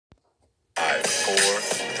4,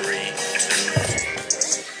 3,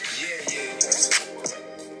 2.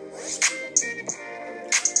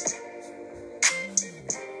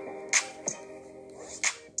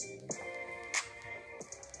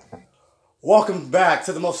 Welcome back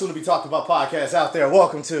to the most soon-to-be talked about podcast out there.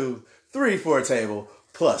 Welcome to 3 for a Table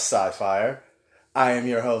plus Sci-Fire. I am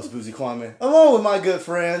your host, Boozy Kwame, along with my good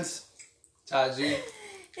friends, Taji.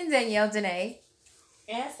 And Danielle Danae.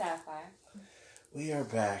 And Sapphire. We are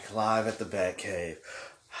back live at the Bat Cave.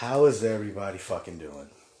 How is everybody fucking doing?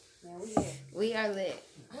 Yeah, We are lit.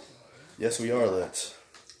 Yes, we are lit.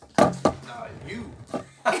 You.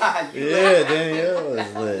 Yeah, Danielle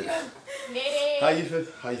is lit. Nitty. How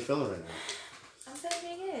you feeling right now? I'm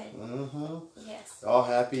feeling good. Uh-huh. Yes. All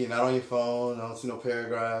happy, you're not on your phone, I don't see no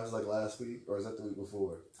paragraphs like last week, or is that the week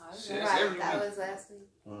before? Shit, it's Right, every that week. was last week.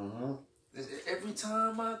 Uh-huh. Every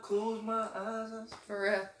time I close my eyes, For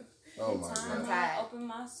real. Oh my Time god. tired. I open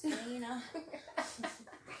my screen.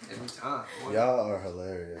 every time. Boy. Y'all are I'm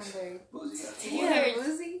hilarious. very... Boozy got- You heard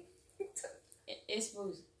Boozy? It's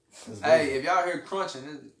boozy. It's Hey, busy. if y'all hear crunching,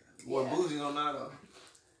 boy, Yeah. Boozy don't know how to.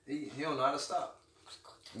 He don't know how to stop.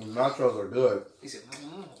 Nachos are good. He said,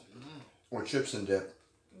 Or chips and dip.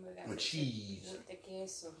 With cheese. With the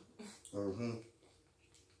queso. Mm-hmm.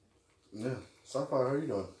 Yeah. Sapphire, how you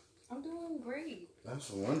doing? I'm doing great. That's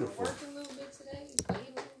wonderful. Worked a little bit today. Played a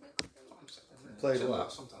little bit. Played chill what?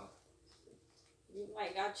 out sometime.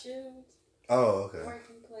 Like, got chilled. Oh, okay. Work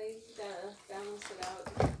and play. Gotta balance it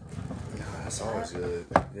out. Nah, that's always good.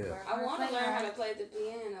 Yeah. I want to learn how to play the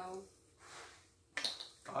piano.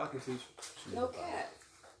 I can teach you. No cap.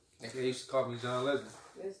 They used to call me John Legend.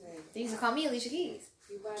 Listen, They used to call me Alicia Keys.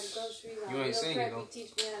 you buy the groceries. You ain't meal singing, prep, though. you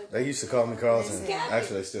teach me how to They used to call me Carlton. Listen.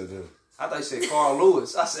 Actually, they still do. I thought you said Carl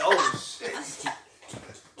Lewis. I said, oh shit.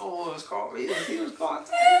 Oh, it was Carl. He was Carl.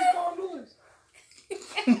 He was Carl Lewis.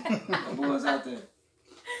 Them boys out there.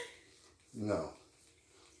 No.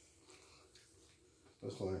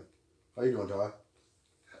 That's funny. How you doing, Ty?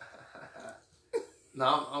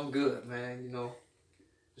 No, I'm good, man. You know,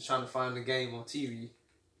 just trying to find the game on TV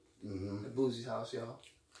Mm-hmm. at Boozy's house, y'all.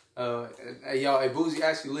 Hey, y'all, Boozy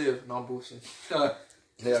actually live. No, I'm bullshitting.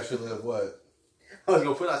 They actually live what? I was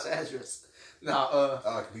gonna put out the address. Nah,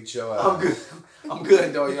 I can beat your ass. I'm good. I'm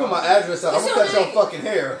good though, You y'all. put my address out. I'm What's gonna cut your your name? fucking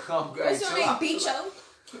hair. I'm good. What's Hey, your chill name? out.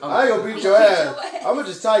 Bicho? I ain't gonna beat your Beat ass. your ass. I'm gonna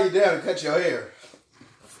just tie you down and cut your hair.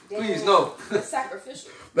 Please, no. It's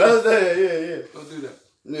sacrificial. That's it. Don't do that.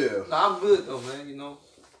 Yeah. Yeah. Nah, I'm good though, man. You know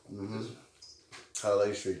Mm-hmm. How the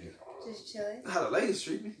ladies treat you? Just chilling. how the ladies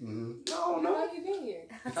treat me. Mm-hmm. No, How no. long you been here?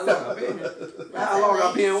 How long I been here? How long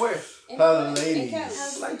I been where? How the In ladies?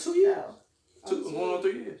 Cali. Like 2 years. Oh, 2 going on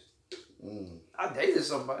 3 years. Mm. I dated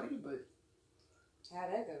somebody, but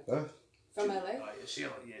How'd that go? Huh? From LA? oh, she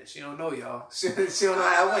don't know y'all. she don't know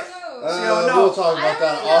how it went. Oh, don't know. We'll talk I about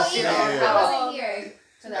that don't really know off either. the I air. wasn't here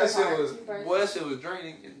for That that shit part. was, boy, that shit was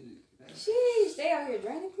draining. Sheesh, they out here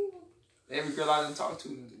draining people. Every girl I didn't talk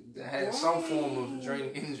to that had some form of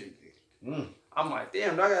draining injury. Mm. I'm like,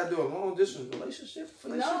 damn, do I gotta do a long distance relationship for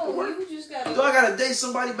this shit to No, work? you just Do I gotta. gotta date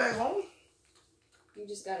somebody back home? You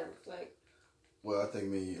just gotta reflect. Well, I think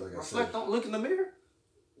me, like I Reflect, said, don't look in the mirror.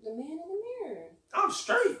 The man in the mirror. I'm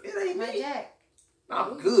straight. It ain't My me. Jack.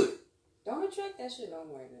 I'm good. Don't attract that shit no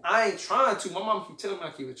more. Then. I ain't trying to. My mom keep telling me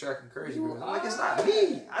I keep attracting crazy You girls. I'm like, it's are. not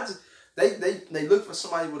me. I just they look for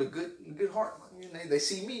somebody with a good heart. Like, they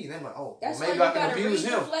see me and they're like, oh, That's well, maybe why I you can gotta abuse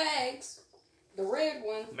read him. the flags. The red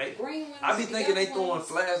one, Maybe. the green one. I be the thinking they yellow throwing ones.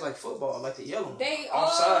 flags like football, like the yellow one. They off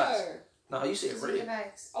are. sides. No, you said Just keep the red.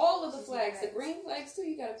 bags. All of the flags, the green flags too.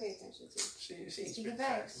 You gotta pay attention to. She Just ain't keep the spit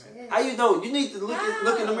bags. facts, It man. is. How you know? You need to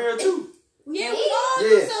look in the mirror too. Yeah, Me? we all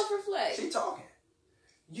Yes. do self-reflect. She talking.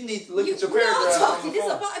 You need to look You- at your we all paragraph. talking. on This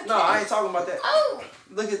the a phone. podcast. No, I ain't talking about that. Oh!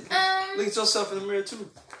 Look at yourself in the mirror too.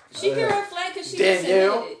 She can reflect because she just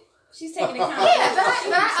Danielle. admitted it. She's taking Yeah, accountability.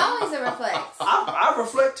 but I always reflect. I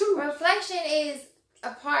reflect too. Reflection is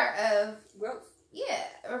a part of, Growth. yeah,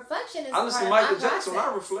 reflection is I a listen part to of Michael my Jackson when I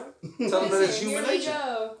process. reflect. Tell him that it's Listen, human here we nature.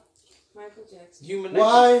 go. Michael Jackson. Human nature.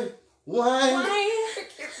 why? Why?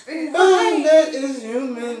 Why? That is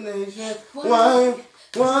human nature.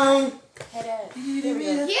 Why? Head ass. There we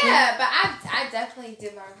go. Yeah, but I definitely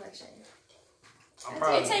do my reflection. I'm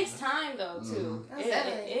proud It of takes you. time though too. Most It,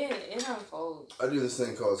 definitely. it unfolds. I do this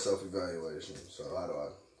thing called self-evaluation. So how do I?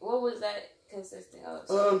 What was that consistent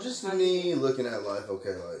of? Just me looking at life.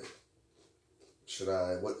 Okay, like,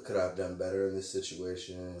 what could I have done better in this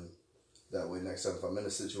situation? That way, next time if I'm in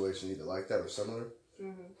a situation either like that or similar,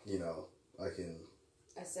 you know, I can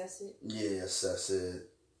Assess it. assess it.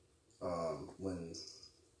 When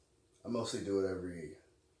I mostly do it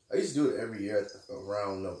I used to do it every year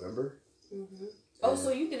around November. Mm-hmm. Oh,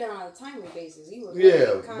 so you did it on a timely basis. You were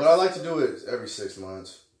Yeah, but I like to do it every 6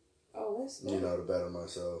 months. Oh, that's good. You know, to better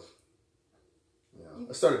myself. You know,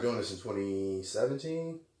 I started doing this in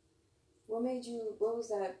 2017. What was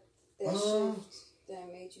that shift that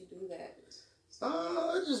made you do that?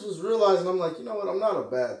 I just was realizing, I'm like, you know what, I'm not a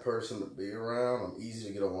bad person to be around. I'm easy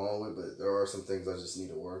to get along with, but there are some things I just need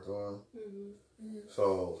to work on. Mm-hmm.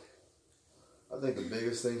 So, I think the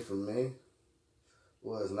biggest thing for me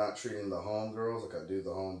was not treating the homegirls like I do the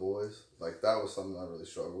homeboys. Like, that was something I really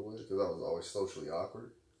struggled with, because I was always socially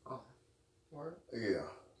awkward. Oh, word? Yeah.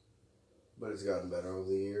 But it's gotten better over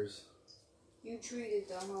the years. You treated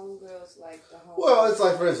the homegirls like the homegirls. Well, it's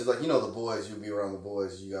like, for instance, like, you know, the boys, you be around the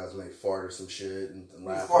boys, you guys may fart or some shit and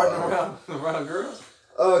laugh. Farting around girls?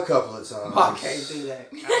 A couple of times. I can't do that.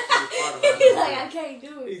 He's like, I can't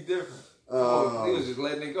do it. He's different. He was just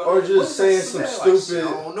letting it go. Or just What's saying that some smell? stupid.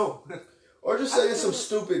 Like, I don't know. Or just saying some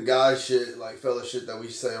stupid guy shit, like fella shit that we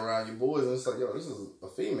say around you boys, and it's like, yo, this is a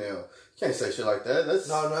female. You can't say shit like that. That's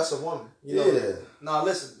No, that's a woman. You yeah. know, no,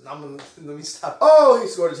 listen. Let me stop. Oh, he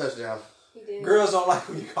scored a touchdown. He did. Girls don't like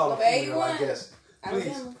when you call them female, I 81. guess.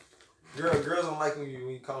 Alabama. Please. Girls don't like when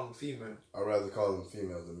you call them female. I'd rather call them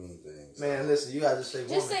females than mean things. Man, listen, you gotta just say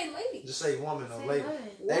woman. Just say lady. Just say woman or Say lady. women.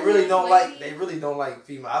 They Woman, really don't lady. they really don't like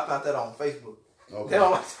female. I found that on Facebook. Okay. They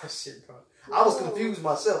don't like that shit, bro. I was No. confused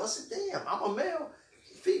myself. I said, damn, I'm a male,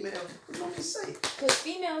 female. What do you want me to say? Because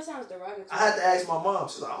female sounds derogatory. I had to ask my mom.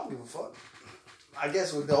 She's like, I don't give a fuck. I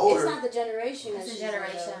guess with the older, It's not the generation. It's a she's like,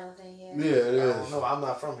 generational thing, yeah. Yeah, it I is. don't know. I'm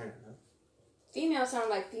not from here. Female sound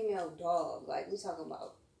like female dog. Like we talking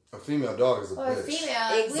about. A female dog is a Or bitch.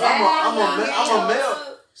 female. Exactly. I'm a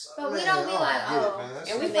male. But we don't be like, oh.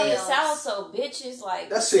 And we from Males. the south, so bitches like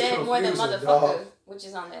That shit said more than confusing, motherfucker, dog. which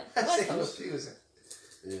is on that. That's West Coast. confusing.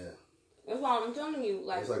 Yeah. That's why I'm telling you,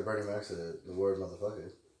 like It's like Bernie Mac said, the word motherfucker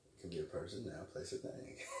can be a person now, place, or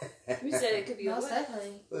thing. you said, it could be a Most what?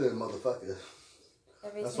 definitely. Look at motherfucker.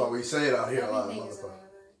 Everything, That's why we say it out here a lot, everything is a motherfucker.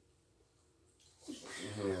 word.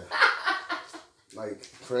 Yeah. Like,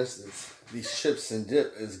 for instance, these chips and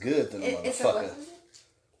dip is good than a It's a motherfucker. what?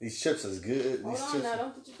 These chips is good. Hold These on chips. now,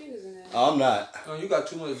 don't put your fingers in there. I'm not. Oh, you got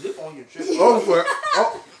too much dip on your chip. Oh, for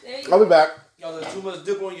oh, There you I'll go. be back. Y'all got too much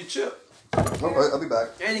dip on your chip. Okay, I'll be back.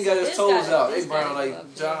 And he got his This toes gotta- out. this They brown gotta like go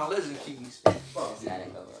up John Legend keys. Gotta go up here.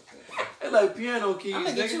 They like piano keys, I'm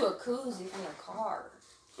gonna get nigga. you a koozie from the car.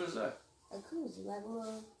 What is that? A koozie, like a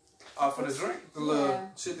little. For the drink? The little Yeah.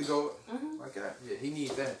 shit to go Mhm. like that? Yeah, he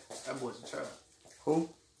needs that. That boy's a child. Who?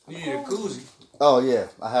 You need a koozie. Oh, yeah.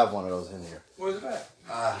 I have one of those in here. Where's it at?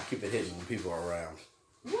 I keep it hidden when people are around.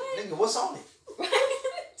 What? Nigga, what's on it?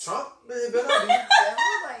 Trump? It better not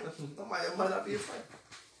be. It might not be a friend.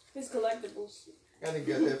 His collectibles. That nigga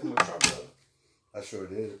got that from a Trump brother. I sure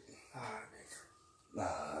did. Ah,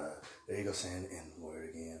 nigga. There you go saying the N-word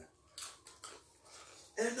again.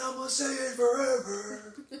 And I'm gonna say it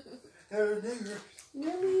forever. Her nigga.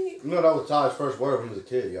 Really? You know, that was Todd's first word when he was a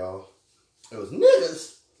kid, y'all. It was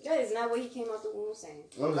niggas. That is not what he came out the womb saying.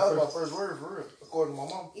 That was That his was my first. first word for real, according to my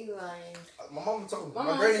mom. You lying. My mom told me. My My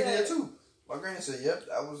mom granny said- did too. My granny said, "Yep,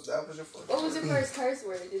 that was your first." What was your first curse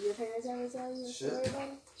word? Did your parents ever tell you a Shit. story about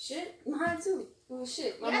it? Shit? Mine too. It was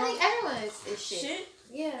shit. My Yeah, I mom. think everyone is shit. Shit?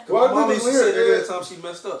 Yeah. Well, My mom I used think to it's say weird, every time she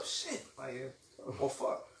messed up, shit, like, oh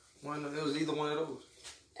fuck. It was either one of those.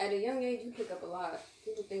 At a young age, you pick up a lot.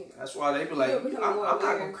 People think. That's why they be like, You'll become I'm more not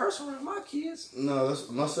gonna aware. curse around my kids. No, that's,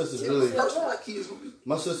 my sister's Too really... slow. Curse my kids.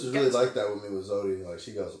 My sister's really like that with me with Zodi. Like,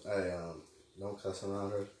 she goes, hey, don't cuss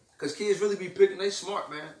around her. Cause kids really be picking. They smart,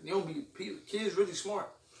 man. You don't be kids really smart.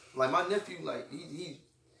 Like my nephew, like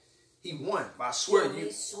he won. But I swear Yo, you,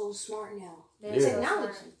 he's so smart now. They're Yeah. so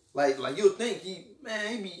Technology. smart. like you'll think he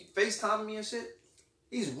be FaceTiming me and shit.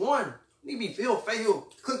 He's won. He'll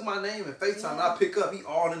click my name and FaceTime. And I pick up. He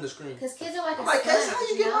all in the screen. Because kids are like a I'm like, sponge, how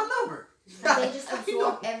you get know? my number? Like, they just How you know?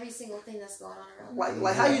 absorb every single thing that's going on around them.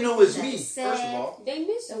 Like how you know it's That me? is sad. First of all, They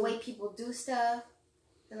miss The you. way people do stuff.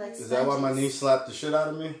 They're like Is that why my sponges. niece slapped the shit out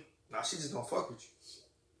of me? nah, she just don't fuck with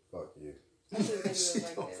you. Fuck you. I should have She videos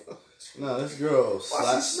like don't that. fuck. No, this girl Why she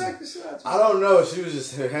slapped smacked me. the shit out of you? I don't know. She was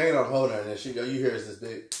just hanging on holding her, and then you hear it's this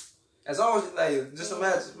big. As always, like just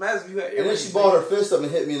imagine if you had earrings. And then she balled her fist up and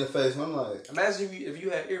hit me in the face. And I'm like, Imagine if you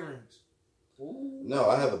had earrings. Ooh. no,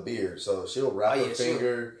 I have a beard, so she'll wrap Oh, her yeah, she'll-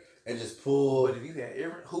 finger and just pull. But if you had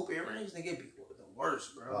hoop earrings, nigga, it'd be the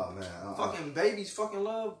worst, bro. Oh man, Fucking babies fucking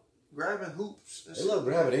love grabbing hoops. And they shit. love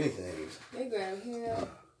grabbing anything. They grab hair.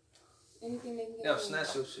 Anything they can get. They'll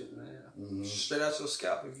snatch your shit, man. Mm-hmm. Straight out your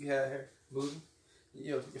scalp if you had hair. Booty.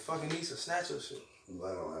 Your fucking niece will snatch your shit.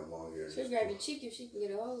 I don't have long hair. She'll grab your cheek if she can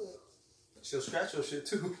get a hold of it. She'll scratch your shit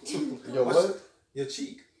too. Yo, what? Your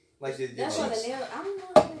cheek. Like your That's why the cheeks. nail. I don't know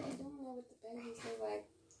how they be doing that with the babies. They're like,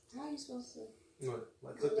 how are you supposed to What?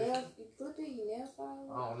 Like clip it? nail? You clip it, you nail file.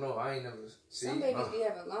 I don't know. I ain't never see. Some babies be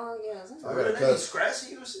having long nails. I I gotta got cut. cut.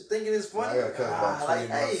 Scratching you, thinking it's funny. I gotta cut about 20 like,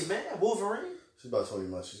 hey months. man, Wolverine. She's about 20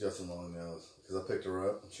 months. She's got some long nails. Because I picked her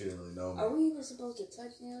up. And she didn't really know me. Are we even supposed to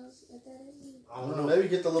touch nails at that age? I don't know. Maybe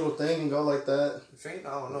get the little thing and go like that. Finger?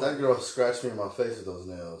 I don't know. That girl scratched me in my face with those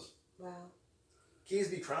nails. Wow. Kids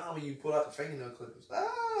be crying when you pull out the fingernail clippers.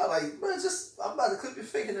 Like, bro, just I'm about to clip your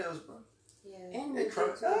fingernails, bro. Yeah. And They we cry.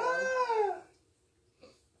 do too, though.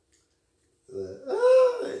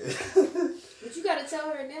 But you gotta tell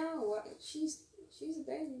her now. She's a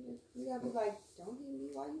baby. You gotta be like, don't hit me.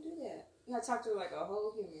 Why you do that? You gotta talk to her like a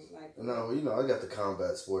whole human. Like, No, you know, I got the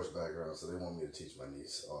combat sports background, so they want me to teach my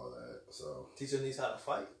niece all that. So, Teach your niece how to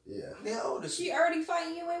fight. yeah. Yeah, how old is she? she already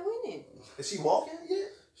fighting you and winning. Is she walking yet?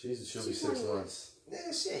 She'll be She's 6 21. months.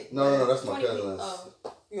 Yeah, she ain't. No, that's my 20 cousin. Oh,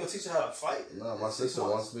 You gonna teach her how to fight? No, my 6 sister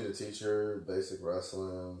months. wants me to teach her basic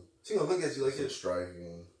wrestling, She gonna look at you like some this.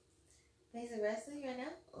 striking. Plays a wrestling right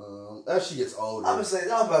now? As she gets older. I'm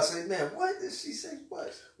about to say, man, what did she say?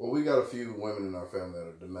 What? Well, we got a few women in our family that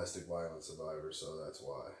are domestic violence survivors, so that's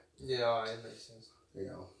why. Yeah, all right, it makes sense. You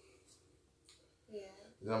know. Yeah.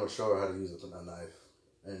 Then I'm going to show her how to use a knife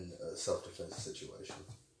in a self-defense situation.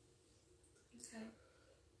 Okay.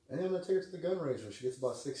 And then I'm going to take her to the gun range when she gets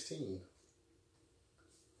about 16.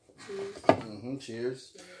 cheers. Mm-hmm.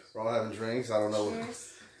 Cheers. We're all having drinks. I don't know.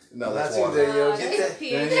 Cheers. No, That's that's you water. there, yo. Get That's that, a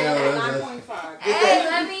P.A. Yeah, yeah, 9.5. Hey,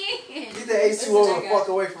 let me in. get that H2O the fuck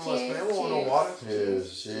away from us, Cheers, man. We don't want no cheers. water.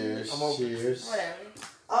 Cheers. Cheers. I'm over- Cheers. Whatever.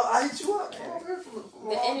 I hit you up. Come over here from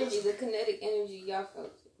The all energy, this. the kinetic energy, y'all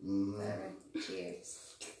felt. Mm-hmm. Whatever.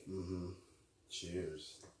 Cheers. Mm-hmm.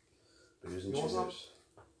 Cheers. Beers You and want cheers.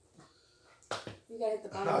 some? You gotta hit the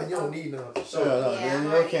bottom. No, of you the don't cup. need none. No, So, no, Yeah,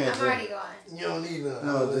 Danielle can't I'm already drink. going. you don't need none.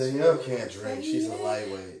 No, Unless Danielle you- can't drink. She's a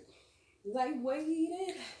lightweight. Lightweight.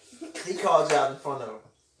 He called you out in front of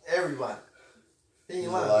everybody. He She's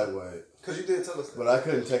ain't a lying. lightweight. Because you did tell us that. But I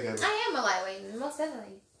couldn't take it. I am a lightweight, most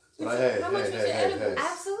definitely. But hey, How much was your edibles?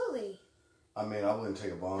 Absolutely. I mean, I wouldn't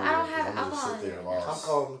take a bomb. I don't have I'm gonna alcohol sit there in and here. I'm lost.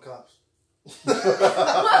 calling the cops.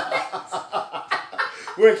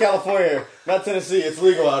 We're in California, not Tennessee. It's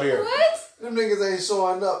legal out here. What? Them niggas ain't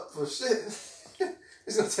showing up for shit.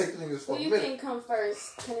 It's gonna take the niggas for Who a you minute. think come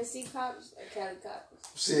first? Tennessee cops or Cali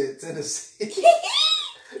cops? Shit, Tennessee.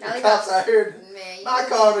 The Cali cops cops. out here. Man, you I know,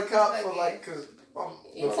 called the cop for okay. like, cause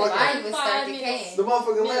Yeah, the so fucking Mine was 5 30K. minutes. the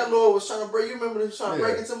motherfucking Yeah. landlord was trying to break. You remember they was trying to Yeah.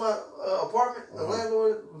 break into my apartment? The Uh-huh.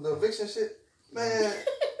 landlord, the eviction shit. Man,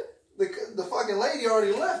 the fucking lady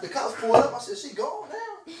already left. The cops pulled up. I said, she gone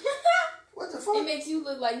now. What the fuck? It makes you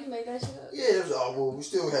look like you made that shit up. Yeah, it was, oh, well, we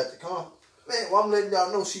still had to come. Man, well, I'm letting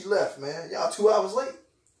y'all know she left, man. Y'all 2 hours late.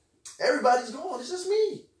 Everybody's gone. It's just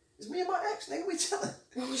me. It's me and my ex, nigga. We chilling.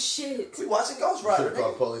 Oh shit. We watching Ghost Should Rider, have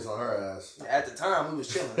called nigga. the police on her ass. At the time, we was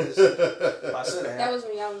chilling. I should have. That was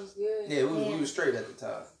when y'all was good. Yeah, we was straight at the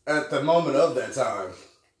time. At the moment of that time.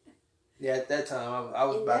 Yeah, at that time, I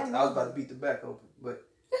was In about that to, I was about to beat the back open, but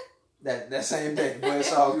that same day, but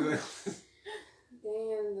it's all good.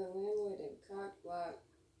 Damn, the landlord and cock block.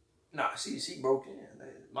 Nah, she broke in.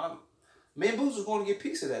 Me and Boots was going to get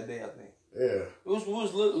pizza that day, I think. Yeah. We was one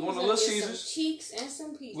of the Little Caesars. Some cheeks and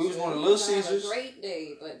some pizza. We was going to We Little was gonna have Caesars. A great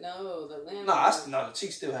day, but no, the landlord. No, the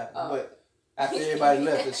cheeks still happened, Oh. but after everybody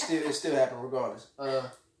left, it still happened regardless.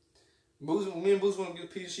 Me and Boots went to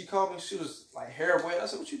get pizza. She called me. She was like hair wet. I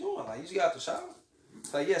said, "What you doing? Like you just got out the shower?"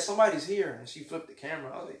 She's like, "Yeah, somebody's here." And she flipped the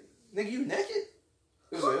camera. I was like, "Nigga, you naked?"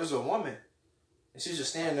 It was a woman, and she's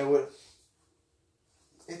just standing there with.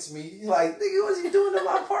 It's me. Like, nigga, what is he doing in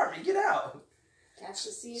my apartment? Get out. Catch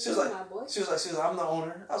the sea, She was like, my boy. she was like, I'm the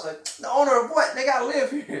owner. I was like, the owner of what? Nigga, I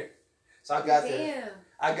live here. So I got there. Damn.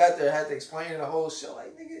 I got there, had to explain the whole show.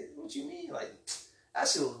 Like, nigga, what you mean? Like, that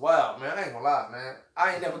shit was wild, man. I ain't gonna lie, man.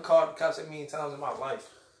 I ain't never called the cops that many times in my life.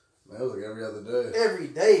 Man, it was like every other day. Every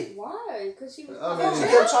day. Why? Because she was. I mean, She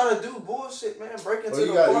kept trying to do bullshit, man. Break into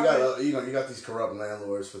Well, the apartment. you got these corrupt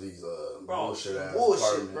landlords for these bullshit ass bullshit,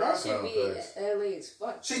 apartments. bro. that should Sound be place. LA as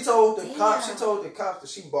fuck. She told the Damn. cops that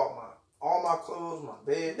she bought all my clothes, my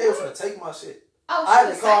bed. They was gonna take my shit. Oh, I had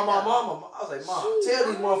she to call was my psycho. mama. I was like, Mom, She tell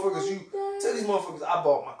these like motherfuckers I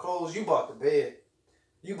bought my clothes, you bought the bed,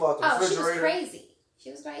 you bought the Oh, she was refrigerator. crazy.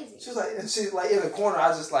 She was crazy. She was like, and she's like in the corner. I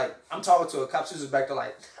was just like, I'm talking to a cop. She was just back there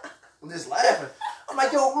like, I'm just laughing. I'm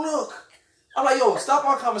like, yo, look. I'm like, yo, stop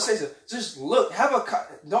our conversation. Just look.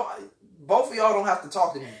 Don't. Both of y'all don't have to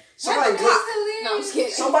talk to me. Somebody That's look. hilarious. No, I'm just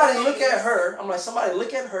kidding. Somebody look at her. I'm like, somebody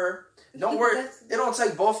look at her. Don't worry. It don't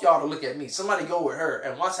take both y'all to look at me. Somebody go with her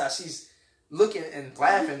and watch how she's looking and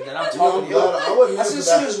laughing that I'm You know, talking I'm to you. glad I wasn't I there for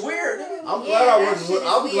said, that. shit is weird, nigga. I'm Yeah, glad I that wasn't. shit is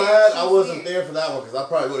I'm weird. glad I She's wasn't weird. there for that one because I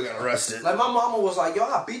probably would have got arrested. Like, my mama was like, yo,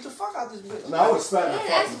 I beat the fuck out this bitch. I mean, I would have spat in her Yeah,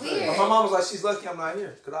 that's fucking weird. face. But my mom was like, she's lucky I'm not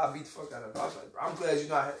here, because I beat the fuck out of her. I was like, I'm glad you're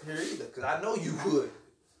not here either, because I know you would.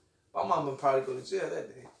 My mom would probably go to jail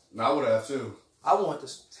that day. No, I would have too. I want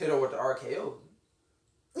to hit her with the RKO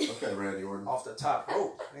Okay, Randy Orton. off the top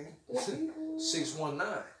rope, nigga. 619.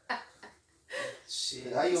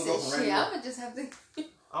 Shit, how you gonna go from Shit, Randy? I'ma just have to.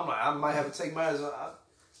 I'm like, I might have to take mine as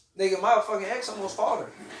nigga, my fucking ex almost fought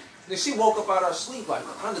her. Then she woke up out of her sleep like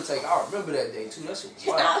the Undertaker. I remember that day too. That shit was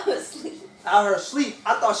wild. I was asleep. Out of her sleep,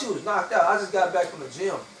 I thought she was knocked out. I just got back from the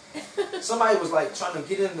gym. Somebody was like trying to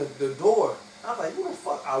get in the door. I was like, who the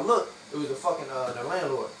fuck? I looked. It was the fucking the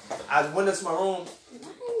landlord. I went into my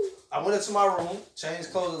room.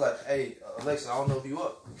 Changed clothes. Like, hey, Alexa, I don't know if you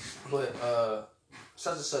up, but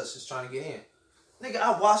such and such is trying to get in. Nigga,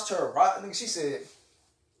 I watched her rock. Nigga, she said,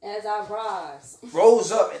 As I rise.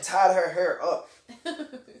 rose up and tied her hair up.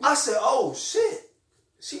 I said, oh shit.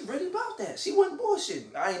 She really about that. She wasn't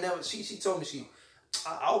bullshitting. I ain't never, she told me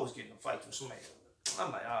I always get in a fight with somebody.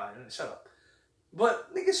 I'm like, all right, shut up.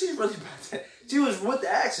 But nigga, she's really about that. She was with the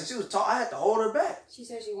action. She was tall. I had to hold her back. She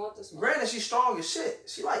said she want this one. Granted, she's strong as shit.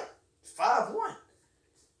 She like 5'1".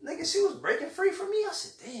 Nigga, she was breaking free from me. I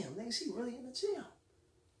said, damn, nigga, she really in the gym.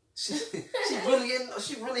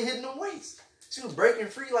 She really hitting them weights. She was breaking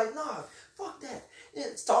free like, nah, fuck that.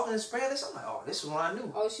 It's talking in Spanish. I'm like, oh, this is what I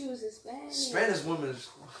knew. Oh, she was Hispanic. Spanish women,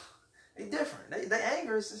 they different. They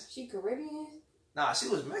anger is, She Caribbean? nah, she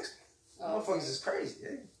was Mexican. Oh, Motherfuckers is crazy.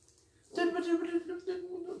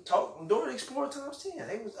 Talk Dora the Explorer times 10.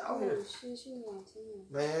 They was out here. Oh, shit, she was on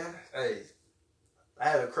 10. Man, hey, I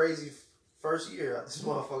had a crazy first year out this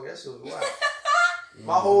motherfucker. That shit was wild.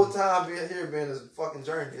 My whole time being here been a fucking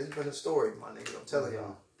journey. It's been a story, my nigga. I'm telling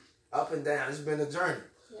y'all. Up and down. It's been a journey.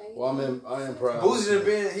 Yeah, Well, I am proud. Boozy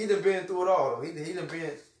done been through it all though. He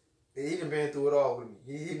done been through it all with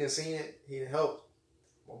me. He done seen it. He done helped.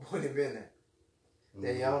 My boy done been there.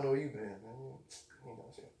 Daddy, I don't know where you been, man. You know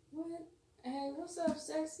shit. What? Hey, what's up,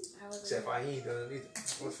 sexy? Except I ain't done it either.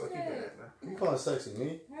 Where the fuck you been at, man? You calling sexy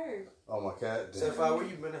me? Her. Oh, my cat. Except where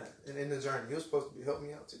you been at in the journey? You was supposed to be helping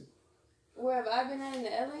me out too. Where have I been at in the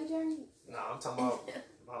LA journey? Nah, I'm talking about.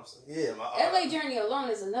 Yeah, my LA journey alone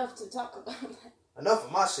is enough to talk about. enough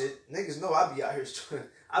of my shit. Niggas know I be out here struggling.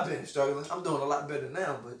 I've been struggling. I'm doing a lot better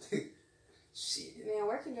now, but shit. Man,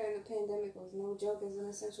 working during the pandemic was no joke as an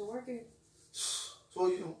essential worker. So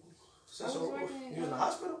you in the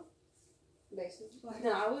hospital? Basically.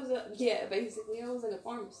 No, I was, basically, I was in a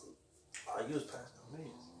pharmacy. Oh, you was passing on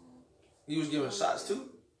meds. You was giving shots too?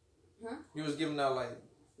 Huh? You was giving out like,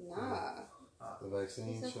 Nah. The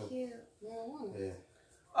vaccine He's so shit. cute. Marijuana. Yeah.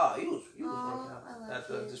 oh, you was working I out love at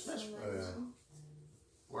the kids so dispensary. much. Yeah.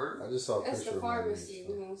 Word? I just saw a That's picture the of my pharmacy, niece,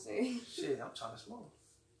 we so. gonna say. Shit, I'm trying to smoke.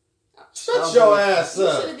 Shut your ass You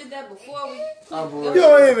should up. have did that before we. You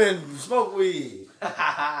don't even smoke weed.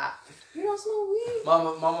 You don't smoke weed?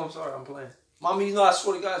 Mama, I'm sorry, I'm playing. Mama, you know, I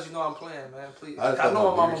swear to God, you know I'm playing, man. Please. I I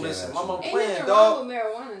know my thought mama beer listen. can My mama actually- Ain't playing, nothing dog. wrong with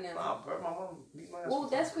marijuana now. Nah, bro, my mama beat my ass. Well,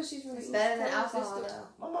 that's because she's from the It's East better than Coast. alcohol, It's though.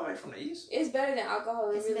 My mama ain't from the East. It's better than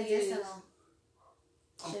alcohol. It It's really is. medicinal.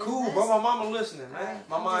 I'm Shit, cool, that's- bro. My mama listening, man. Alright,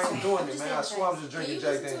 My I'm mama just ain't saying- doing I'm it, just man. I saying swear I'm just Can drinking you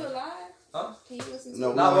Jack listen to it Daniels. live? Huh? Can you listen to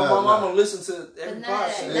No, it Nah, we but don't my have mama none. listen to But every none of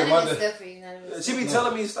podcast. that, Yeah, none my of it's dad- good for you. None of it's She be No.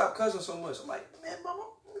 telling me to stop cussing so much. I'm like, man, mama,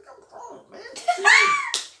 I'm grown, man.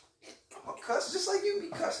 I'm a cuss just like you be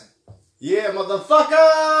cussing. Yeah, motherfuckers!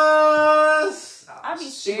 Nah, I be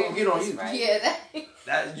she gonna scared get on this you. right. Yeah, that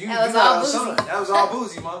That you That was not all on boozy. summer. That was all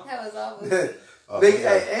boozy, man. that was all. Oh, Nigga,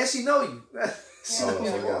 yeah. hey, and she know you. She Oh, know so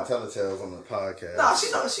you. we got telltales on the podcast.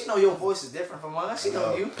 Nah, she know your voice is different from mine. She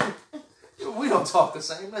know you. We don't talk the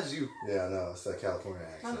same. That's you. Yeah, I know. It's that California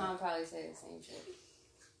My accent. mom probably said the same shit.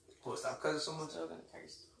 Boy, stop cussing so I'm much. still gonna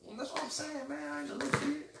curse. Well, that's what I'm saying, man. I ain't a little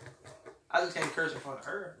kid. I just can't curse in front of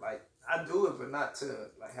her. Like, I do it, but not to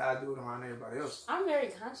like how I do it around everybody else. I'm very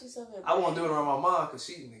conscious of it. I won't do it around my mom because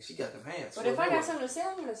she got them hands. But if I got something to say,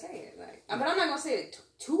 I'm gonna say it. Like, but I'm not gonna say it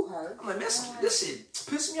to her. I'm like, man, this shit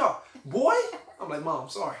pissing me off. Boy, I'm like, Mom, I'm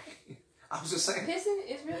sorry. I was just saying. Pissing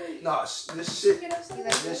is really. Nah, this shit, Get upset.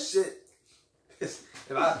 this shit. If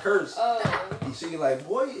I curse, she be like,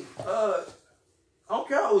 boy, I don't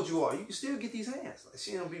care how old you are. You can still get these hands. Like,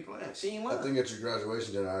 she don't be playing. She ain't I lying. think at your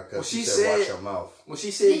graduation dinner, Well, because she she said, watch said- your mouth. When she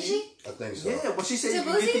said, Did she? I think so. yeah, when she said To you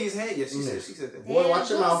can get Boosie? these hands, yeah, she Yeah. said that. Boy, watch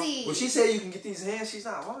your mouth. Boosie. When she said you can get these hands, she's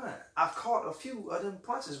not lying. I've caught a few of them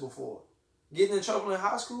punches before. Getting in trouble in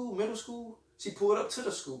high school, middle school, she pulled up to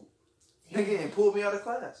the school. Nigga, and pulled me out of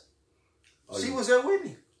class. Oh, She you- was there with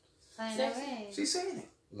me. Find a way. She seen it.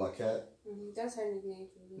 My cat. That's her nickname.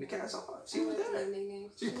 The cat's on. She was That's her there. nickname.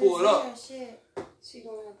 She pulled up. Yeah, shit. She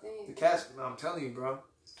doing her The thing. cat's, I'm telling you, bro.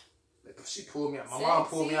 She pulled me out. My mom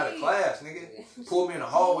pulled me out of class, nigga. Pulled me in the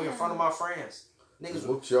hallway in front of my friends. Niggas,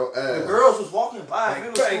 Whoop your ass. the girls was walking by.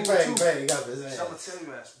 Bang, Middle bang, school, bang, too. bang. Got his So I'm ass. gonna tell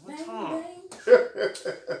you ass one Bang, time.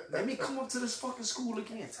 bang. Let me come up to this fucking school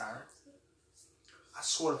again, Tyra. I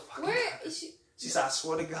swear to fucking Where God. is she? She said, I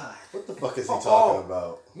swear to God. What the fuck is he Oh. talking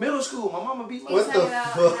about? Middle school, my mama beat my What He's the talking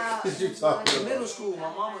about fuck how- is you talking In about? middle school,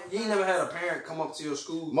 my mama, you ain't never had a parent come up to your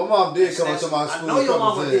school. My mom did come into my school. I know your a couple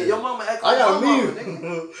mama times. did. Your mama act I like got my mama, nigga.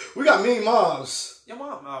 mean. We got mean moms. Your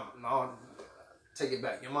mom, no, take it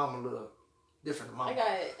back. Your mama a little different than I mama.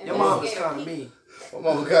 got it. Your mom is kind of mean. My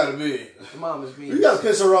mama kind of mean. Your mom is mean. You gotta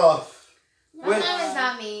piss her off. My When- mom is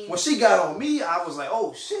not mean. When she got on me, I was like,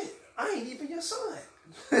 oh shit, I ain't even your son.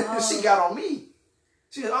 She got on me.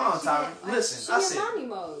 She said, Tyra, listen. She I in said, mommy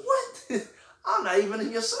mode. what? I'm not even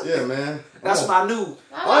in your son. Yeah, man. That's when I knew.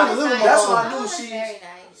 My I mom ain't is living nice. with That's my when I My knew mom is she. very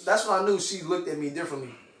nice. That's when I knew she looked at me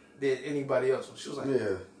differently than anybody else. She was like, Yeah.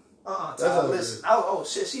 Tyra, how it listen. Oh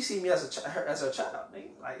shit, she see me as a child.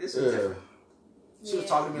 Nigga. Like this is Yeah. different. She was Yeah.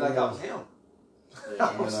 talking to me like I was him.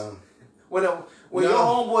 Yeah. You know. When No. your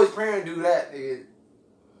homeboy's parent do that, nigga,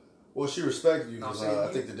 Well, she respected you No, because see, I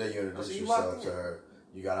you- think the day you introduced see, you yourself locked to in. her,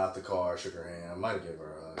 you got out the car, shook her hand. I might have given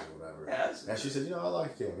her a hug or whatever. yeah, that's, And she said, I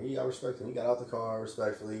like him. I respect him. He got out the car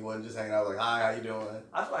respectfully. He wasn't just hanging out like, hi, how you doing?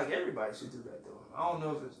 I feel like everybody should do that though. I don't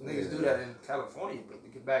know if it's, niggas do Yeah. that in California, but to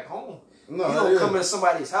get back home, No, you don't yeah. come into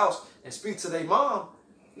somebody's house and speak to their mom,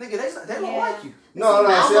 nigga. They don't Yeah. like you. No,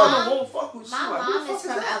 My see, Your mom- mom won't fuck with you. My Like, who mom the is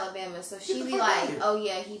fuck from that? Alabama, so Get she the be fuck like, out of here. "Oh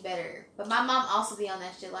yeah, he better." But my mom also be on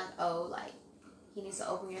that shit like, "Oh, like he needs to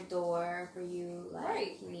open your door for you, like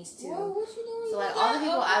Right. he needs to." Whoa, what you doing? So like all the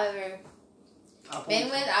people I've ever been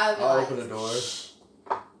with, I would be I'll like, open the door.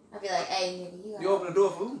 I'd be like, "Hey, nigga, you." You open the door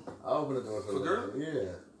for who? I'll open the door for For the girl?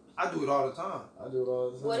 Yeah. I do it all the time. I do it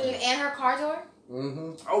all the time. What And her car door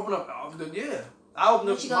Mm-hmm. I open up, yeah. I open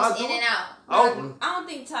when up she my goes door. in and out. I open. I don't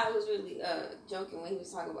think Ty was really joking when he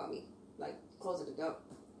was talking about me, like closing the door.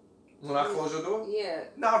 When I close your door. Yeah,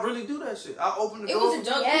 No, I really do that shit. I open the it door. was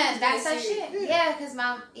a joke. He Yeah, was that's being that serious. shit. Yeah, cause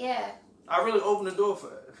mom, yeah. I really open the door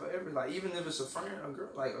for every, like, even if it's a friend, a girl,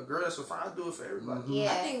 like a girl that's a friend, I do it for everybody. Mhm.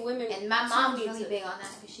 Yeah. I think women And my too mom's need really to- big on that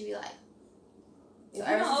because she be like, If so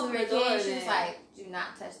you ever don't since we open were the door, kids, she was then- like, do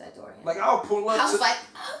not touch that door. Like I'll pull up I was to, like,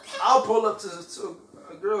 okay. I'll pull up to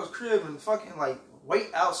a girl's crib and fucking like wait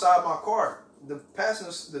outside my car, the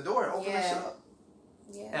passenger the door and open that shit up,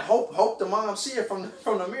 Yeah. and hope the mom see it from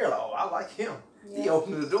the mirror. Like, oh, I like him. He Yeah.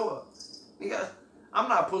 opened the door. Nigga, I'm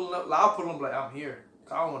not pulling up. Like, I'll pull up like I'm here.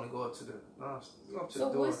 I don't want to go up to the go up to So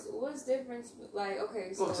the door. what's difference? Like,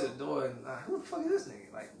 okay, Go so to the door and who the fuck is this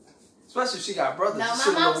nigga? Like, especially if she got brothers. No, She my shit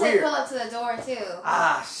a mom little said weird. pull up to the door too.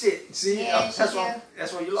 Ah, shit. See, Yeah, she that's do. why.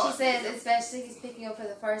 That's why you She lost. says, especially if he's picking you up for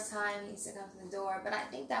the first time, he needs to come to the door. But I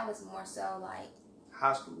think that was more so like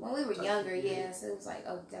High school. when we were younger. Yeah, so it was like,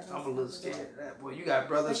 oh, definitely. I'm a come little to the door. scared of that. Boy, you got But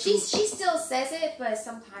brothers she too. still says it, but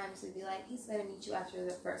sometimes we'd be like, he's gonna meet you after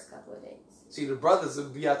the first couple of days. See, the brothers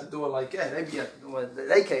would be out the door like that. They be out the door.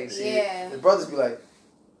 They can't see Yeah. it. The brothers be like,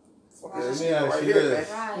 fuck Right. is this Yeah, nigga right she here, is.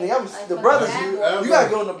 man? Right. Nigga, I'm- Like, the fuck brothers, that you boy. ever- you gotta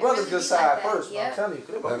go on the It brothers' really good be side like that, first. yep. I'm telling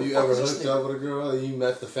you. Have you ever hooked up with a girl and you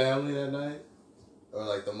met the family that night? Or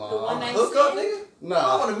like the mom? The one night Hook up, stand? nigga? I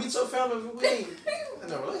Nah. want to meet your family if we ain't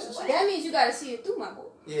in a relationship. that means you gotta see it through, my boy.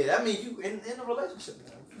 Yeah, that means you in a relationship.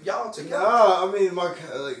 Man. Y'all together. Nah, I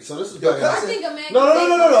mean, so this is Your back I cousin? think a man. No, no, can no, date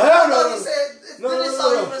no, no, one- hell I thought no. he said, No, then no, it's no,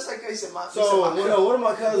 all no. you. It's like he said my. he So, said my one of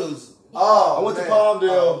my cousins, Oh, I went to man. Palmdale.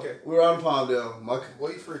 Oh, okay. We were out in Palmdale. Boy,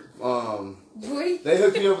 you freaky. Boy, They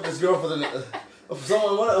hooked me up with this girl for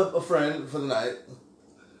a friend for the night.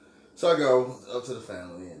 So I go up to the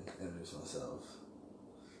family and introduce myself.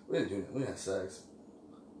 We didn't have sex.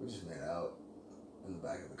 We just made out in the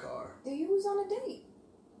back of the car. then you was on a date.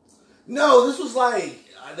 No, this was like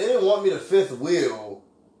they didn't want me to fifth wheel.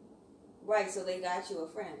 Right, so they got you a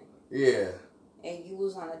friend. Yeah. And you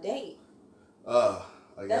was on a date. I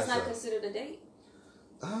That's guess not so. considered a date.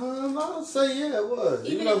 I'd say yeah, it was.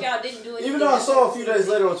 Even though, if y'all didn't do anything. even though I that's saw a not few considered days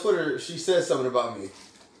later on Twitter, she said something about me.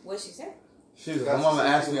 what she said. She was, my mama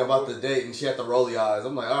asked me about the date and she had to roll the eyes.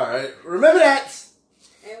 I'm like, all right, remember that.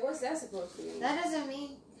 And what's that supposed to mean? That doesn't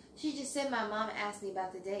mean. She just said my mom asked me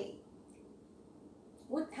about the date.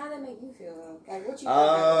 How that make you feel though? Like what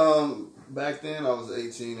you Back then I was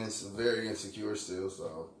 18 and very insecure still,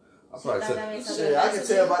 so I She probably thought said that made Shit, I can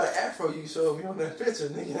tell by the afro you showed me on that picture,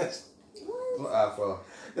 nigga. That's what afro.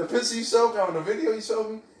 the picture you showed me on the video you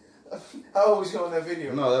showed me. How old was you on that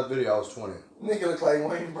video? No, that video I was 20. Nigga look like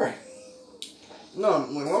Wayne Brady. No,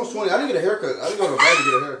 when I was 20, I didn't get a haircut. I didn't go to the bar to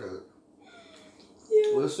get a haircut.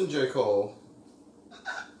 Listen, J. Cole.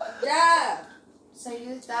 Yeah. So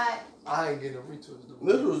you thought I ain't getting a retweet.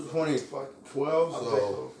 This was 2012, I'm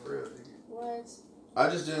so for real, nigga. What? I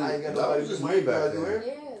just didn't. I ain't got That nobody was just to me make back that, do then.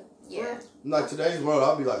 it. Yeah. yeah. Like today's world,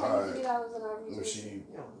 I'll be like, all $50 right. and I If retwist it.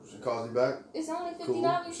 she calls you back, It's only $50.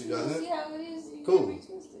 Cool. She You doesn't? see how it is. You Cool. can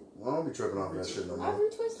retwist it. I don't be tripping off that shit no I've more.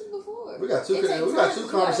 retwisted before. We got two. It takes We got time. two You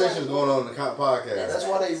conversations gotta going on in the podcast. That's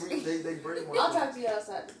why they bring one. I'll talk to you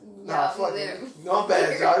outside. Nah, fuck it. No, I'm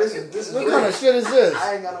bad, y'all. This is What real. kind of shit is this?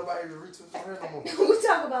 I ain't got nobody to retweet from her no more. We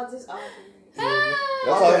talk about this often.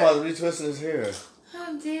 Y'all talking about retwisting his hair?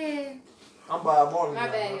 I'm dead. I'm by morning. My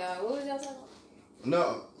bad, y'all. What was y'all talking about?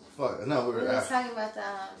 No, fuck. No, we We were. was talking about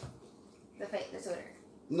the Twitter.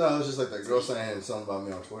 No, it was just like that girl saying something about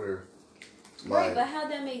me on Twitter. Right, Like, but how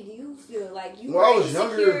that made you feel? Like you Well, I were was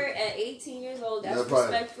insecure younger. at 18 years old. That's Yeah,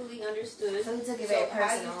 probably. respectfully understood. So he took it So very how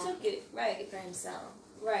personal. you took it, right? For himself.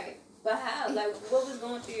 Right. But how? Like, what was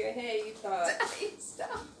going through your head? You thought,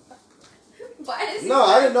 Stop. Why is no,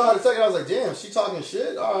 I didn't know how to take it. I was like, damn, she talking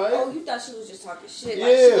shit. All right. oh, you thought she was just talking shit.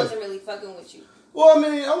 Like Yeah. she wasn't really fucking with you. Well, I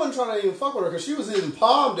mean, I wasn't trying to even fuck with her because she was in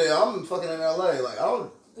Palmdale. I'm fucking in LA. Like, I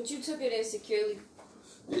don't. But you took it insecurely.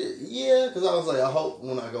 Yeah, because I was like, I hope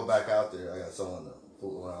when I go back out there, I got someone to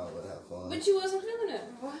fool around with, have fun. But you wasn't feeling her.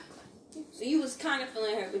 So you was kind of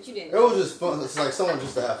feeling her, but you didn't. It was just fun. It's like someone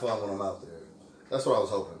just to have fun when I'm out there. That's what I was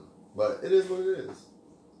hoping. But it is what it is.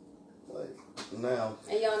 Like, now.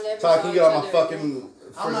 And y'all never Ty, saw can you each get on my other fucking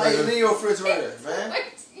I'm not even in your refrigerator, man.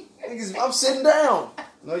 Niggas, I'm sitting down.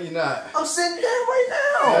 No, you're not. I'm sitting down right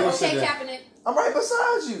Yeah, now. you sit Okay, there. Kaepernick. I'm right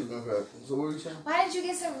beside you. Okay. So what were you saying? Why didn't you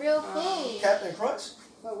get some real food? Captain Crunch.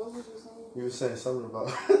 What was you saying? You were saying something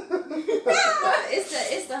about.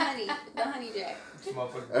 It's the honey jack.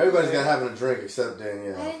 Everybody's got having a drink except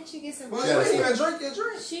Danielle. Why didn't you get some Well, real you Yeah, ain't food? even drink your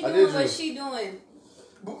drink. She I doing did what drink. she doing.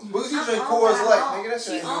 Boozy I'm drink on Coors what Light, I'm nigga. That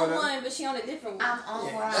shit She ain't on doing one, nothing. but she on a different one. I'm on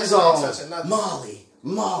Yeah. where I'm She's That's on touching nothing. Molly. I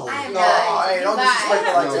am No, not. hey, don't You disrespect What her No.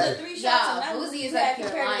 like happened to that. the 3 shots Yeah, of Malibu Boozy is you had up here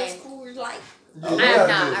compared to lying. this Coors Light? Yeah, I am gotta not.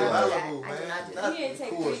 do I it. don't do that. Malibu, I do man. not do You that. didn't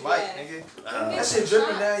take Coors 3 Light, shots. nigga. That shit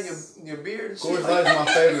dripping down your beard and shit. Coors Light is my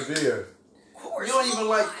favorite beer. You don't even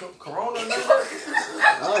like Corona, nigga. I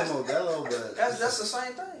like Modelo, but That's the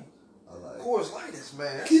same thing. I like. Coors Light is,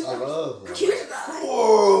 man. I love them. Coors.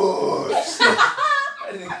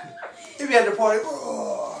 He be at the party.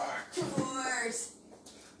 Roar. Coors.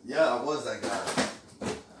 Yeah, I was that guy.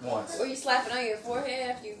 Once. Or you slap it on your forehead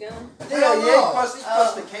after you done? Hell yeah, no. he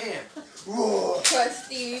punched the can. Roar.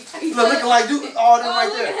 Crusty. Look, looking like dude, all them Oh, right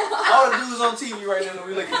look there. at him. All the dudes on TV right now that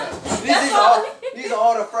we looking at. These are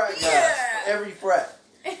all the frat guys. Yeah. Every frat.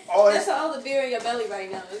 All That's this. all the beer in your belly right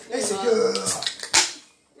now. It's They said, going on. yeah.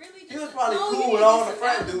 Really? He was probably No, you cool need with to all get the some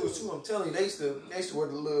frat Malibu. dudes too. I'm telling you, they used to wear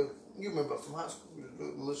the little. You remember from high school, the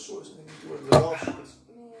little shorts. Nigga used to wear the little long shorts.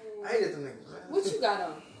 I hated them niggas, man. What you got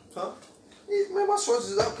on? Huh? Man, my shorts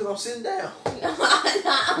is up because I'm sitting down.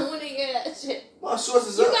 I want to hear that shit. My shorts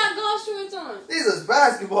is You up. got golf shorts on. These is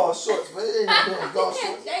basketball shorts, but it ain't no golf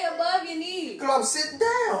shorts. They above your knees. Because I'm sitting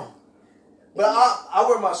down. But I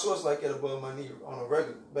wear my shorts like that above my knee on a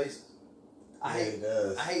regular basis. I hate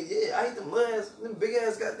them little ass, them big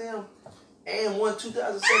ass goddamn and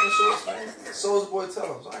 2007 shorts, man. Soulja Boy tell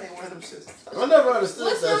them, so I ain't wearing them shits. I never understood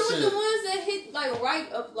What's wrong that with shit. the ones that hit like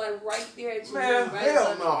right up, like right there at your Man, knee? Right hell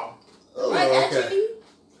above no. Oh, Right at your okay. knee?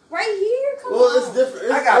 Right here? Come Well, on. it's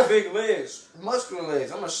different. I got big legs, muscular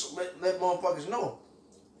legs. I'm gonna let motherfuckers know.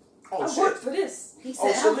 Oh I shit! worked for this. He said,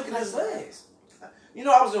 Oh shit! I'm Look at his fucking- legs. You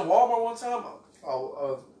know, I was in Walmart one time.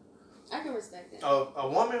 I can respect that. A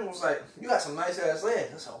woman was like, "You got some nice ass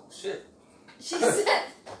legs." I said, "Oh shit!" She said,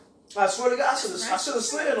 I swear to God, I should have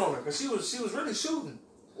slid on her because she was really shooting.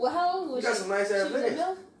 Well, how old was You got she? some nice She ass was a legs.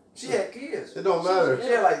 MILF? She had kids. It don't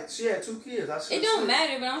matter. She had 2 kids. I It should've don't slid.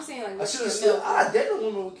 matter, but I'm saying like, I was should she a have slid. MILF? I dated a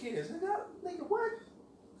woman with kids. Nigga, what?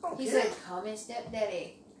 I don't he care. said, call me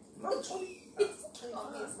stepdaddy. I'm 20.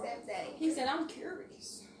 Call me stepdaddy. He said, I'm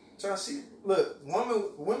curious. Trying to see. Look,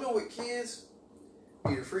 women with kids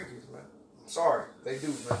be the freakiest, man. I'm sorry, they do,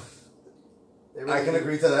 man. They really I can do.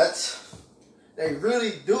 agree to that. They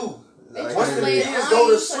really do. They Once try the to lay it kids on go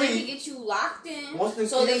to you so they sleep- can get you locked in, Once the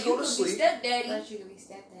so that kids you go to can be sleep, stepdaddy. Thought you could be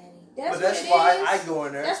stepdaddy. That's but that's what it why is. I go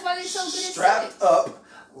in there. That's why they so good at strapped sex. up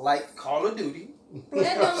like Call of Duty.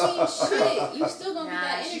 That don't mean shit. You still gonna Nah, get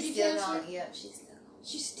that she's energy still transfer. going. Yep, she's still going.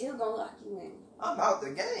 She's still gonna lock you in. I'm out the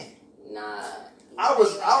game. Nah. I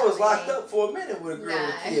was ain't locked out up for a minute with a girl Nah.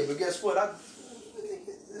 with a kid, but guess what?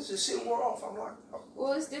 This just shit wore off. I'm locked up.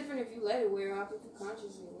 Well, it's different if you let it wear off if you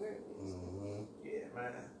consciously wear it. Mhm. Yeah,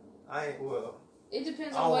 man. I ain't well. It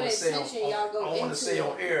depends I on don't what want to say intention y'all go I into. don't want to say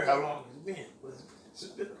on air how long it's been, but it's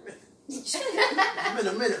been a minute. It's been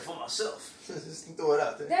a minute for myself. Just throw it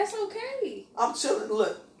out there. That's okay. I'm chilling.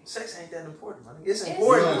 Look, sex ain't that important, man. It's It's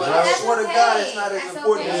important, not. but I That's swear to okay. God, it's not as That's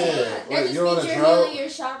important okay. as Yeah. it. That Wait, just you're on means a you're drought? healing your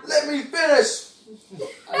chakra. Let me finish. Oh,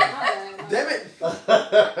 my bad. Damn it.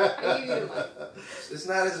 I give you the mic. It's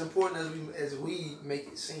not as important as we make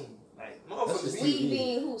it seem. Like motherfuckers, just We TV.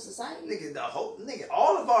 being who? Society? nigga, the whole nigga,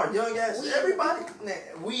 all of our young ass, We everybody, as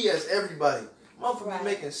nigga, we as everybody, motherfuckers Right.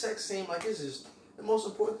 making sex seem like it's just the most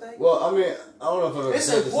important thing. Well, I mean, I don't know if I've ever It's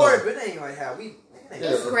said this important, on- but it ain't like how we. It ain't Yeah.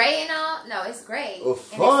 It's great and all. No, it's great. Oh, And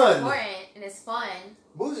fun. it's important and it's fun.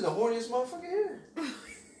 Boozy the horniest motherfucker here.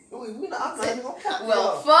 we not, I'm not even gonna count Well,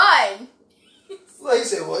 y'all. fun. Look, he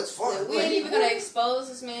said, well, it's fun. We ain't even gonna expose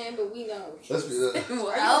this man, but we know. Let's be. Are you a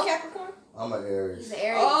Well, Capricorn? I'm an Aries. he's an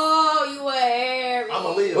Aries. Oh, you a Aries. I'm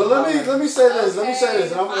a Leo. But let me say this. Let me say Okay,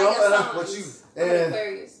 this. And I'm define your What signs. you? I'm an And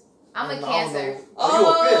Aquarius. I'm a I don't Cancer. know. Oh,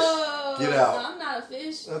 you a Oh, Get out. No, I'm not a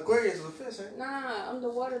fish. fish? Aquarius is a fish, ain't it? Nah, I'm the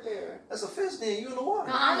water bearer. That's a fish. Then you in the water.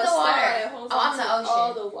 No, I'm a the star water. that holds Oh, I'm on the to ocean.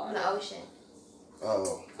 all the I'm water. the ocean.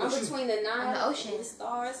 oh, I'm What you- between the Nile, the ocean. the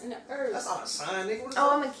stars, and the earth. That's not a sign, nigga. What is Oh,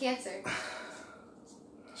 that? I'm a Cancer.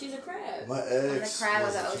 She's a crab. my ex the crab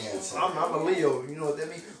was of the a ocean. Cancer. I'm a Leo. You know what that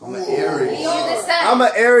means? I'm an Ooh. Aries. You're the sun. I'm an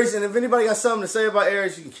Aries, and if anybody got something to say about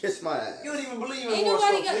Aries, you can kiss my ass. You don't even believe in Ain't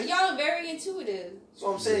nobody horoscopes, got. nigga. Y'all are very intuitive.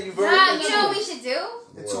 So I'm saying you very Nah, you know what we intuitive. should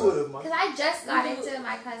do? Intuitive, man. Because I just got into it.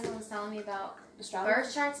 My cousin was telling me about Astrology.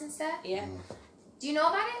 birth charts and stuff. Yeah. Do you know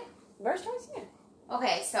about it? Birth charts. Yeah.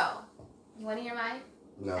 Okay, so you want to hear mine?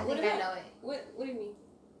 I No. think What I about- know it. What do you mean?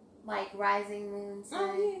 Like rising moon, sun.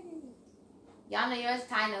 Oh Y'all know yours.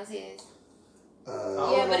 Ty knows his. yeah. don't Yeah,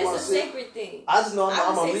 know but what I it's a said. sacred thing. I just know I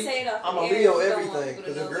I'm would a say Leo. say it off I'm the a air Leo if you don't everything want people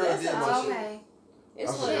because to a know. girl That's did all. my Oh, shit. okay. It's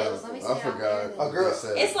I what forgot. it is. Let me see I it on forgot. here. A girl- what they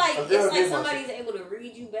said. It's like A girl did my somebody's able to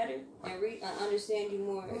read you better and understand you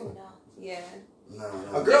more. Ooh, no. Yeah. No,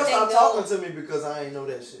 A girl If they stopped go- talking to me because I ain't know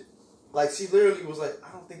that shit. Like she literally was like,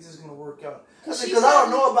 I don't think this is gonna work out. I 'Cause said, she because I don't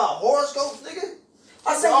probably- know about horoscopes, nigga. I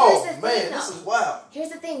But said, here's oh the thing, man, this though. is wild. Here's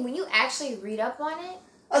the thing: when you actually read up on it,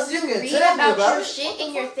 I said, you can read tell me about about your it. shit What the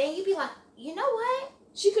and your fuck? thing, you be like, you know what?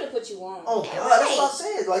 She could have put you on. Oh Yeah, god, that's what I right.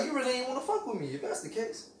 said. Like you really ain't want to fuck with me if that's the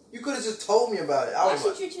case. You could have just told me about it. I Why was she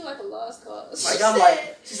like, treat you like a lost cause? like I'm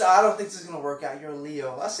like, she said, I don't think this is gonna work out. You're a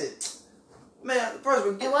Leo. I said, man, first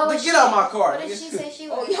of all, And what was get she- out my car. What did nigga. she say she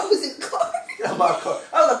Oh, was? y'all was in the car. Get out my car.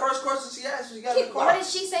 That was the first question she asked when she got in the car. What did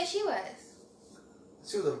she say she was?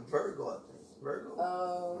 She was a Virgo, I think. Virgo.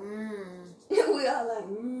 Oh. Mm, We all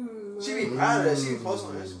like, She be proud of that. She be posting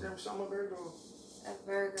on Instagram. So I'm a Virgo. a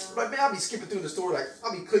Virgo. Like, man, I'll be skipping through the store. Like,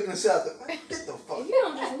 I'll be clicking this out. Like, get the fuck. If you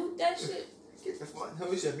don't just loop that shit. Get the fuck.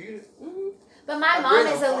 Who is muted? Mm-hmm. But my I mom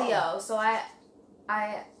really is a don't follow. Leo, so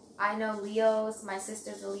I know Leos. My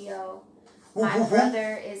sister's a Leo. Whoop, My whoop, whoop.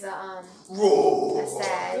 brother is a Roar.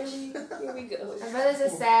 Sag. Here we go. My brother's a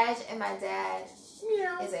Sag, and my dad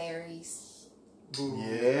is Aries. Boo.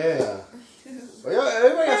 Yeah. Well, yo,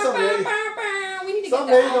 everybody got something to We need to Something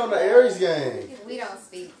get hating the on the iPhone. Aries game. We don't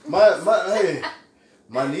speak. Hey,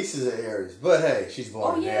 my niece is an Aries, but hey, she's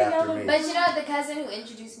born Oh, the day yeah, after y'all me. But you know, the cousin who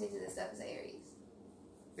introduced me to this stuff is Aries.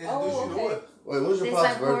 Introduce Oh, you to okay. what? Wait, when's your This pop's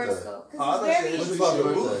like birthday? horoscope. Oh, I Because thought it's you very said When's your introduce pop's you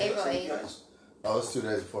to birthday? April Boo. 8th. Oh, it's 2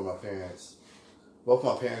 days before my parents. Both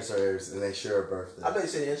my parents are Aries, and they share a birthday. I thought you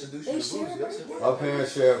said introduce you They to share Boozy. a That's it. birthday? My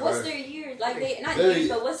parents share a What's birthday. their year? Like they not They're- years,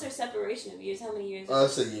 but what's their separation of years? How many years? Oh,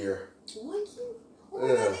 it's a year. 1 year. Oh my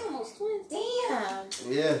Yeah. god, they almost twins.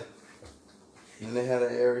 Damn. Yeah. And they had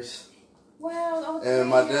an Aries. Wow. Okay. And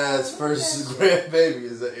my dad's Look first at that. grandbaby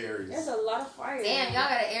is an There's Aries. a lot of fire. Damn, y'all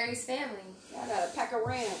got an Aries family. Y'all got a pack of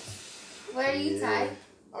rams. What are you, Ty?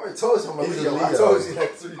 I already told you I'm a He's a Leo. I Leo. told you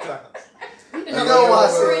that 3 times. We've been You on know the why I road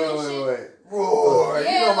said- and shit. wait. Roar. You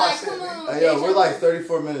Yeah, know my like, shit, come man. on. Hey, yo, we're like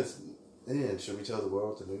 34 minutes in. Should we tell the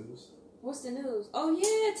world the news? What's the news? Oh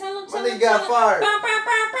yeah, tell them. My nigga got fired.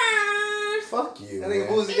 Fuck you, That nigga man.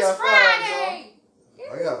 Boozy It's got fired, Friday.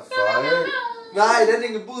 I got fired. y'all. Nah, hey, that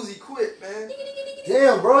nigga Boozy quit, man.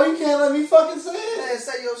 Damn, bro, you can't let me fucking say it. Man,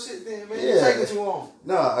 say your shit then, man. Yeah. Take what you want.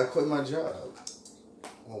 Nah, I quit my job.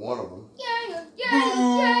 Well, one of them.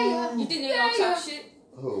 Yeah. You think they're gonna talk shit?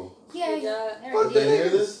 Who? Yeah. Did they hear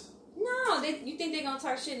this? No, you think they're gonna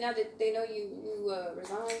talk shit now that they know you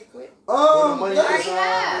resigned, quit? Where the money that- already was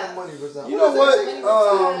have. Where the money was You know what? Money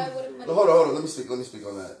resigned, what the money- Hold on. Let me speak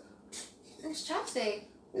on that. It's chopstick.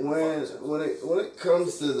 When it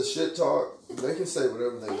comes to the shit talk, they can say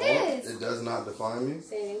whatever they It want. is. It does not define me.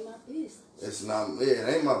 Say it ain't my business. It's not. It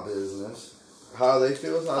ain't my business. How they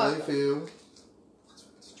feel is how Fuck they feel.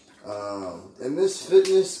 In this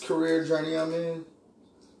fitness career journey I'm in,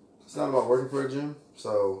 it's not about working for a gym.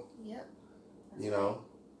 So Yep. you know,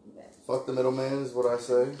 fuck the middleman is what I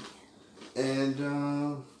say. And,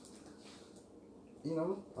 you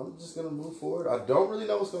know, I'm just going to move forward. I don't really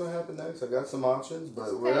know what's going to happen next. I got some options,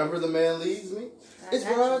 but wherever the man leads me, it's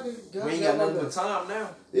where I can We ain't got nothing but time now.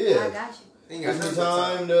 Yeah. I got you. Ain't got Give me nothing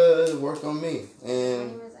but time to work on me.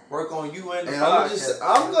 And Work on you and the And podcast.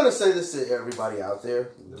 I'm gonna say this to everybody out there: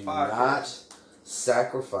 The do podcast. not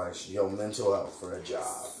sacrifice your mental health for a job.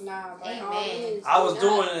 Nah, by Amen. all means, I was do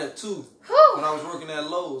doing not. that too Whew. when I was working at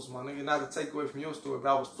Lowe's, my nigga. Not to take away from your story,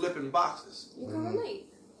 but I was flipping boxes You can relate.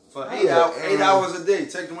 for Yeah, 8 hours a day,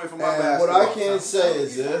 taking away from my And basketball. what I can time. say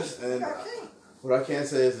is this, and I can't. what I can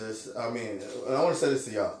say is this. I mean, and I want to say this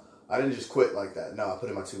to y'all. I didn't just quit like that. No, I put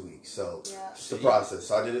in my 2 weeks. So Yeah. it's the process.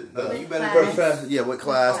 So I did it. You better Class. Yeah, with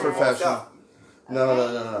class, With professional.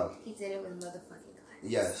 No. He did it with motherfucking class.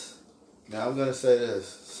 Yes. Now I'm gonna say this: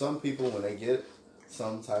 some people, when they get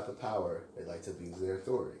some type of power, they like to abuse their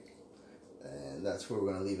authority, and that's where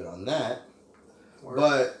we're gonna leave it on that. Word.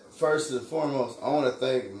 But first and foremost, I want to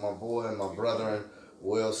thank my boy and my brother,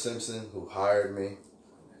 Will Simpson, who hired me.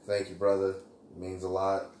 Thank you, brother. It means a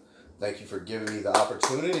lot. Thank you for giving me the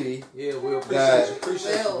opportunity. Yeah, Will. That-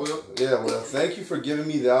 Appreciate you, Will. Yeah, Will. Thank you for giving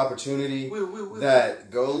me the opportunity Will. that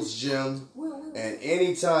Gold's Gym and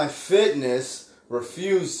Anytime Fitness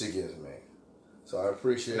refused to give me. So I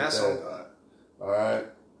appreciate And that's that. on God. All right.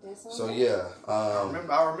 That's all So right. yeah,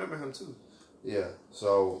 I remember him too. yeah.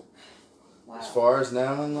 So Wow. as far as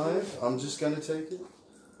now in life, I'm just gonna take it.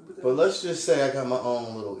 But let's just say I got my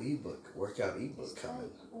own little workout ebook coming.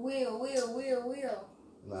 Will.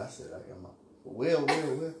 No, I said I got my Will.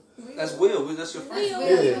 That's Will. That's your friend.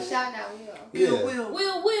 Will. Yeah. You shout out Will. Yeah.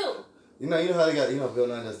 Will. You know how they got, Bill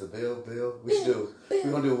Nye does the Bill. We should do,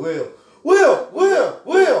 we're gonna do Will.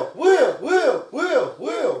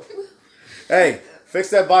 Hey, fix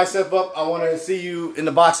that bicep up. I want to see you in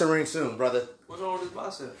the boxing ring soon, brother. What's wrong with his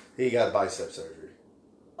bicep? He got bicep surgery.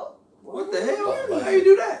 What the hell? Oh, How you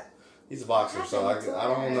do that? He's a boxer, so I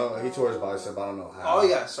don't know. He tore his bicep. I don't know how. Oh, he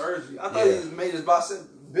got surgery. I thought Yeah. he made his bicep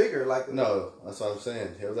bigger. Like No, that's what I'm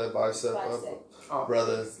saying. Heal that bicep up, Oh.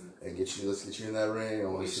 brother, and let's get you in that ring. I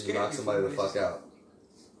want You to see you scared knock me somebody the for fuck me. out.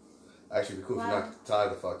 Actually, it'd be cool if you knocked Ty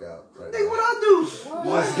the fuck out. Right Nigga, now. what I do?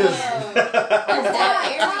 That's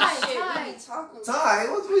that airy shit we be talking about.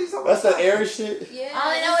 Ty, what you talking That's about? the air shit. Yeah. All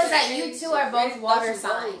I know is that you it's two a are both great water busting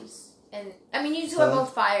blows. signs. And I mean, you two are Huh?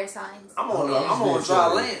 both fire signs. I'm Hold on on, I'm on I'm dry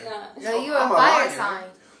just land. Nah. No, you're a I'm a fire lion. sign.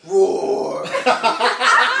 Roar.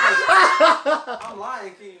 I'm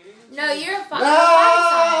Lion King. Nigga. No, you're a fire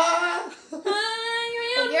sign.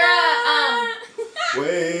 You're a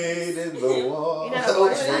Wade in the water. You're not a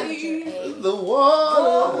water sign. But you're In the I'm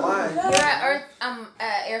water. Lion. You're a earth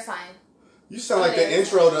air sign. You sound like the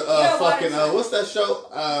intro to You're a water fucking sign. what's that show?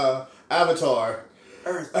 Avatar.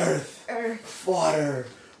 Earth. Earth, water,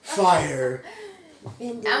 fire.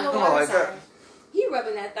 I'm a Come on, water like sign. that. He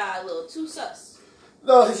rubbing that thigh a little too sus.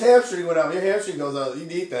 No, his hamstring went out. Your hamstring goes out. You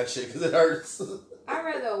need that shit because it hurts. I'd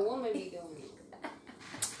rather a woman be doing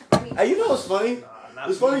it. Hey, you know what's funny? Nah, not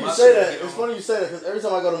It's funny my you say shit that. be It's on. funny you say that because every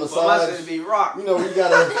time I go to But my massage, shit be rock. you know, we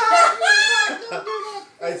gotta.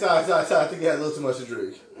 Hey, Ty, I think you had a little too much to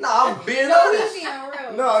drink. Nah, I'm being No, honest. he's being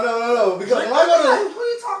real. No. Because when I go to, What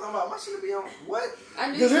are you talking about? My shit be on what? I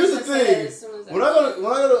knew because you here's the was gonna say that thing, as soon as when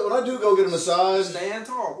I do go get a massage, Stand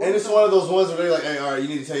tall. and it's one of those ones where they're like, hey, all right,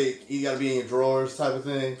 you gotta be in your drawers type of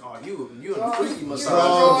thing. Oh, you in the Drawers. freaky You're massage.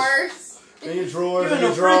 Drawers. Drawers. In your drawers, You in in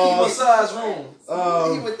the your freaky drawers. massage room.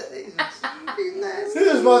 Um, With the Asians. He's nasty.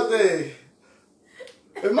 Here's my thing.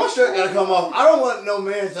 If my shirt gotta come off, I don't want no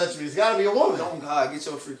man touch me. It's gotta be a woman. Oh God, get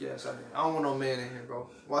your freaky ass out here. I don't want no man in here, bro.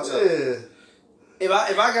 Watch out. Yeah. If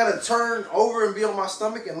I gotta turn over and be on my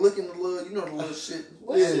stomach and look in the little, the little shit,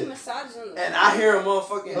 What's Yeah. she massaging on the and I hear a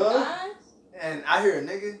motherfucking, Huh? and I hear a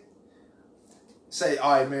nigga say,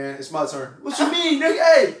 "All right, man, it's my turn." What you mean,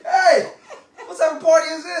 nigga? Hey, what type of party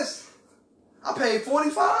is this? I paid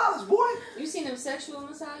 $45, boy. You seen them sexual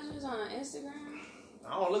massages on Instagram?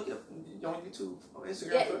 I don't look up on YouTube, on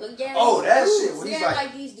Instagram. Yeah, yeah. Oh, that dudes, shit. When he's yeah,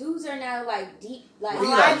 like, these dudes are now like deep, like When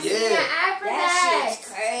he Oh, like, I've seen yeah. an ad for that that.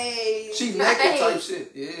 shit's crazy. she naked type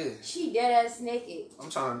shit. Yeah. She dead ass naked. I'm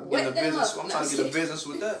trying to Wet get a them business. up. I'm No, trying to get a shit. business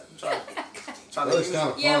with that. I'm trying That to looks use kind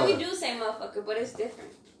it. of Yeah, fun. we do say motherfucker, but it's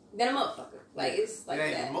different than a motherfucker. Like it's like It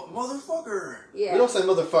ain't that. motherfucker. Yeah. We don't say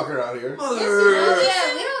motherfucker out here. Mother. Oh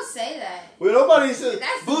yeah, we don't say that. Well, nobody says.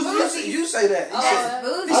 That's Boozy, boozy. you say that. You Oh, said, That's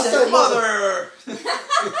boozy. he I said say mother. Do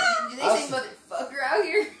they say motherfucker out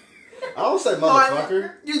here? I don't say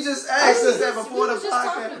motherfucker. You just I asked us said- that We before the were just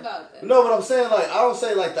talking podcast. about that. No, but I'm saying like I don't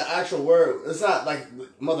say like the actual word. It's not like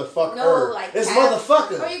motherfucker. No, like it's cap. Or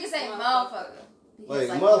motherfucker. you can say Motherfucker. motherfucker. Like,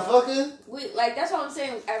 like, motherfucker. We like that's what I'm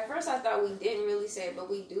saying. At first, I thought we didn't really say it, but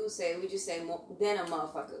we do say it. We just say then a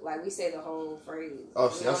motherfucker. Like we say the whole phrase. Oh,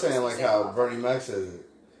 see, I'm saying like how Bernie Mac says it.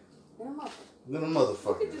 Then a motherfucker. Then a Look at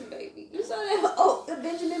motherfucker. this baby. You saw that? Oh, the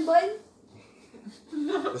Benjamin Button.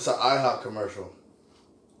 It's an IHOP commercial.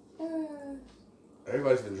 Uh,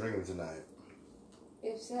 Everybody's been drinking tonight.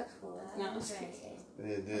 except for no. I'm just kidding.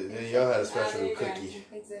 Then y'all had a special there you go. cookie.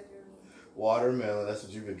 Except for me. Watermelon, that's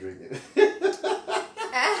what you've been drinking.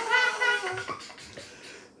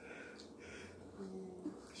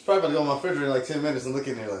 She's probably about to go on my refrigerator in like 10 minutes and look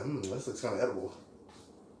in there like, this looks kind of edible.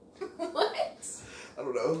 What? I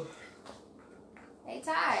don't know. Hey,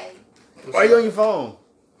 Ty. Why are you on your phone?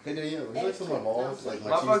 Hey, Danielle, would you like some of my balls? Like my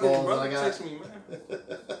My cheese fucking balls that brother I got? text me, man.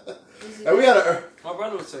 Hey, we had a... My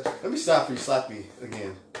brother was texting me. Let me stop you, slap me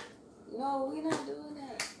again. No, we're not doing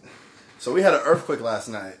that. So we had an earthquake last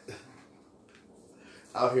night.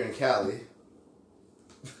 Out here in Cali.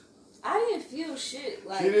 I didn't feel shit.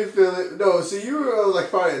 Like You didn't feel it? No, see, you were like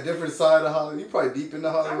probably a different side of Hollywood. You probably deep into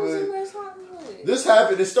I was in Hollywood. West Hollywood. This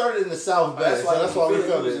happened, it started in the South Bay, so that's why we he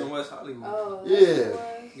felt was in it. West Hollywood. Oh, Yeah. that's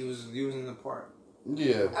what it was? He was in the park.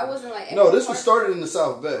 Yeah. I wasn't like. No, every this was part- started in the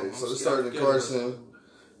South Bay. I'm So this scared started in of Carson.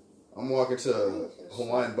 I'm walking to a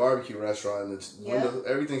Hawaiian barbecue restaurant and it's window,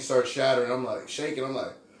 everything starts shattering. I'm like shaking. I'm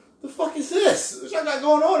like, the fuck is this? What y'all got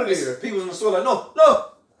going on in here? People in the store like, no,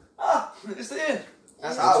 it's the end.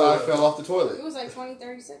 That's That's how how I I was. fell off the It toilet. was like 20,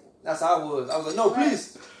 30 seconds. That's how I was. I was like, no,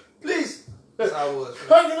 please. That's how I was.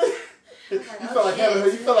 You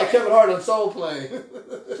felt like Kevin Hart on Soul Plane.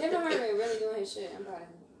 Kevin Hart been really doing his shit. I'm proud of him.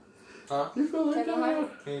 Huh? You feel like Kevin Kevin Hart?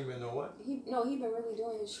 Hart? He ain't been no what? He been really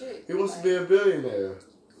doing his shit. He wants to Like, be a billionaire.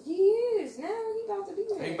 He is now. He about to be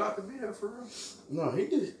there. Ain't about to be there for real. No, he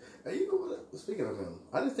did. Hey, you know what? Speaking of him,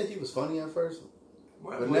 I didn't think he was funny at first.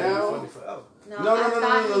 Well, But it wouldn't be now- funny forever. No, No, I no, no,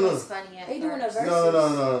 thought no, he no, was funny at They doing a first. verse.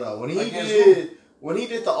 No. When he Against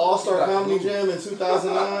did the All Star Comedy Jam in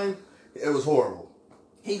 2009, it was horrible.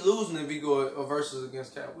 He losing if he go a versus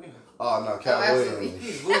against Cat Williams. Oh no, Cat absolutely. Williams.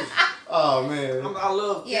 He's losing. Oh man. I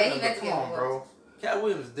love Yeah, Kevin, he but meant to come get on, a bro. Cat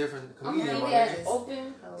Williams is a different I'm comedian. gonna my leave that nigga.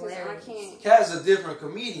 open because I Hilarious. can't. Cat's a different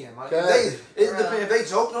comedian. Like, Cat- if they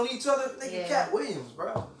joking on each other, they Yeah. get Cat Williams,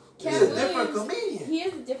 bro. Cat He's a different Williams, comedian. He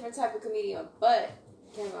is a different type of comedian, but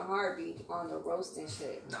Kevin Hart be on the roasting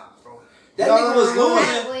shit. Nah, bro. That No, nigga no, was no, no.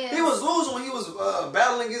 losing. Williams. He was losing when he was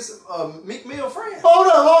battling against Meek Mill friend. Hold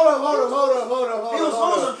up. He was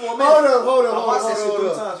losing for a minute. Hold I watched that shit 3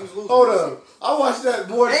 up. times. He was losing. Hold up. I watched that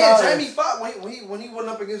more And times. Jamie Foxx when he went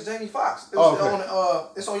up against Jamie Foxx. It Oh, was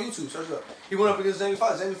okay. it's on YouTube. Search it up. He went up against Jamie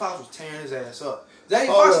Foxx. Jamie Foxx was tearing his ass up. Jamie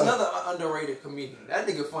Hold Foxx up. another underrated comedian. That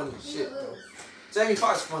nigga funny as shit, bro. Jamie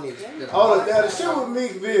Foxx funny as shit. Hold up. Now the shit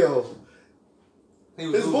with Meekville. He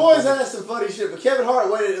was His losing. boys had some funny shit, but Kevin Hart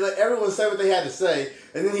waited to let everyone say what they had to say,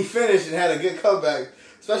 and then he finished and had a good comeback.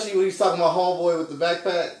 Especially when he was talking about Homeboy with the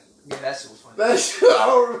backpack. Yeah, that shit was funny. That shit, I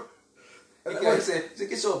don't. He said,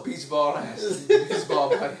 "Get your beach ball ass, beach ball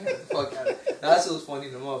body, fuck out of it." That shit was funny,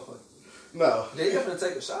 the motherfucker. No. Yeah, you have to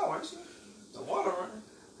take a shower, ain't she? The water running.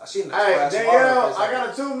 I seen the Hey, splash of water Danielle, face I got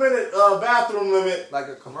a 2-minute bathroom limit. like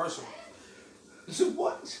a commercial.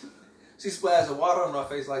 What? She splashed the water on her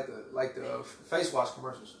face like the face wash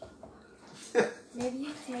commercials. Maybe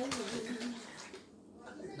you can.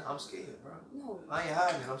 Nah, I'm scared, bro. No, I ain't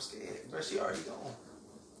hiding it. I'm scared, bro. She already gone.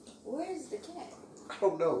 where's the cat? I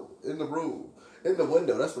don't know. In the room. In the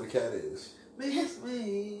window. That's where the cat is.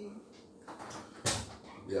 Me.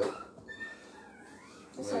 Yep.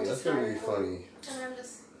 That's Man, how that's you gonna be start. funny. And I'm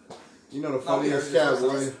just. You know the No, funniest we heard cat,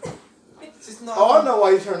 it boy. It's just not Oh, I know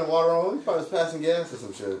why you turned the water on. You probably was passing gas or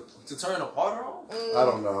some shit. to turn the water on. I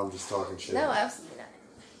don't know. I'm just talking shit. No, absolutely not.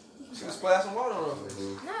 She was splashing water on her face.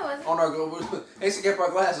 Mhm. No, it wasn't. On her go. And she kept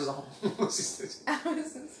her glasses on. I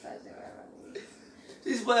wasn't splashing around.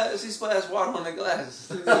 She splashed water on the glasses.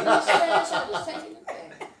 You splash, I was taking it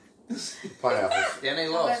back. Pineapples. Yeah, they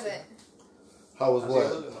How lost. was it? How was I what?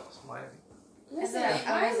 said, look at us, Miami. I Listen, said I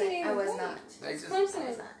Miami wasn't. ain't I was good. not. They just, Clemson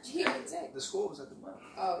is Virginia Tech. the score was at the bottom.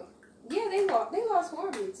 Oh, yeah, they lost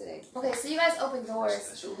horribly today. Okay, so you guys open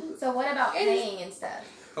doors. So what about It is- paying and stuff?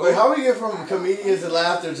 Wait, how we get from comedians and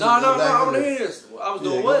laughter to No, back I to want to this? hear this. I was Yeah,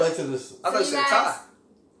 doing go what? back to this. I thought you So said you Ty. guys-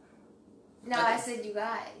 No, I said you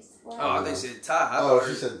guys. Oh, I thought you said Ty. I Oh, thought she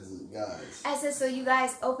her- said guys. I said so you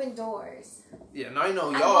guys open doors. Yeah, now you know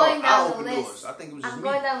I'm y'all. going down I the opened list. doors. I think it was just I'm me.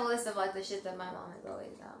 going down the list of like the shit that my mom has always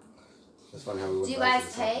done. That's funny how we went Do you back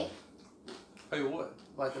guys to pay? Hey, what?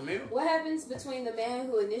 Like the meal? What happens between the man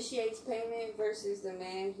who initiates payment versus the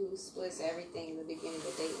man who splits everything in the beginning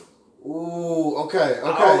of dating? Ooh, okay. I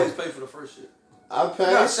always pay for the first shit. I You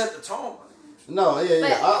gotta pay. set the tone. No, yeah.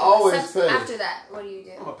 But I always pay. after that, what do you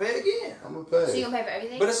do? I'm gonna pay again. I'm gonna So pay. you gonna pay for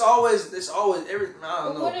everything? But it's always every. I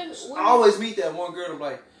don't But know. what I always meet that one girl. I'm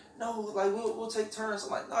like, no, like we'll take turns.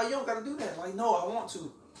 I'm like, no, you don't gotta do that. Like, no, I want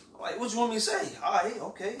to. I'm like, what you want me to say? All right,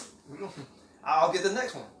 okay. I'll get the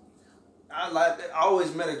next one. I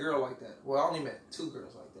always met a girl like that. Well, I only met 2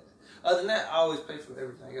 girls like that. Other than that, I always pay for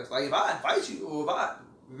everything else. Like if I invite you or if I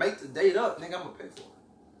make the date up, nigga, I'm gonna pay for it.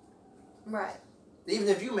 Right. Even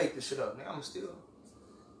if you make the shit up, nigga, I'm still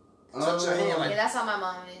touch your hand like. Yeah, that's how my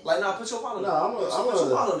mom is. Like, nah, put your wallet No, up. Put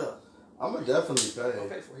your wallet up. I'm gonna definitely pay. I'll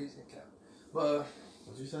pay for it. He's in cap. But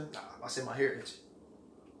What'd you say? nah, I said my hair itch.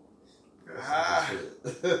 Shit.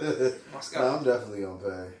 My No, scalp. I'm definitely gonna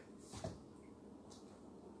pay.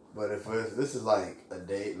 But if this is like a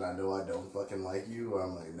date and I know I don't fucking like you,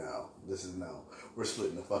 I'm like, no, this is no. We're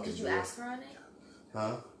splitting the fucking Did you bill. ask her on it?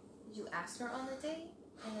 Huh? Did you ask her on the date?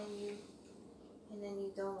 And then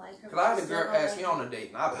you don't like her? Cause I had a but you girl still don't ask me like on her? a date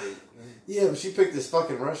and I paid. Yeah, but she picked this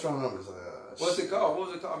fucking restaurant. I was like, What's it called? What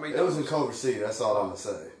was it called? It was in Culver City. That's all I'm gonna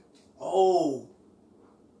say. Oh,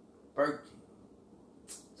 Burger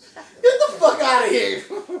King. Get the fuck out of here!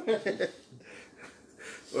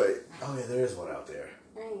 Wait. Oh yeah, there is one out there.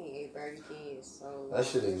 I ain't ate Burger King in so long. That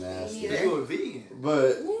shit ain't nasty. Yeah. You a vegan?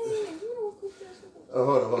 But Man, you don't cook that shit.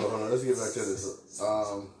 oh, hold on. Let's get back to this.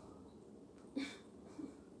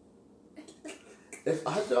 If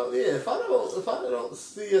I don't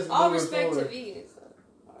see us All moving respect to forward, vegans,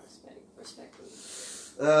 though. All respectfully.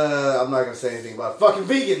 I'm not gonna say anything about fucking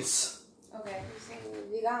vegans. Okay. I'm saying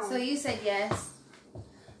vegan. So you said yes.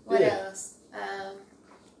 What Yeah. else?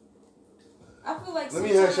 I feel like Let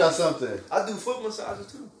me ask y'all sometimes- something. I do foot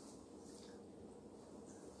massages too.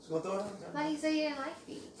 Just gonna throw it out there. Like you said you didn't like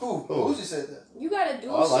feet. Who just said that? You gotta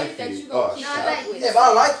do I like shit that feet. you gonna Oh, keep No, up that- with. If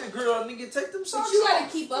I like the girl, nigga, take them socks But you gotta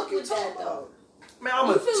off. keep up What you with that, talking though. about? Man, I'm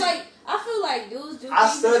I a feel like dudes do I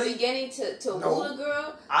things in the study- beginning to No. woo a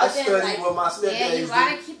girl. I but then, study like, what my stepdad Yeah, you used to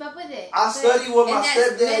gotta do. keep up with it. I study what my And that's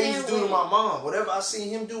stepdad men used and to do to women. my mom. Whatever I seen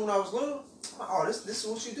him do when I was little, I'm like, oh, this is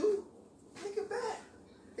what you do. Nigga, back.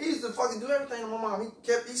 He used to fucking do everything to my mom.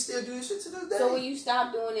 He still do this shit to this day. So when you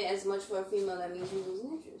stop doing it as much for a female, that means you lose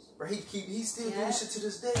interest. Bro, he still Yeah. do this shit to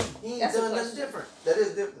this day. He ain't That's a done nothing question. different. That is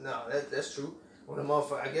different. No, that's true. When the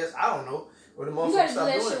motherfucker, I guess, I don't know. When the You motherfucker gotta do stop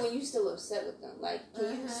that doing shit it. when you still upset with them. Like,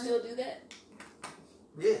 can you still do that?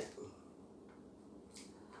 Yeah.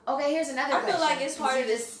 Okay, here's another I question. feel like it's Because harder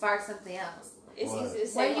you to- just spark something else. It's What? easy to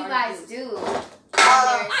say. What do you hard guys to do?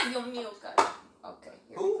 Ay, Dios mío, God. Okay,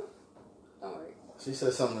 here we Who? go. Don't worry. She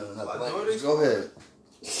said something in another My language. daughter's- Go ahead.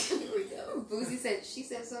 Here we go. Boozy said she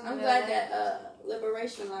said something. I'm glad that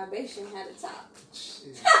Liberation Libation had a top.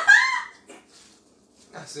 Shit.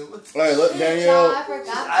 I said, what? All right, look, Y'all, Danielle. I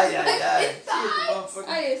forgot. Ay, ay, ay. It's thoughts. Motherfucker.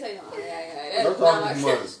 I didn't say no. Don't That's talk not my too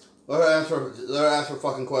much. Let her answer a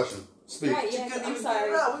fucking question. Speak. Right, She yeah, couldn't I'm even sorry.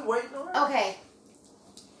 figure it out. We waiting on her. Okay.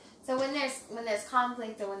 So when there's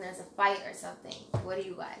conflict or when there's a fight or something, what do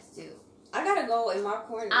you guys do? I gotta go in my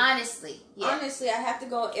corner. Honestly, yeah. Honestly, I have to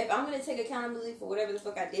go. If I'm gonna take accountability for whatever the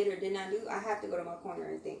fuck I did or did not do, I have to go to my corner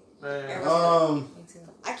and think. Man, Me too.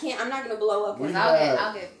 I can't. I'm not gonna blow up. We on have-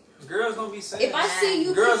 I'll get. girls don't be saying If I that. see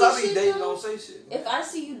you, Girls picking I be shit dating though, don't say shit. if I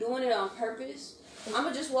see you doing it on purpose, I'm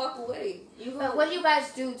gonna just walk away. You But gonna, what do you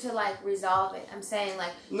guys do to like resolve it? I'm saying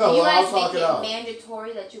like, No, do you I'll guys talk make it it out.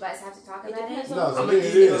 mandatory that you guys have to talk It about depends it? No, on to I'm me gonna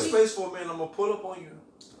it give you a is. space for a minute. I'm gonna pull up on you.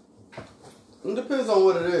 It depends on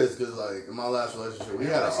what it is, because like in my last relationship, we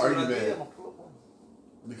had an That's what I did, I'm argument gonna pull up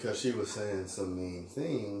on you. because she was saying some mean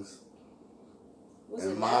things. was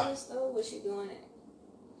and it my- malice though? Was she doing it?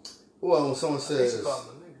 Well, when someone I think she says called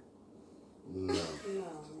him a nigga. no, No,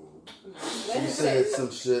 man. Let she her said say.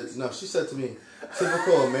 some shit. No, she said to me,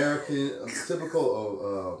 typical American,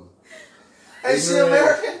 typical. Hey, she Ignorant.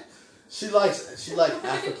 American? She likes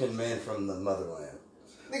African men from the motherland.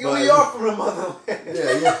 Nigga, But- we are from the motherland.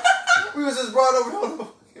 Yeah. We was just brought over on the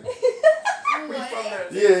we from there.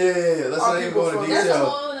 Yeah. Let's Our not even people go into from- That's a detail.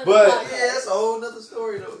 whole nother But podcast. Yeah, that's a whole nother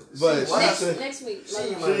story though. But She- why- she said- Next week. She- Let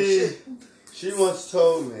me know. she- she once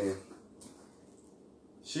told me,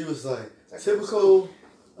 she was like, typical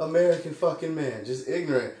American fucking man, just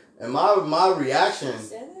ignorant. And my reaction, She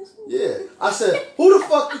said that shit? yeah, I said, who the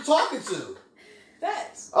fuck you talking to?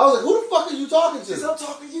 Facts. I was like, who the fuck are you talking She said, to? I'm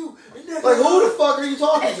talking to you. Like, who the fuck are you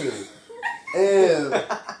talking to? And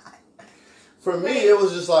for me, it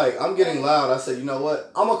was just like, I'm getting loud. I said, you know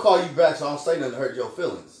what? I'm going to call you back so I don't say nothing to hurt your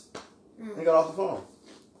feelings. And got off the phone.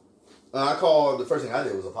 And I called, the first thing I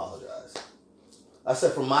did was apologize. I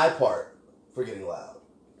said, for my part, for getting loud.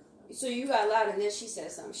 So you got loud and then she said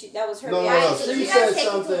something. That was her. No, Right, no, so she you said guys take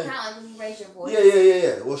something. into account like when you raise your voice.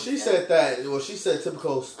 Yeah. Well, she said that. Well, she said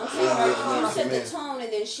typical. I'm saying you American set the man. tone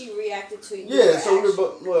and then she reacted to you. Yeah, so we were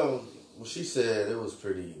both. Well, she said it was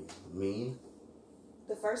pretty mean.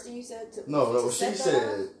 The first thing you said to No, to what she set that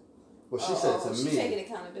said. up? What she said to she's me. taking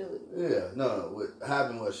accountability. Yeah, no. What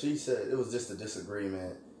happened was she said it was just a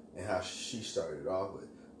disagreement and how she started off with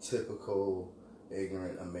typical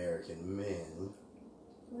ignorant American men.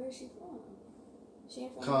 Where is she from? She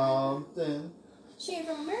ain't from Compton. America? She ain't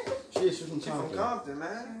from America? She's from She from Compton. Compton,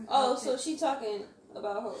 man. Oh, so she talking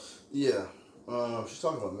about her. Yeah. She's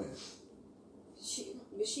talking about men.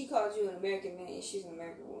 But she called you an American man and she's an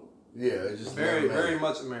American woman. Yeah, it just Very, men. very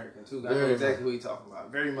much American too. I know Very exactly who you talking about.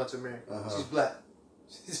 Very much American. Uh-huh. She's black.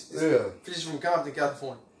 Yeah. She's from Compton,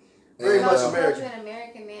 California. Very And, much She called American. you an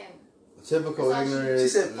American man. Typical That's all ignorant. She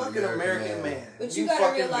said, "Fucking American man." But you You gotta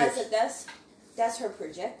fucking realize bitch. that that's her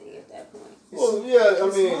projecting at that point. Well, yeah,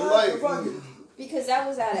 I mean, It's like. Because that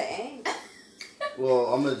was out of anger. Well,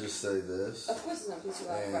 I'm gonna just say this. Of course it's gonna piss you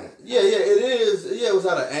off, And, right? yeah, it is. Yeah, it was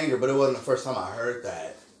out of anger, but it wasn't the first time I heard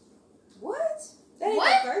that. What? That ain't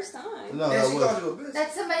What? the first time. No, Yeah, that she was called you a bitch.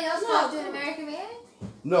 That somebody else No. called you an American man?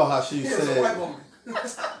 no how she Yeah, it's a white said. woman.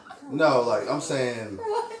 No, like I'm saying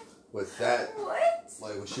What? with that, What?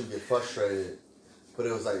 like when she would get frustrated, but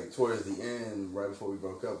it was like towards the end, right before we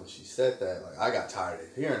broke up, when she said that, like I got tired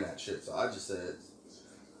of hearing that shit, so I just said,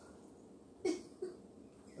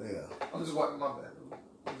 yeah. I'm just wiping my bad.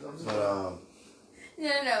 I'm just But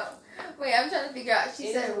No. Wait, I'm trying to figure out.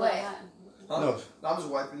 She said what? no, I'm just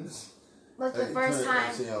wiping this. Like the Hey, first turn it,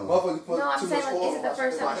 time. see, Motherfucker put No, I'm too saying much like, oil is it the on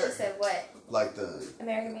first my time she hair. said what? like the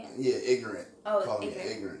American man? ignorant. Oh, Call me an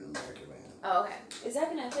ignorant. ignorant American man. Oh, okay. Is that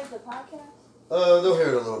gonna affect the podcast? They'll hear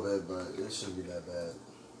it a little bit, but it shouldn't be that bad.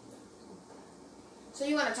 So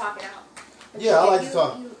you want to talk it out? But Yeah, I like you- to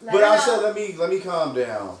talk, you let but her I know. said let me calm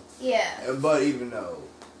down. Yeah. But even though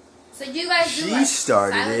So you guys do She like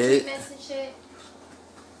started silent it. treatments and shit?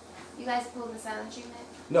 You guys pull the silent treatment?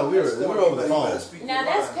 no, we were over the phone. Now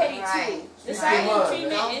that's petty Right. too. The Speak silent your mind,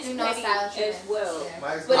 treatment Don't is do no petty silent as treatment. well. Yeah.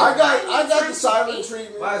 My But I got the time silent to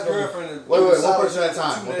treatment. My ex-girlfriend. Wait, one solid person at a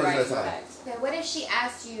time, for 2 one days. person at a time. Facts. Okay, what if she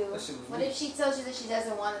asked you, That shit was what weak. if she tells you that she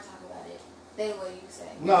doesn't want to talk about it? Then what do you say?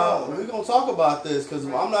 No, we're gonna talk about this because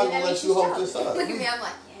I'm not Then gonna that let means you she's hold jealous. this up. Look at me, I'm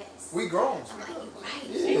like, yes. We grown. I'm like,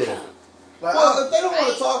 you're right. Yeah. Like, Well, if they don't want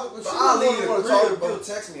Right. to talk, if But she I'll don't leave want the to talk crib. You'll about.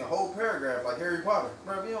 text me a whole paragraph like Harry Potter.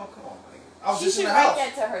 Bro, you don't come on. Like, I was She just in should the write house.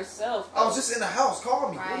 that to herself. I was just in the house. Call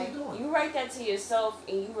me. What are Right. you doing? You write that to yourself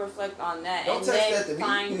and you reflect on that, Don't and text then that to me.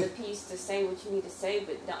 find the piece to say what you need to say.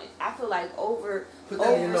 But don't, I feel like Put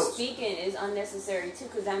that in your notes. speaking is unnecessary too,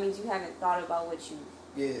 because that means you haven't thought about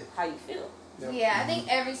Yeah. how you feel. Yeah, I think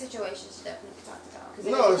every situation should definitely be talked about.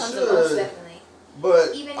 Because No, it it becomes should. a Most definitely.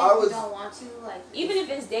 But Even if I you was. don't want to, like. even if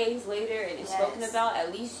it's days later and it's Yes. spoken about,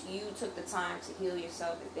 at least you took the time to heal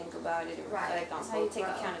yourself and think about it and Right. reflect on That's how you take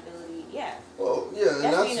grow. accountability. Yeah, Well, yeah, and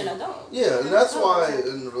that's that's being an adult. yeah, and that's why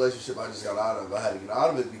in the relationship I just got out of, I had to get out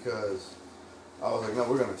of it because I was like, no,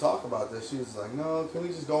 we're gonna talk about this. She was like, no, can we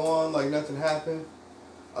just go on like nothing happened?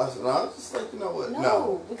 I was just like, you know what?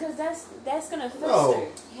 No, because that's gonna fester. No.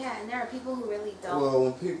 Yeah, and there are people who really don't. Well,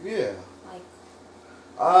 when people, yeah, like,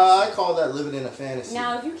 I call that living in a fantasy.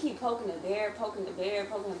 Now, if you keep poking the bear,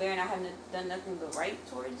 and I haven't done nothing but right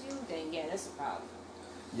towards you, then yeah, that's a problem.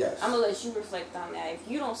 Yes. I'm gonna let you reflect on that. If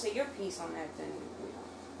you don't say your piece on that, then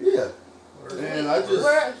you know. Yeah. And I just.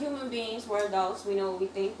 We're human beings. We're adults. We know what we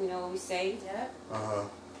think. We know what we say. yeah. Uh huh.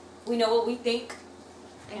 We know what we think.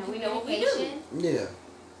 And we know what we do. communication. Yeah.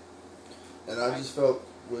 And I just felt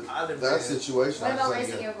with I didn't that bring it. situation. What I about just had to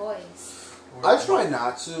raising get- your voice? I try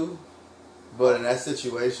not to, but in that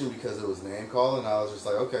situation, because it was name calling, I was just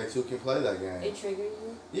like, okay, two can play that game. It triggers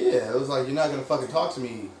you. Yeah, it was like, you're not gonna fucking talk to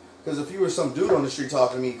me. Because if you were some dude on the street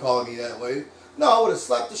talking to me, calling me that way, no, I would have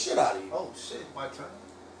slapped the shit out of you. Oh shit, my turn.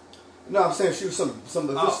 No, I'm saying if she was some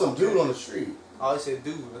okay. dude on the street. I always said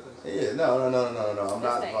dude. Yeah, no, I'm That's not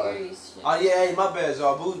that like. Aries shit. Oh yeah, hey, my bad,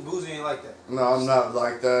 y'all. Boozy ain't like that. No, I'm not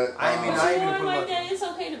like that. I ain't mean, But I you ain't even are put like my- that. It's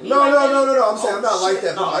okay to be No, like that. no. I'm saying I'm not like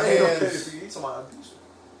that. Put No, my it ain't okay hands. for you. You talking about abuse.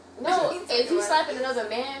 No, if he's slapping another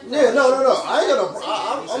man. Yeah, no. I ain't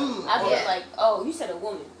gonna. I'd be Yeah. like, oh, you said a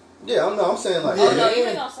woman. Yeah, I'm saying like. Oh no, yeah. you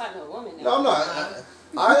ain't gonna slap no woman. Then. No, I'm not.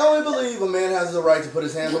 I only believe a man has the right to put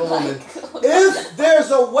his hands on a woman if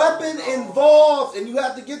there's a weapon involved and you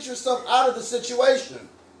have to get yourself out of the situation.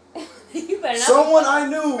 You better not. Someone I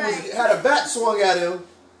knew Right. had a bat swung at him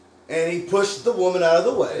and he pushed the woman out of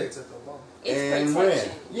the way. It's It's and protection.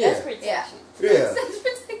 ran. Yeah. That's protection. Yeah.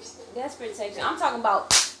 That's protection. I'm talking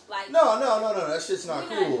about Like No, that shit's not We're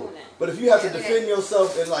not cool. doing that. But if you have to Yeah, defend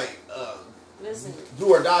yourself in like listen. do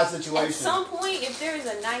or die At situation, some point, if there is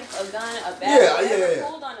a knife, a gun, a bat, Yeah, whatever yeah.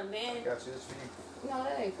 pulled on a man, I got you. That's for you. no,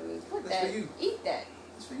 that ain't for me. Put That's that. for you. Eat that.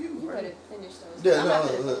 That's for you. You Right? better finish those. yeah, I'm not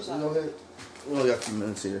no, gonna finish go all ahead. We only got a few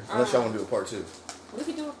minutes here, unless y'all want to do a part 2. We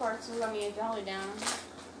could do a part 2. I mean, if y'all are down,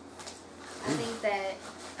 I think that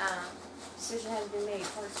decision has been made.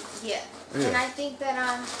 Part 2. yeah. Yeah. And I think that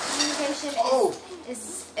communication Oh.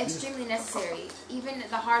 is extremely necessary, even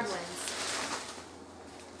the hard ones.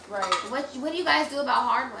 Right. What do you guys do about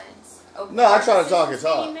hard ones? Okay. No, I try to talk it Decisions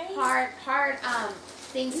out. being made. Hard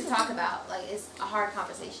things to talk about. Like it's a hard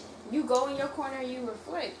conversation. You go in your corner, you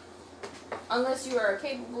reflect. Unless you are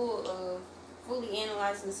capable of fully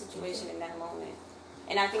analyzing the situation in that moment.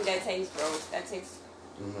 And I think that takes growth. That takes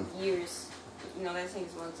years. You know, that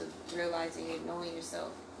takes months of realizing it, knowing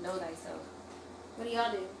yourself. Know thyself. What do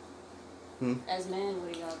y'all do? As men,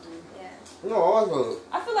 what do y'all do? Yeah. No, I was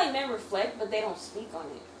I feel like men reflect, but they don't speak on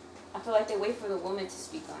it. I feel like they wait for the woman to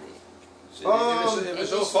speak on it. Shit, if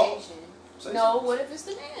it's your fault, Initiation. say No, something. what if it's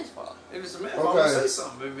the man's fault? If it's a man, Okay. I'm gonna say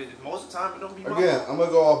something. Most of the time, it don't be my again. fault. I'm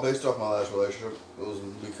gonna go off based off my last relationship. It was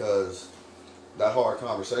because that hard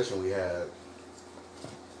conversation we had.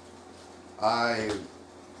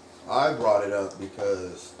 I brought it up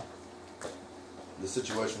because the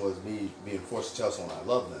situation was me being forced to tell someone I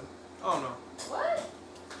love them Oh no. What?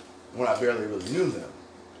 when I barely really knew them.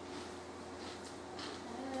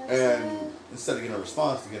 And instead of getting a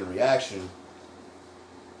response, to get a reaction,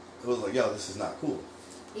 it was like, yo, this is not cool.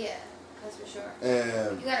 Yeah, that's for sure.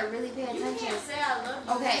 And You gotta really pay You attention. can't say I love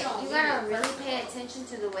you. Okay, You don't you mean gotta it. really pay attention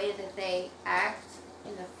to the way that they act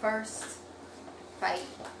in the first fight,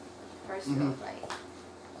 first real fight.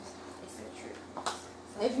 It's the truth.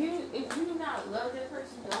 If you do not love that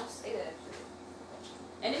person, don't say that shit.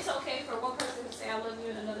 And it's okay for one person to say I love you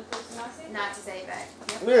and another person not say that. Not to say it back.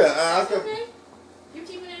 Yep. yeah, I That's kept, okay. You're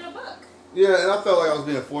keeping it a buck. yeah, and I felt like I was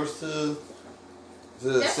being forced to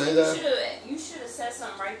That's say when that. you should have said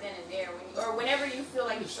something right then and there, or whenever you feel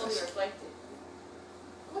like you fully reflected.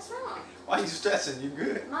 What's wrong? Why you stressing? You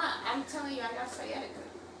good? Ma, I'm telling you, I got sciatica.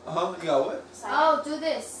 You got what? Oh, do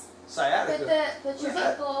this. Sciatica. Put your What's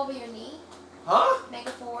that? ankle over your knee. Huh? Make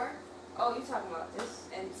a 4. Oh, you talking about this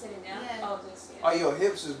and sitting down? Yeah. Oh, this. Yeah. Oh, your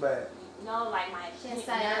hips is bad. No, like my She has hip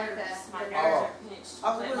sciatica. nerves. My The nerves nerve. are pinched.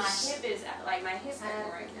 I But my was- hip is like my hip's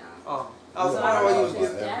hurting right now. Oh. I was So wondering I why don't you know was if getting-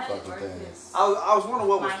 it's getting. that Fucking or thing. if it's I was wondering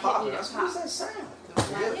what was My hip popping. need I to said, what's pop. that sound?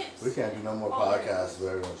 my Yeah. hips. We can't do no more Oh, podcasts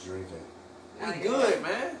where everyone's drinking. We good,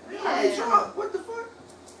 man. Yeah. I ain't drunk. What the fuck?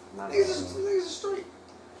 Not Niggas are straight.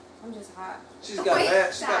 I'm just hot. She's got Wait,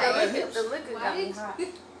 bad. She got sorry. bad hips. The liquor got me hot.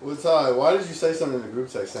 Well, Ty, why did you say something in the group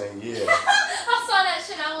text saying yeah? I saw that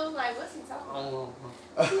shit. I was like, what's he talking I about?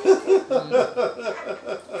 don't know.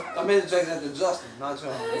 I meant to check that to Justin, not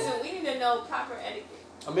John. Listen, we need to know proper etiquette.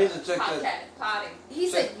 I meant to check that. Podcast, potting. He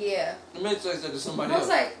said, yeah. I meant to check that to somebody I was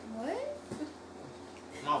else. like, what?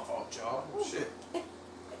 My fault, y'all. Shit.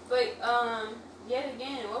 But yet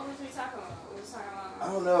again, what was we talking about? We was talking I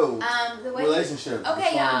about. don't know. The way. Relationship.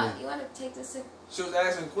 Okay, y'all. Define You want to take this to She was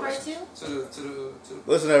asking part questions 2? to the.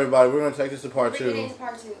 Listen, everybody, we're gonna take this to part Bring it 2. into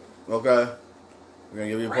part 2. Okay. We're gonna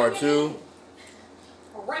give you part 2,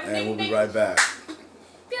 and we'll be right back. Pew,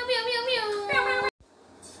 pew, pew, pew.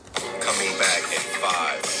 Coming back in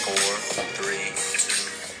 5, 4, 3.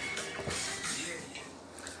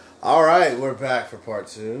 All right, we're back for part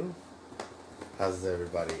 2. How's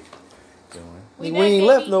everybody doing? We ain't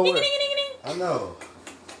left nowhere. Ding, ding, ding, ding. I know.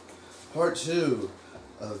 Part 2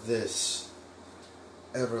 of this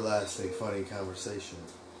everlasting funny conversation.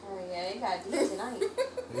 Oh yeah, it got deep tonight.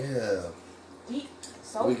 Yeah. Deep.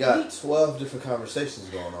 So We got deep. 12 different conversations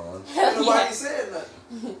going on. Ain't nobody Yeah. said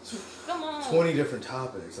nothing. Come on. 20 different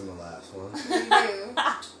topics in the last one.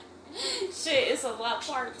 Shit, it's a lot.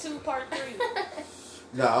 Part 2, part 3.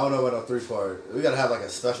 No, I don't know about a 3-part. We gotta have like a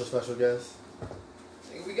special guest.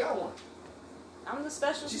 Think we got one. I'm the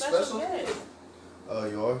special She special special? guest. Oh,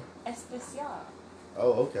 you are? Especial.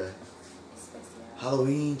 Oh, okay. Especial.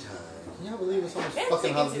 Halloween time. Can y'all believe it's almost Them fucking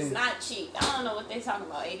tickets Halloween? is not cheap. I don't know what they talking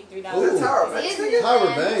about. $83. Ooh. Tyra Banks, Disney, nigga. Tyra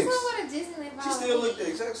man. Banks. Let's not go to Disneyland. She still look the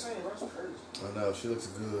exact same. That's crazy. I know, she looks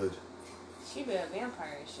good. She be a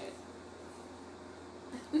vampire and shit.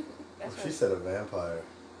 That's She why, said a vampire.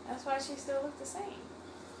 that's why she still look the same.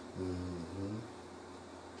 Mm-hmm.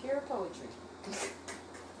 Pure poetry.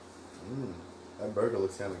 That burger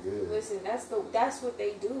looks kind of good. Listen, that's what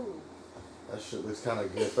they do. That shit looks kind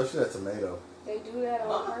of good, especially that tomato. They do that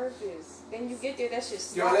on purpose. Then you get there, that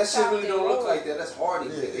shit Yo, that shit really don't look roll. like that. That's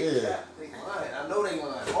Hardee's. Yeah, They yeah. cap. They lying. I know they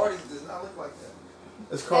lying. Hardee's does not look like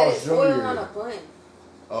that. It's That Carl's is oil on a Jr. bun.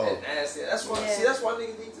 Oh. That nasty. That's why. Yeah. See, that's why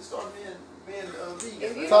niggas need to start being vegan.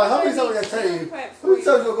 If you So how don't many times I eat gotta tell you? meal prep Who for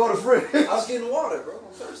tells you- you to go to the fridge? I was getting water, bro.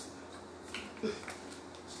 I'm thirsty.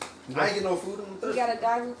 I ain't getting no food. I'm You thirsty. gotta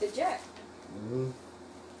dilute the jack. Mhm.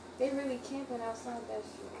 They really camping outside that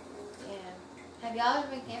shit. Yeah. Have y'all ever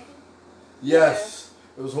been camping? Yes,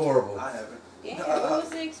 it was horrible. I haven't. Yeah, what was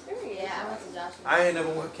the experience? Yeah, I went to Joshua. I ain't never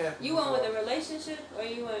went camping. You went with a relationship or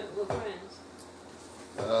you went with friends?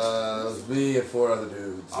 It was me and 4 other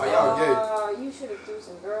dudes. Oh, y'all gay. Oh, you should have threw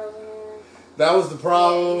some girls in there. That was the Yeah,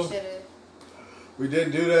 problem. you should've. We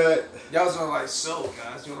didn't do that. Y'all was on like, so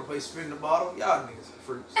guys, you wanna play spin the bottle? Y'all niggas are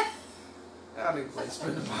freaks. Y'all niggas play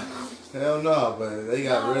spin the bottle. Hell no, but they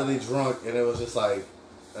got No. really drunk and it was just like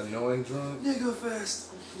annoying drunk. Nigga fest.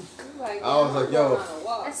 You like, I was yeah, like, I'm yo. going on a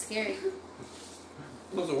walk. That's scary.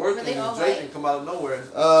 It was the worst Were thing. they all Drake white? can come out of nowhere.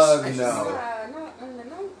 No. Nah, not in the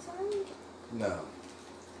nighttime. No.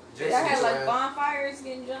 Jason Y'all had was like around. bonfires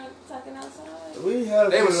getting drunk, talking outside. We had a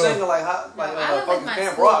They few was of them. singing like hot, like I went with fucking my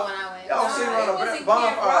Camp school Rock. when I went. Y'all sitting around it a wasn't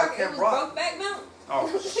bonfire Camp Rock, at Camp it was Rock. Brokeback Mountain.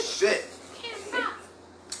 Oh shit.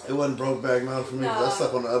 It wasn't Brokeback Mountain for me because I No.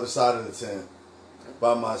 slept on the other side of the tent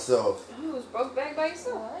by myself. You was Brokeback by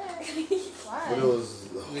yourself. Why? But it was,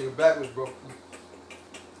 Nigga back was broke.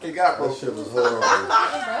 He got that broke. shit was horrible. Getting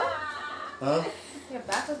broke? Huh? Your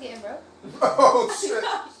back was getting broke? Oh shit.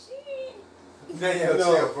 Danielle,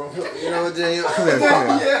 No. chill, bro. You know what, Daniel? Come here,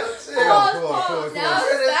 come here. Yeah, chill. Come on, come on, come on, come No, on. stop.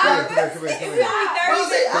 Come here, come here, come It's here. only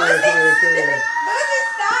 30 Come here, come here, come here.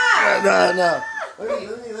 Stop. No. Let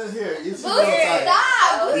me hear it. You see what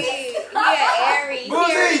I'm Boozy, saying? stop. Yeah, Aries.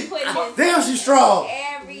 Boozy. Aries put his Damn, she's strong.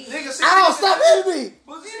 Aries. Nigga, see, Ow, stop hitting me.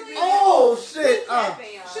 Pussy. Oh, shit. Tapping,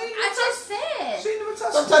 y'all. She ain't I even just said. She ain't even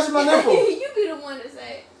touch Stop touching my nipple. You be the one to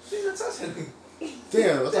say. She ain't even touching me.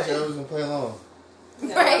 Damn, I thought you was going to play along.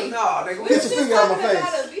 No. Right. No, nigga. Get We your was just finger out my talking face.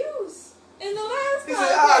 about abuse in the last He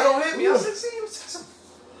said, don't hit me. I Ooh. said, she was touching me.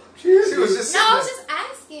 She She was just No, I was sitting just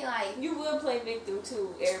asking, like, You will play victim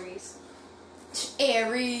too, Aries.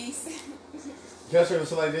 Aries. Can I show you what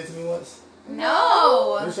somebody did to me once?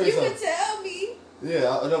 No. Let me show you You something. could tell me. Yeah,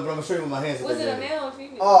 no, but I'm going to show you with my hands. Was what it they a did. male or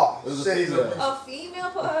female? Oh, It was a shit. female. A female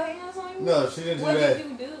put her hands on you? No, she didn't do What that. did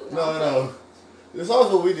you do? No. This is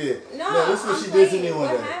also what we did. No, this is what I'm she did to playing. me one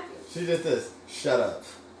What day. happened? She did this. Shut up.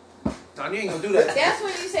 No, you ain't gonna do that. That's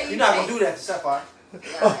when you say You're not gonna do that to Sapphire.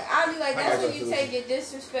 I'll be like, I that's got when you. you take your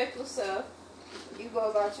disrespectful stuff. You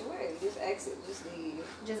go about your way. Just exit. Just leave.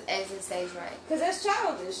 Just exit stage right. Cause that's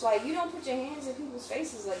childish. Like you don't put your hands in people's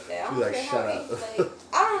faces like that. I She's don't like, care "Shut how. up." Like,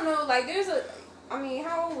 I don't know. Like there's a. I mean,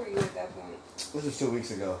 how old were you at that point? This was 2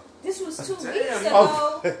 weeks ago. This was 2 Damn. weeks ago.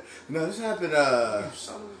 Oh, no, this happened.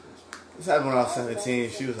 Son of a bitch. This happened when I was 17.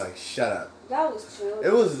 She was like, "Shut up." That was chill.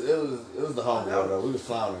 It was the homegirl though. We was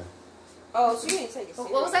clowning. Oh, so you didn't take it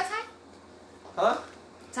serious. What was that, Ty? Huh?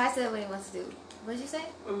 Ty said what he wants to do. What did you say?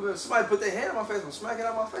 Somebody put their hand in my face and smack it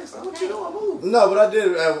out my face. Like, what you doing? Move. No, but I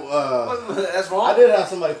did. That's wrong. I did have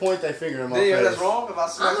somebody point their finger in my Yeah, face. that's wrong. If I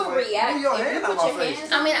smack I'm gonna somebody, react. move your If you hand put out my your face.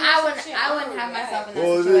 hands- I mean, I wouldn't have myself in that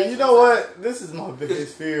Well, situation. you know what? This is my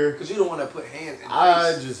biggest fear. Because you don't want to put hands in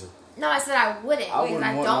I face. just. No, I said I wouldn't. I because wouldn't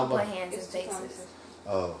I want don't my put body- hands in It's too faces. complicated.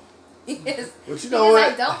 Oh. Yes. But you Because know I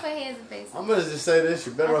what? don't put hands in faces. I'm gonna just say this: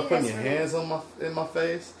 you're better I off think putting your that's hands in my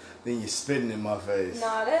face than you spitting in my face.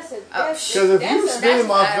 Nah, that's a. Because if you that's spit in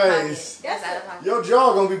my out of pocket. face, That's out of pocket. your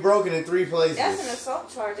jaw gonna be broken in 3 places. That's an assault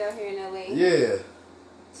charge out here in LA. Yeah, To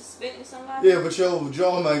spit in somebody. yeah, but your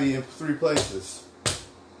jaw might be in 3 places,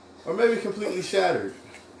 or maybe completely shattered.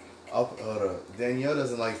 Hold up. Danielle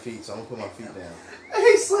doesn't like feet, so I'm gonna put my feet down.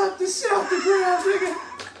 He slapped the shit off the ground, nigga.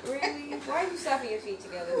 Really? Why are you slapping your feet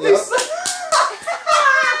together? Yep.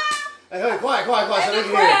 Hey, quiet, so And they the can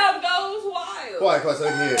hear. crowd goes wild. Quiet, so they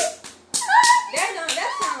can hear.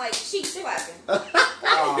 That sounds like cheek slapping.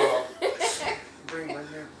 Oh. Bring my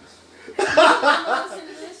hair. I'm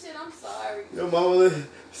listening to this shit. I'm sorry. Your mama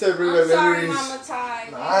said bring back I'm sorry, memories. Mama Ty.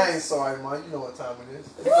 Nah, I ain't sorry, man. You know what time it is.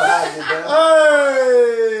 You know how I get down.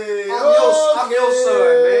 Hey! I'm your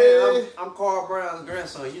son, man. okay. I'm Carl Brown's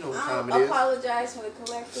grandson. You know what time I it is. apologize for the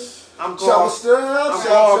collective. I'm Chopper Carl. step, I'm chop,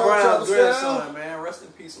 Carl chop, Brown's chop, step. grandson, man. Rest in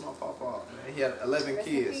peace, my papa, man. He had 11 Rest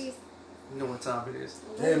in kids. peace. You know what time it is.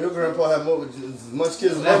 Damn, your grandpa had as much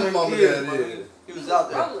kids as my 11 mama kids, dad man. did. He was out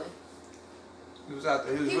there. Rolling. He was out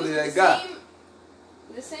there. He was He really was that guy.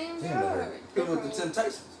 The same Damn, girl. man. He was with the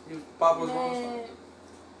Temptations. Papa was wrong. Man.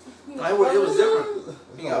 It was different.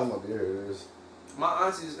 He Oh got, my beard, my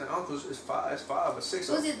aunties and uncles is five or six.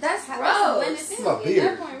 of them. Uzi, that's That's a blended gross. family My at beard.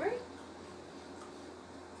 that point, right?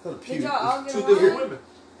 Did y'all all get Two along? different women.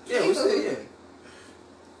 Yeah, we said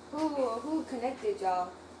yeah. Who connected y'all?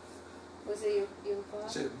 Was it your father?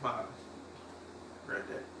 Shit, my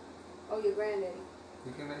granddaddy. Oh, your granddaddy.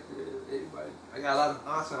 He connected everybody. I got a lot of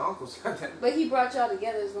aunts and uncles. But he brought y'all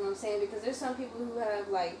together is what I'm saying, because there's some people who have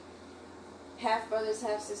like half brothers,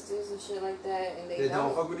 half sisters and shit like that, and They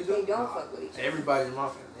don't fuck with each other? They don't Nah. fuck with each other. Everybody in my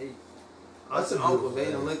family. Aunts That's a and uncles. beautiful They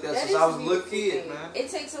done thing. looked at That since is I was a a little beautiful kid, thing. man. It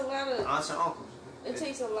takes a lot of. Aunts and uncles. It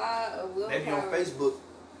takes a lot of willpower. They be on Facebook,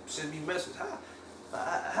 send me messages.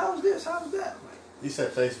 How's this? How's that? Like, You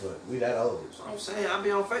said Facebook. We that old. so I'm saying I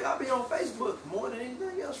be on Facebook more than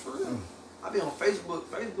anything else for real. I be on Facebook.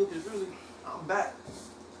 Facebook is really. I'm back.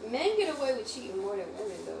 Men get away with cheating more than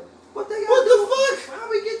women, though. What they got? What the fuck? How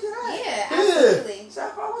we get to that? Yeah, absolutely.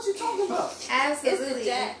 Sapphire, what you talking about? It's Absolutely. the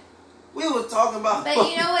jack. We was talking about. But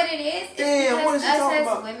you know what it is? It's Damn, what because is he us talking as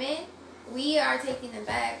about? women, we are taking them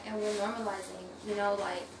back and we're normalizing. You know,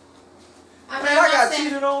 like. Man, I'm I not got saying-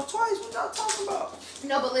 cheated on twice. What y'all talking about?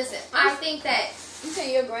 No, but listen, I think that. You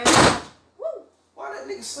say your grandma? Woo. Why that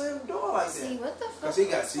nigga slam the door like See, that? what the fuck? Cause he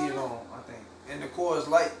got What's going cheated on, I think. And the Coors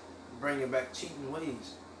Light bringing back cheating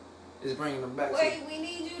ways. Is bringing them back. Wait, we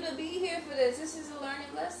need you to be here for this. This is a learning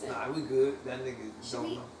lesson. Nah, we good. That nigga Should don't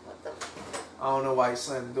we? know. What the? I don't know why he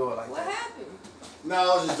slammed the door like What that. happened? No,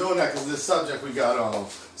 I was just doing that because this subject we got on.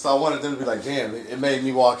 So I wanted them to be like, damn, it made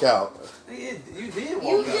me walk out. You did walk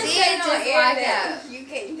You out. just Did said on just air walk that out. you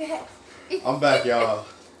came back. I'm back, y'all.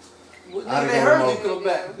 Well, I they didn't heard go you home. come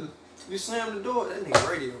back. You slammed the door. That nigga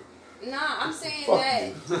radio. Nah, I'm saying Fuck that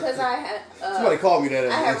you. because I had Somebody called me that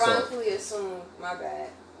as I an had insult. wrongfully assumed, my bad,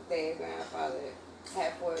 their grandfather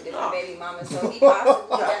had 4 different Oh. baby mamas, so he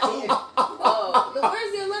possibly got to hear. Oh,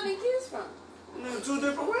 where's the 11 kids from? Nigga, 2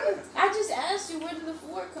 different women. I just asked you, where did the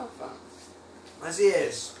 4 come from? I said,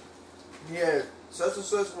 yes. He had such and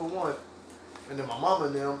such with one. And then my mama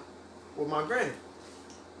and them with my granny.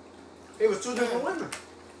 It was 2 different women.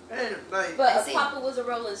 And like, But I if see. Papa was a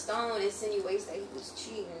Rolling Stone, insinuates that he was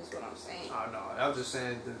cheating, is what I'm saying. oh no, I was just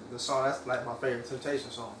saying the song, that's like my favorite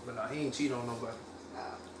Temptation song. But no, he ain't cheat on nobody.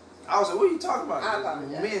 I was like, what are you talking about? I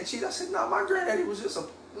apologize. Men cheat. I said, no, my granddaddy was just a.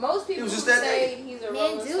 Most people was who just that say nigga. he's a Men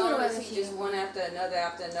Rolling do Stone, know is that he just one after another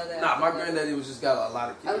after another. Nah, after my another. granddaddy was just got a lot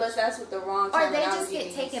of kids. Unless that's what the wrong Or they just terminology get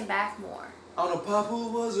means. taken back more. On the Papa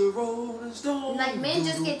was a Rolling Stone. Like men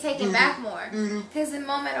just get taken back more. Because the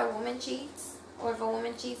moment a woman cheats, or if a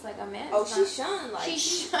woman cheats like a man, Oh, it's she's not- shunned. Like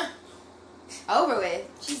she's over with.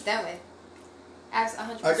 She's done with. As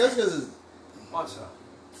 100%. I guess because Watch out.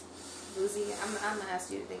 Boozy, I'm gonna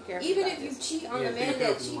ask you to think carefully. even about if you this. cheat on the man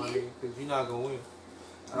that cheated, because you're not gonna win.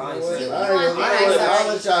 I I ain't ain't saying. You gonna want lie. thin ice I'll already.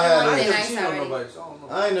 let y'all You have want I ain't it. thin never ice cheated on already. nobody, so I don't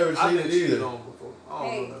know. I ain't never I've been cheated cheated either. on before. I don't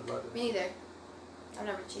Hey. know nothing about Me that. neither. I've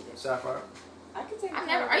never cheated. Sapphire. I could take. I've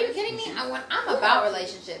never. Are you kidding me? I'm about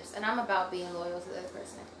relationships and I'm about being loyal to the other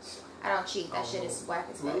person. I don't cheat. That shit is whack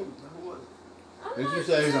as fuck. Who was it? I'm Did not you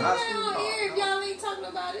say saying that? that on here if y'all ain't talking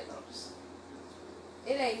about it.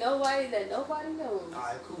 It ain't nobody that nobody knows.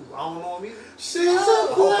 Alright, cool. I don't know him either. She's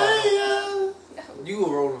Oh. a player. You a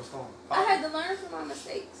Rolling Stone. I had to learn from my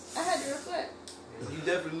mistakes. I had to reflect. You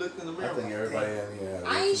definitely looked in the mirror. I think everybody in here had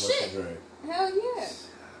I way ain't too much shit. to drink. Hell yeah.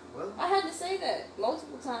 Well, I had to say that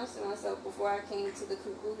multiple times to myself before I came to the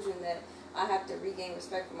conclusion that I have to regain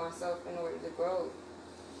respect for myself in order to grow.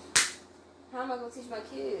 How am I going to teach my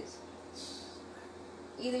kids?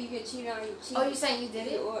 Either you get cheated on or you cheat. Oh, you saying you did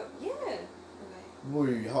it? Or, yeah. Okay. Were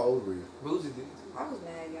you? How old were you? Boozy did. I was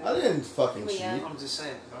mad, y'all. I didn't fucking Well, cheat. yeah. I'm just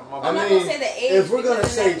saying. I I'm not mean, gonna say the age if we're gonna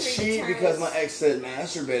because say that cheat predetermines- because my ex said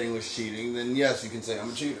masturbating was cheating, then yes, you can say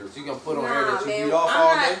I'm a cheater. So you gonna put on air Nah, that you man. beat off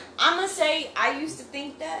all day? I'm gonna say I used to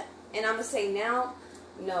think that, and I'm gonna say now,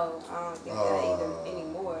 no, I don't think that either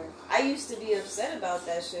anymore. I used to be upset about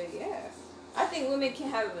that shit. Yeah, I think women can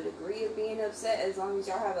have a degree of being upset as long as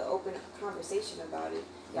y'all have an open conversation about it.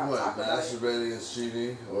 Y'all What, talk about it. masturbating is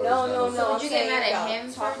cheating? Or No, is that no, okay? no. would I'm you get saying mad at y'all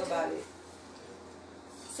him Talk for it? about it.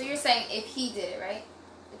 So you're saying if he did it, right?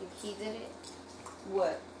 Like if he did it?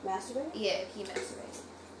 What? Masturbate? Yeah, if he masturbated.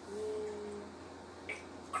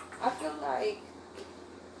 I feel like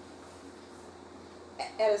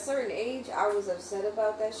at a certain age, I was upset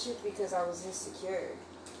about that shit because I was insecure.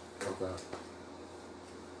 Okay.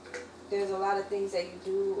 There's a lot of things that you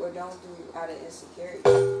do or don't do out of insecurity.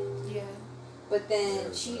 Yeah. But then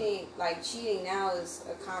Yeah, cheating now is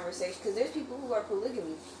a conversation. Because there's people who are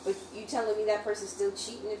polygamy. But you telling me that person's still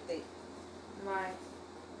cheating if they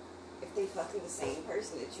fucking the same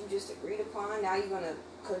person that you just agreed upon. Now you're going to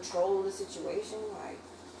control the situation. Like,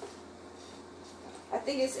 I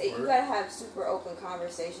think you got to have super open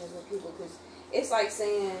conversations with people. Because it's like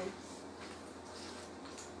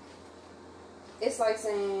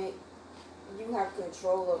saying you have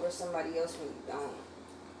control over somebody else when you don't.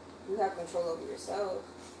 You have control over yourself.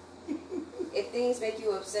 If things make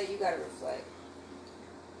you upset, you gotta reflect.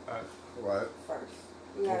 Right. first.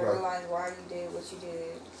 You gotta Okay. realize why you did what you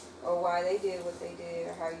did, or why they did what they did,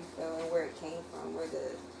 or how you felt, and where it came from, where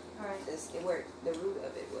where the root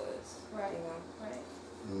of it was. Right. You know. Right.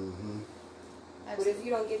 Mm-hmm. But if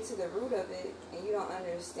you don't get to the root of it and you don't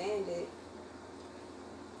understand it,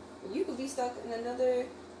 you could be stuck in another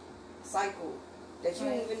cycle that you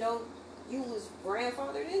didn't even know you was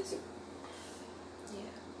grandfathered into. Yeah.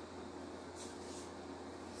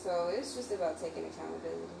 So it's just about taking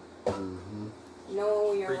accountability. Mm-hmm. Knowing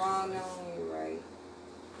when you're Preaching, wrong, man. knowing when you're right.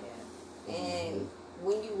 Yeah. And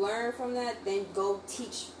when you learn from that, then go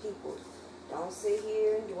teach people. Don't sit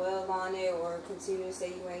here and dwell on it or continue to say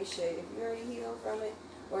you ain't shit. If you already healed from it,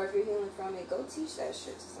 or if you're healing from it, go teach that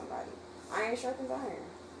shit to somebody. Iron sharpens iron.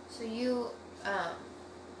 So you,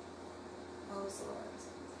 what was the word?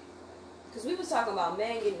 Because we was talking about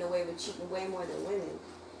men getting away with cheating way more than women.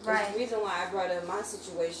 Right. There's the reason why I brought up my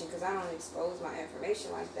situation, because I don't expose my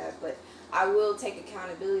information like that, but I will take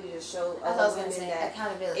accountability to show I was other gonna women say that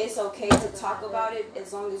accountability. it's okay to talk about it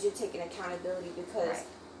as long as you're taking accountability, because Right.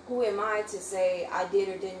 who am I to say I did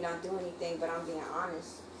or did not do anything, but I'm being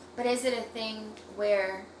honest. But is it a thing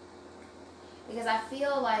where, because I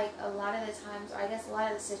feel like a lot of the times, or I guess a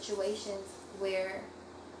lot of the situations where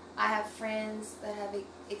I have friends that have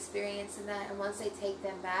experienced in that, and once they take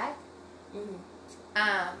them back,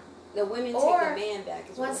 The women Or take the man back.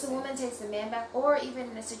 Is what once the I'm saying. woman takes the man back, or even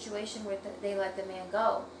in a situation where they let the man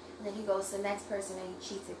go, and then he goes to the next person and he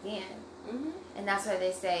cheats again, and that's why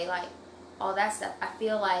they say like all that stuff. I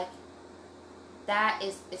feel like that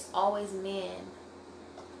is it's always men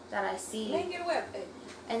that I see, Men get away.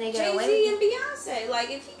 and they get away Jay-Z with and Beyonce. Like,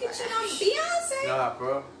 if he could cheat on Beyonce. Nah,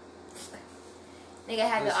 bro. They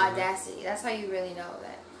have the Listen, man. audacity. That's how you really know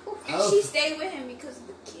that. And she stayed with him because of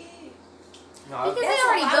the kid. Nah, Because That's they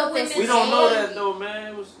already a lot built of this. women we don't know say- that though,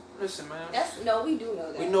 man. Listen, man. No, we do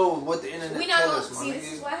know that. We know what the internet We not tells gonna us, my see.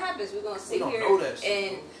 This is nigga. what happens. We're gonna We sit don't here know that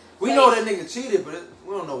shit. and We say- know that nigga cheated, but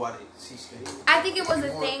we don't know why she stayed. I think it was Be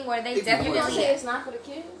a more- thing where they it be you more gonna say definitely. it's not for the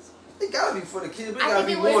kids. It gotta be for the kids, but it I gotta think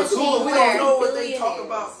be it more was too. a But thing we where don't know what they talk billionaires-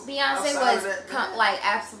 about. Beyonce outside was of that, man. like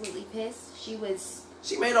absolutely pissed. She was.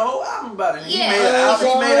 She made a whole album about it. Yeah, He made an album.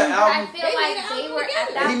 He made an But I album. feel They made like an they album were at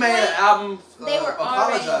together. that He made an point. album They were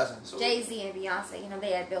apologizing. already Jay-Z and Beyonce. You know,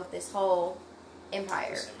 they had built this whole empire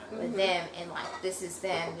Listen, man. with them, and like this is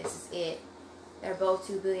them, this is it. They're both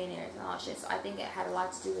 2 billionaires and all that shit. So I think it had a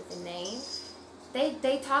lot to do with the name.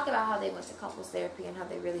 They talk about how they went to couples therapy and how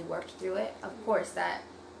they really worked through it. Of course, that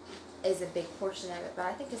is a big portion of it, but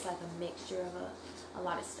I think it's like a mixture of a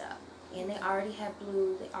lot of stuff. And they already had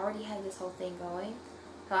Blue. They already had this whole thing going.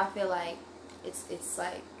 So I feel like it's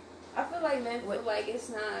like I feel like men feel What- like it's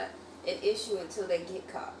not an issue until they get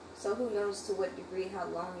caught. So who knows to what degree, how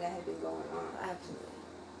long that had been going on. absolutely.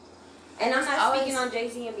 And I'm It's not always- speaking on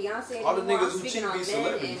Jay-Z and Beyonce All the anymore. niggas I'm who speaking cheat on be men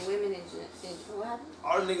celebrities. and women and what happened?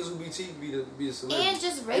 All the niggas who be cheating be the celebrities. And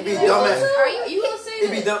just They be regular. dumbass. Are you? You gonna say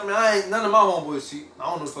It be that? dumb. Man, I ain't none of my homeboys cheat. I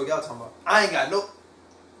don't know what the fuck y'all talking about. I ain't got no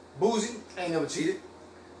Boozy. Ain't never cheated.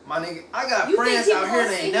 My nigga, I got You friends think out people here gonna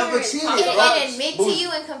that sit ain't here never and cheated, talk And, bro. and admit to Boozy. you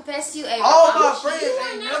and confess to you. Hey, All I'm my cheating. friends You are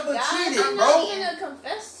ain't not never God. cheated, I'm bro. not gonna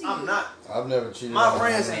confess to you. I'm not. I've never cheated. My on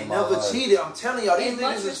friends women ain't in my never life. cheated. I'm telling y'all, these And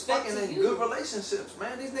much niggas is respect fucking to in you. good relationships,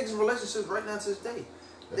 man. These niggas in relationships right now to this day.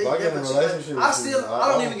 If I get in a never relationship cheat. with I you, still, I I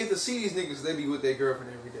don't don't- even get to see these niggas. They be with their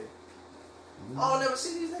girlfriend every day. I don't never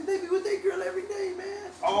see these niggas. They be with their girl every day,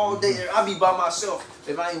 man. All day. I be by myself.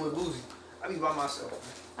 If I ain't with Boozy, I be by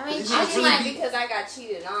myself. I mean, These I niggas mean, really like, be- because I got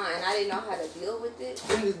cheated on and I didn't know how to deal with it.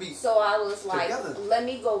 Niggas be. So I was like, Together. let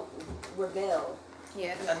me go rebel.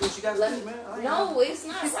 yeah. I do what you gotta Let do, me, man. I ain't no, it's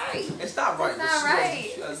not right. It's not right. It's not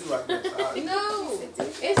right. You gotta do right there. No,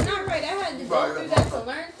 it's not right. I had to You go brought it through up, that to motherfucker.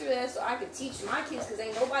 learn through that so I could teach my kids because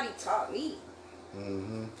ain't nobody taught me.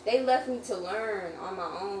 Mm-hmm. They left me to learn on my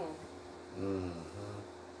own. Mm-hmm.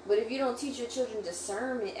 But if you don't teach your children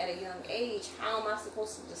discernment at a young age, how am I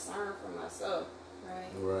supposed to discern for myself?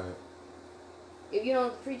 Right. Right. If you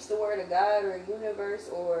don't preach the word of God or universe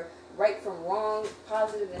or right from wrong,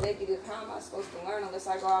 positive and negative, how am I supposed to learn unless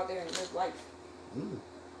I go out there and live life? Mm.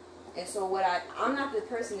 And so I'm not the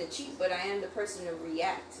person to cheat, but I am the person to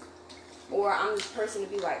react. Or I'm the person to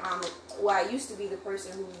be like, I used to be the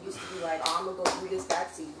person who used to be like, oh, I'm going to go through this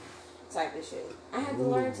back to you type of shit. I had to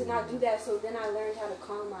learn to not do that, so then I learned how to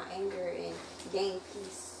calm my anger and gain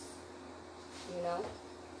peace. You know?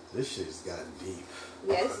 This shit's gotten deep.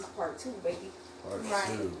 Yeah, this is part 2, baby. Part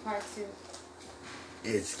Right. 2. Part 2.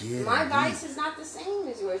 It's getting My deep. vice is not the same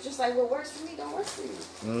as yours. Just like what works for me don't work for you.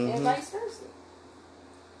 Mhm. And vice versa.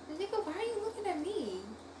 Nigga, why are you looking at me?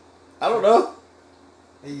 I don't know.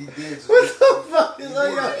 And you did. What the fuck is You on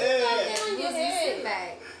did. your head? On your Just head. sit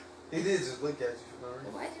back. He did just look at you for no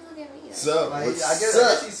reason. Why'd you look at me? Though? So, Like, what's I guess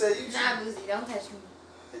up? he said you Nah, Boozy, don't touch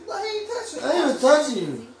me. Like, he ain't touching I ain't even touching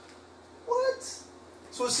you. What?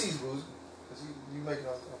 Switch seats, Boozy. Cause you making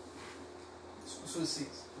all the time. Switch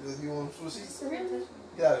seats. You want switch seats? Really? You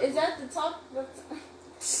got it. Is that the talk? The You got it,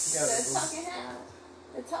 Boozy. talking hat?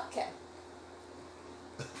 The top cap.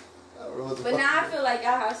 I don't know what the But fuck now I you- feel like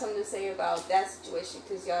y'all have something to say about that situation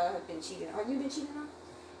because y'all have been cheated on. Have you been cheated on?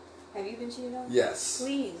 Have you been cheated on? Yes.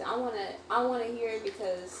 Please, I wanna hear it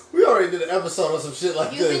because We already did an episode on some shit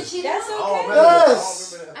like You've been this. cheated that's on? I don't okay. remember that.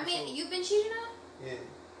 Yes. I don't remember that I mean, episode. you've been cheated on? Yeah.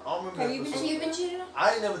 I don't remember Have that you been episode. And you've been cheated on?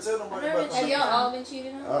 I ain't never tell nobody I've never about Have that. y'all all been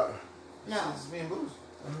cheated on? No. It's me and Boozy.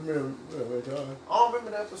 I remember time. I don't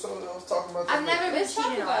remember the episode that I was talking about. I've that. never been Let's talk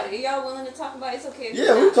cheated about on. it. Are y'all willing to talk about it? It's okay. if Yeah,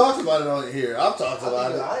 you're we not. talked about it on here. I've talked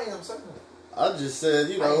about it. I ain't saying that. I just said,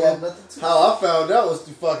 you I ain't know, have nothing to how I found out was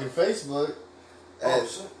through fucking Facebook Oh at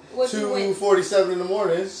shit. What you went? 2:47 in the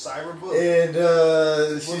morning, Cyberbullying.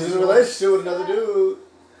 and she's in a relationship with another dude.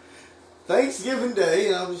 Thanksgiving Day,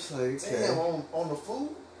 and I'm just like, Damn, okay, on the food?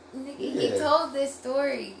 Nigga, Yeah. he told this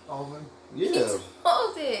story. Oh man. He yeah.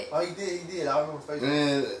 told it. Oh, he did. I remember Facebook.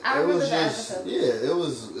 And I it remember was that just, episode. yeah, it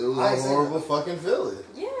was I a ain't horrible saying fucking feeling.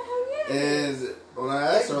 Yeah, hell yeah. And when I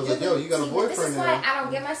asked her, I was like, yo, you got a See, but this boyfriend is why now? I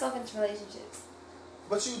don't get myself into relationships.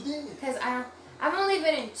 But you did. Because I've only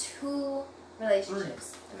been in 2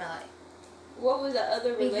 relationships in my life. What was the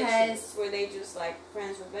other Because- relationships? Were they just like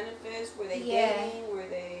friends with benefits? Were they Yeah. dating? Were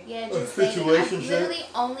they? Yeah, A just dating. I situationship? literally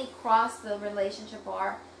only crossed the relationship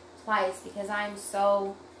bar twice because I'm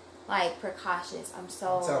so, like, precautious. I'm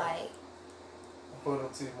so, Tell me. like, I put it on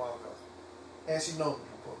TV Monica. And she knows me.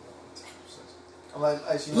 I put it on TV. I'm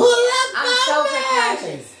like she Pull knows. up, I'm so baby!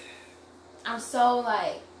 precautious. I'm so,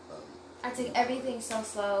 like, I take everything so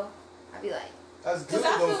slow. I'd be like, That's good Because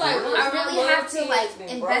I though. feel for like real. once I really my have to, loyalty like, has been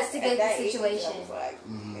investigate broke at that the age, situation. I was like,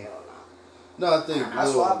 Mhm. hell No, I think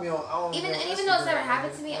That's why I be Will, on. I don't even be on even though it's never Instagram,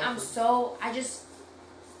 happened to me, man. I'm so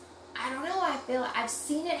I don't know. I feel I've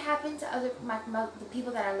seen it happen to other the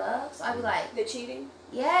people that I love. So I'd be like, no. The cheating.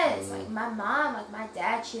 yes, like my mom, like my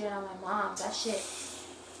dad cheated on my mom. That shit.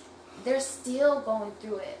 They're still going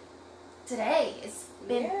through it today. It's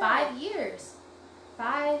been Yeah. 5 years,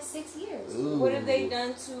 5-6 years. ooh. What have they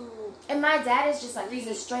done to? And my dad is just like he's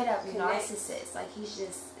a straight up Connect. narcissist. Like he's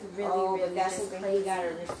just really, oh, really but that's just something crazy. you gotta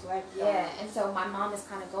reflect on. Yeah, and so my mom is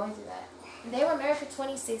kind of going through that. And they were married for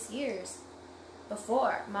 26 years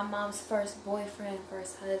before. My mom's first boyfriend,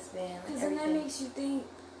 first husband, like Because then that everything. makes you think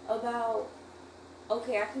about,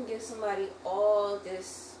 okay, I can give somebody all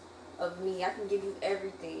this of me. I can give you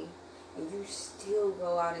everything, and you still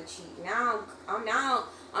go out and cheat.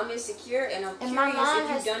 I'm insecure, and I'm And my curious mom if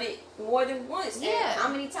has- you've done it more than once. And Yeah. how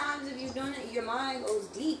many times have you done it? Your mind goes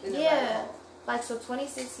deep in the Yeah. rabbit hole. Like, so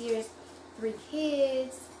 26 years, 3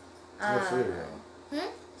 kids. There's 3 of y'all. Hmm?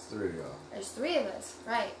 It's 3 of y'all. There's 3 of us,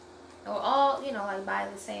 right? And we're all, like by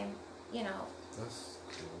the same, That's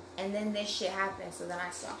cool. And then this shit happened. So then I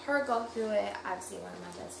saw her go through it. I've seen one of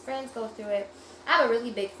my best friends go through it. I have a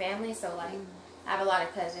really big family, so like I have a lot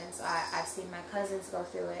of cousins. So I've seen my cousins go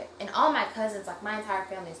through it. And all my cousins, like my entire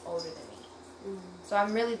family is older than me. So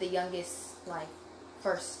I'm really the youngest, like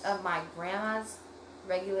first of my grandma's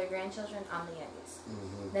regular grandchildren. I'm the youngest.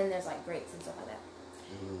 Mm-hmm. Then there's like greats and stuff like that.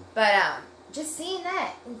 Mm-hmm. But just seeing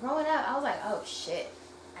that and growing up, I was like, oh shit,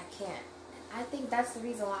 I can't. I think that's the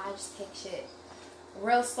reason why I just take shit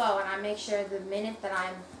real slow, and I make sure the minute that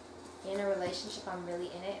I'm in a relationship, I'm really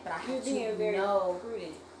in it. But I You're have being to very know.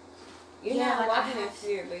 prudent. You're Yeah, not like, I walking in have-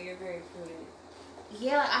 fear, but you're very prudent.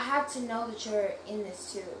 Yeah, like, I have to know that you're in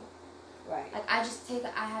this too. Right. Like I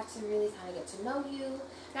have to really kind of get to know you,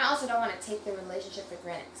 and I also don't want to take the relationship for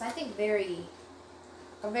granted because I think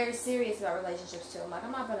I'm very serious about relationships too. I'm like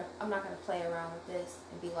I'm not gonna play around with this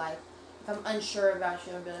and be like, if I'm unsure about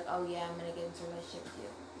you, and be like, oh yeah, I'm gonna get into a relationship with you.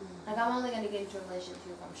 Like I'm only gonna get into a relationship with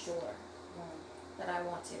you if I'm sure that I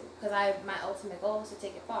want to, because my ultimate goal is to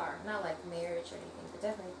take it far, not like marriage or anything, but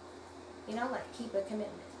definitely, like keep a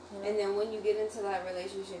commitment. And then when you get into that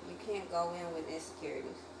relationship, you can't go in with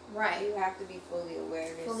insecurities. Right. You have to be fully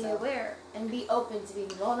aware of yourself. Fully aware and be open to being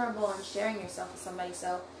vulnerable and sharing yourself with somebody.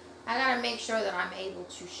 So I gotta make sure that I'm able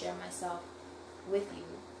to share myself with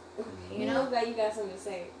you. You look like you got something to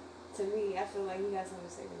say to me. I feel like you got something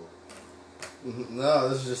to say to me. No,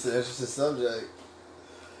 this is just an interesting subject.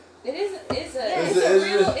 It is. It's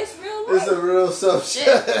real life. It's a real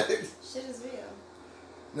subject. Shit is real.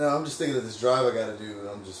 No, I'm just thinking of this drive I gotta do, and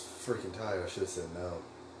I'm just freaking tired. I should have said no.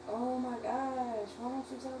 Oh my gosh! Why don't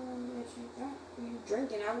you tell them that you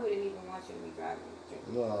drinking? I wouldn't even want you to be driving.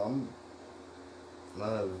 Drinking. No,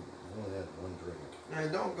 I've only had 1 drink.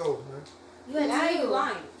 Man, don't go, man. You had Now you two.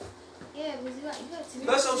 lying. Yeah, because you had two.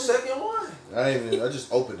 That's your second one. I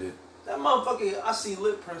just opened it. That motherfucker, I see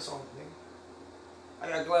lip prints on it, nigga.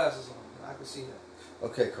 I got glasses on. I can see that.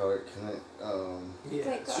 Okay, Card, can I, Yeah,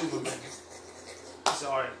 Clink, clink. Superman. I said,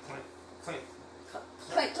 alright, clink, clink.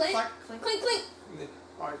 Clink, clink. Clink. Clink, clink.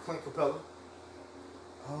 Alright, clink Capella.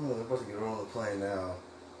 I don't know, they're about to get her on the plane now.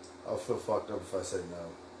 I'll feel fucked up if I say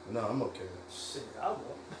no. No, I'm okay. Shit, I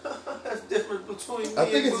won't. That's different between me I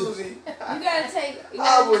think and it's a- Boozy. You gotta take. You I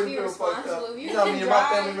gotta wouldn't be feel fucked up. responsible. If you You know, can me and my drive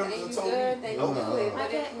family and members you have told me, good, then you no. do it. But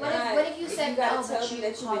Okay, if what not, if you said you gotta no, tell but me you that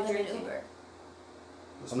you've called been them an drinking. Uber?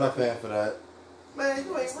 I'm not paying for that. Man,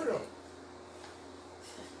 you ain't real.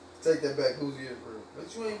 Take that back, Boozy is real.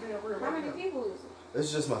 But you ain't being real. How many people is it?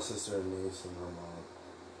 It's just my sister and niece and her mom.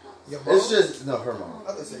 Your mom? It's just, no, her mom.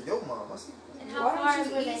 I thought say your mom. I see. And Why how don't far you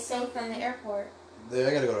is where eat they stay from something? the airport? I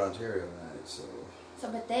gotta go to Ontario tonight, so. So,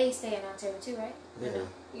 but they stay in Ontario too, right? Yeah.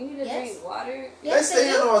 You need to Yes. drink water. Yes, they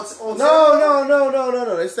staying do. on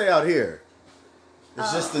No. They stay out here.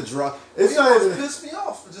 It's just the drop. It's not even. pissed me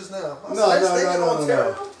off just now. I No, said, no, staying no, in no,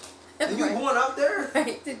 Ontario? no. And you going out there?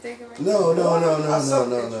 Right, to take a break. No.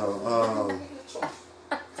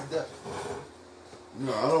 Definitely.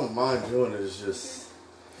 No, I don't mind doing it. It's just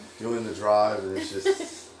doing the drive, and it's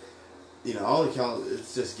just, I only count.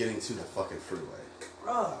 It's just getting to the fucking freeway.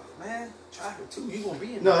 Bruh, man, traffic too. You gonna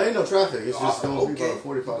be in No, there. ain't no traffic. It's just going to be Okay. about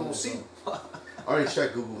 45 You gonna minutes. see. I already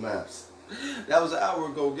checked Google Maps. That was an hour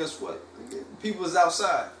ago. Guess what? People is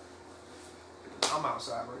outside. I'm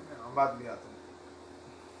outside right now. I'm about to be out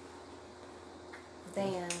there.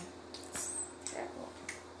 Damn. Terrible.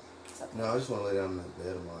 No, I just want to lay down in that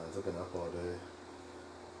bed of mine. I've been up all day.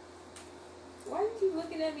 Why do you keep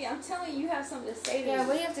looking at me? I'm telling you, you have something to say to Yeah, me.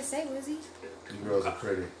 what do you have to say, Lizzie? You girls are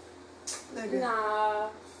pretty. Nah,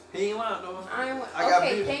 He ain't lying though. I ain't. I got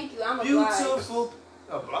Okay, beautiful. thank you. I'm obliged. Beautiful.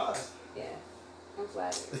 Obliged. Yeah, I'm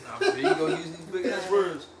flattered. Nah, you gonna use these big ass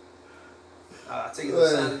words. I take it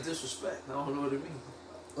as a sign of disrespect. I don't know what it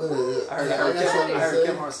means. I heard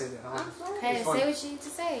Kevin say that. I'm flattered. Hey, It's say funny. what you need to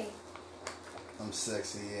say. I'm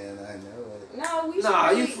sexy and I know it. No, we should Nah,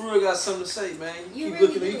 really, you for real got something to say, man. You You keep really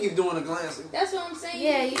looking, do. you keep doing a glance. That's what I'm saying.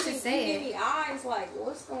 Yeah, you should say you it. give me eyes like,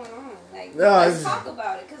 what's going on? Like, No, let's it's- talk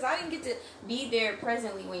about it. Because I didn't get to be there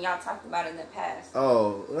presently when y'all talked about it in the past.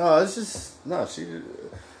 Oh, no, it's just, no, cheated.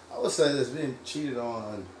 I would say this, being cheated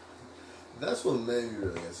on, that's what made me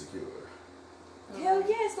really insecure. Hell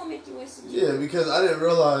yeah, it's going to make you insecure. Yeah, because I didn't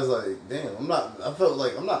realize, like, damn, I felt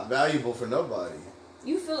like I'm not valuable for nobody.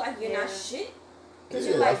 You feel like you're not Yeah. shit. Because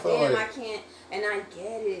Yeah, you're I like, felt damn, like- I can't. And I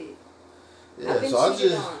get it. Yeah, I've been so I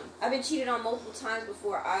cheated just, on. I've been cheated on multiple times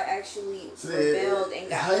before I actually see, rebelled and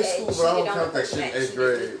got high school, cheated bro, I don't on count the that person shit in that 8th cheated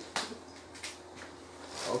grade. me.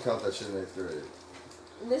 I don't count that shit in 8th grade.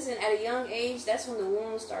 Listen, at a young age, that's when the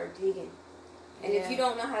wounds start digging. And if Yeah. you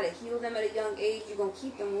don't know how to heal them at a young age, you're going to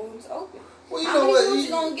keep them wounds open. Well, you How know many what? wounds you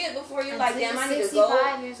going to get before you're like, damn, I need to go.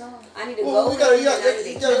 65 years old. I need to Well, go. we gotta- in, you and gotta- I need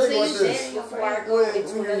you to gotta get think about this this. before I go into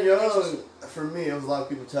When you're another young, relationship. for me, it was a lot of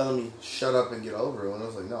people telling me, shut up and get over it. When I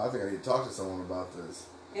was like, no, I think I need to talk to someone about this.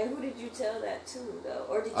 And who did you tell that to, though?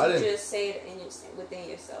 Or did I you didn't- just say it within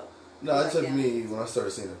yourself? No, Like it took that. me, when I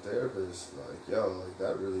started seeing a therapist, like, yo, like,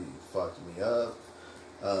 that really fucked me up.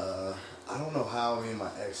 I don't know how me and my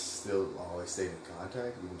ex still always stayed in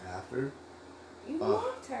contact, even after. You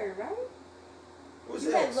loved her, right? What's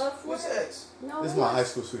You had X? love for What's her? X? No. This is my high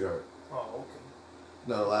school sweetheart. Oh, okay.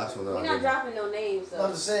 No, the last one. We're No, I not didn't. dropping no names, though.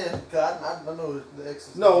 I'm just saying, cause I know the X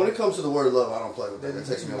is. No, when it comes to the word love, I don't play with that. It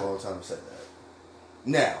takes me a long time to say that.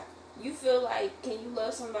 Now, You feel like, can you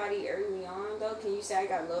love somebody early on, though? Can you say, I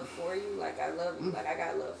got love for you? Like, I love you. Like, I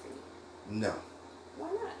got love for you. no. Why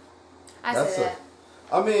not? I That's say that.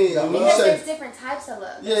 I mean, Yeah, when you Because say, there's different types of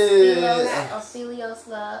love. Yeah, There's yeah, Philos, yeah. or Philios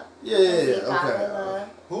love. yeah, There's the okay. agape love.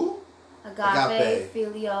 Who? Agape,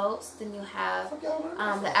 Philios. Then you have Fuck y'all learned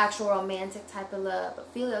that the from? actual romantic type of love.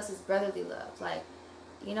 But Philios is brotherly love. Like,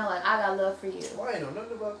 you know, like, I got love for you. Well, I ain't know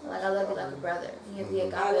nothing about that. Like, I love you like a brother. You have the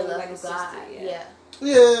agape I love you love like a of God. sister, yeah. Yeah.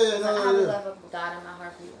 Yeah, Like, I have the no, yeah. love of God in my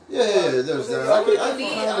heart for you. Yeah, there's that. I I can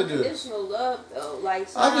believe kind of do. unconditional love, though. Like,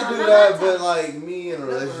 I can do I'm that, not but like me in a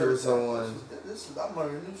relationship with someone, I'm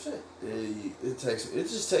learning new shit. it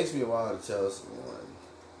just takes me a while to tell someone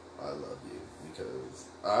I love you, because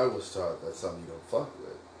I was taught that's something you don't fuck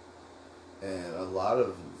with, and a lot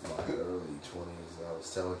of my early 20s I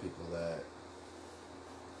was telling people that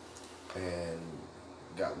and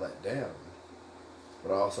got let down,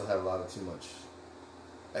 but I also had a lot of too much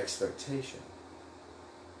expectation.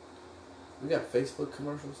 We got Facebook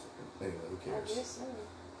commercials. Anyway, who I cares? guess so.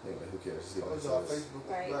 Anyway, who cares? See I what was it on says.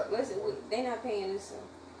 Facebook. Right. Black. Listen, they not paying us, so.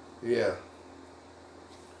 Yeah.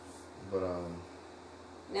 But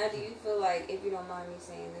Now, do you feel like, if you don't mind me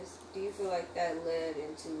saying this, do you feel like that led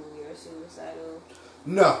into your suicidal?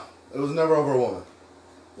 no, it was never over a woman.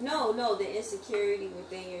 No, the insecurity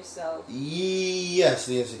within yourself. Yes,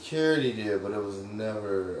 the insecurity did, but it was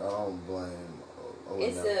never. I don't blame.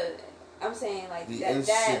 I'm saying like The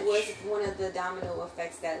that was one of the domino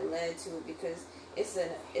effects that led to it, because it's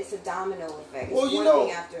a domino effect. Well, it's you one know,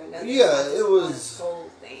 thing after another. yeah, It's not just it was- one sole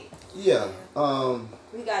thing. Yeah.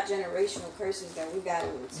 We got generational curses that we got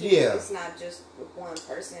into. Yeah. It's not just with one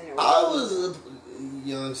person. Or I was a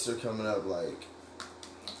youngster coming up. Like,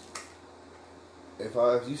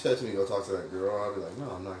 if you said to me, "Go talk to that girl," I'd be like,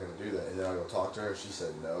 "No, I'm not gonna do that." And then I go talk to her, and she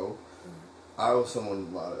said no. I was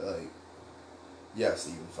someone like, yes,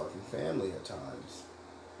 even fucking family at times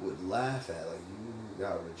would laugh at, like, you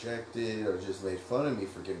got rejected, or just made fun of me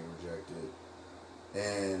for getting rejected,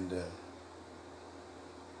 and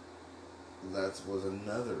that was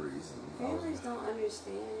another reason. Families don't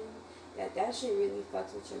understand that shit really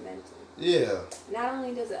fucks with your mental. Yeah. Not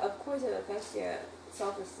only does it, of course, it affects your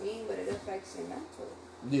self-esteem, but it affects your mental.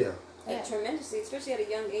 Yeah. Yeah. Tremendously, especially at a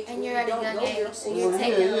young age. And when you're you at a don't young know age, your so full you're Yeah,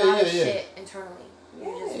 taking yeah, a lot of yeah, yeah. shit internally.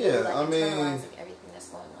 You're just Yeah, like I mean- internalizing everything that's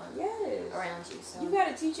going on Yes. around you. So You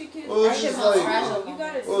gotta teach your kids. Well, it's That shit just was like- fragile. You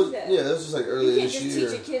gotta Well, do that. yeah, that's just like You earlier can't this just year.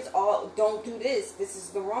 teach your kids don't do this. This is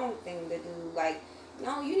the wrong thing to do. Like,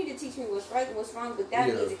 no, you need to teach me what's right and what's wrong, but that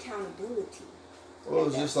Yeah. needs accountability. Well, it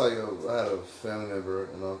was just like I had a family member,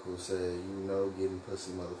 an uncle, say, getting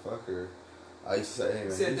pussy, motherfucker. I used to say, hey,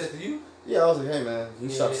 man. Said that to you? Yeah, I was like, hey, man, you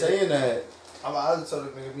stop saying that. I just told the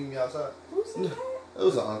nigga meet me outside. Who said that? It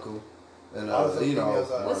was an uncle. And, I was like, you know.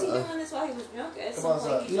 outside. Was he doing this while he was drunk? At Come some on,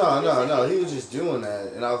 point, son. he just No, he was just doing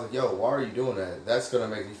that. And I was like, yo, why are you doing that? That's going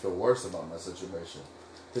to make me feel worse about my situation.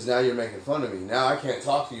 Because now you're making fun of me. Now I can't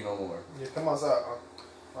talk to you no more. Yeah, come outside.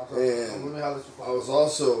 And Let me holler at you. I was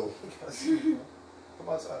also, Come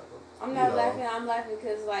outside, bro. I'm not you know. laughing. I'm laughing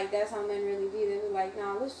because like that's how men really be. They be like,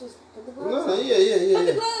 nah, let's just put the gloves no, on. yeah. Put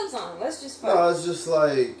the gloves on. Let's just fuck. No, it's just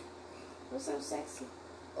like, What's so sexy?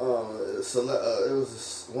 it was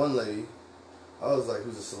this one lady. I was like,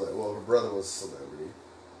 who's a celebrity? Well, her brother was a celebrity.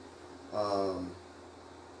 I was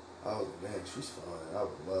like, man, she's fine. I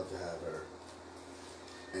would love to have her.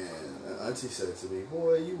 And auntie said to me,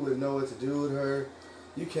 boy, you wouldn't know what to do with her.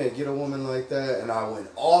 You can't get a woman like that. And I went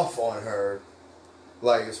off on her.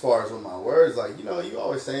 Like, as far as with my words, like, you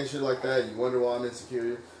always saying shit like that. You wonder why I'm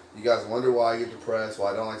insecure. You guys wonder why I get depressed,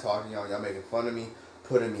 why I don't like talking to y'all. Y'all making fun of me,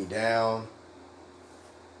 putting me down.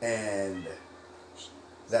 And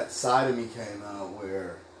that side of me came out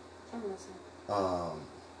where, I'm listening.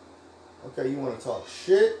 okay, you want to talk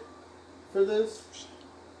shit for this?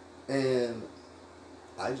 And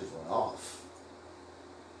I just went off.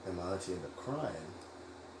 And my auntie ended up crying.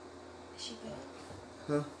 is she good?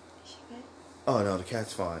 Huh? Is she good? Oh, no, the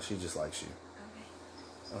cat's fine. She just likes you.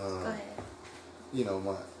 Okay. Go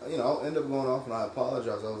ahead. I'll end up going off and I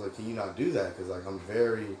apologize. I was like, can you not do that? Because, like, I'm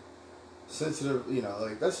very sensitive.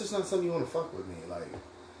 Like, that's just not something you want to fuck with me. Like,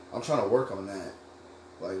 I'm trying to work on that.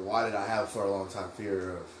 Like, why did I have for a long time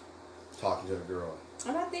fear of talking to a girl?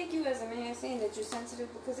 And I think you as a man saying that you're sensitive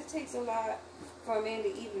because it takes a lot for a man to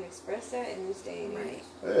even express that in this day and age.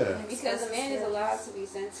 Yeah. Because a man is allowed to be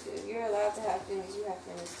sensitive. You're allowed to have feelings. You have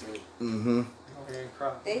feelings too. Mm-hmm. Okay,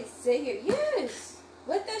 cry. They say here, yes.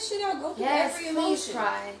 Let that shit out. Go through Yes, every please emotion.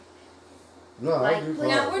 cry. No, Like, I agree. please-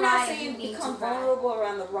 Now, Cry. we're not Cry, saying you need become to cry. vulnerable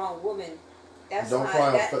around the wrong woman. That's Don't not,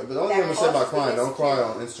 cry. that, But the only that thing I say about causes the crying, don't cry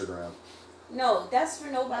on insecurity. Instagram. No, that's for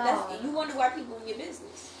nobody. No. That's, you wonder why people in your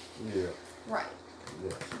business. Yeah. Right.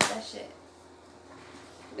 Yeah. That shit.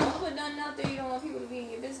 Don't put nothing out there you don't want people to be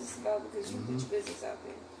in your business about because you put your business out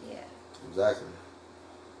there. Yeah. Exactly.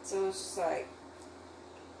 So it's just like,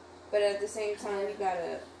 but at the same time, you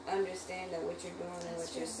gotta understand that what you're doing and what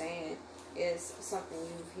you're saying is something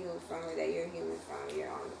you've healed from or that you're healing from. You're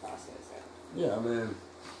on the process of. Yeah, I mean,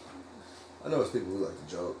 I know it's people who like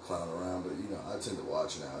to joke, clown around, but I tend to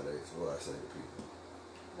watch nowadays what I say to people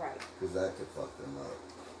Right. because that could fuck them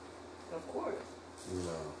up. Of course.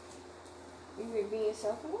 You're being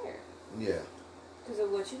self-aware Yeah. because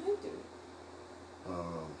of what you've been through.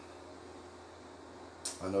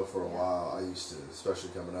 I know for a while I used to, especially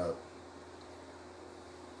coming up,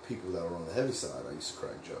 people that were on the heavy side, I used to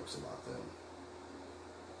crack jokes about them.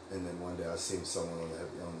 And then one day I seen someone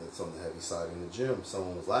that's on the heavy side in the gym.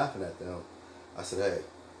 Someone was laughing at them. I said, "Hey,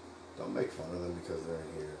 don't make fun of them because they're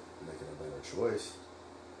in here making a better choice.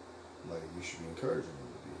 Like, you should be encouraging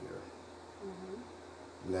them to be here."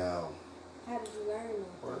 Mm-hmm. Now, How did you learn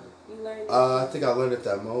them? You learned. I think I learned at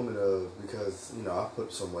that moment of because I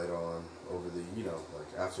put some weight on over the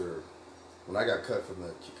like after when I got cut from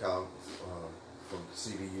the from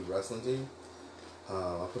CBU wrestling team,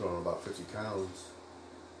 I put on about 50 pounds,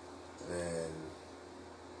 and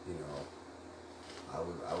you know,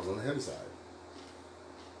 I was on the heavy side.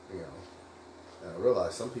 You know, and I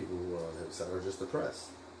realized some people who are on the heavy side are just depressed.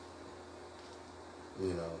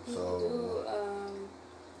 You know, so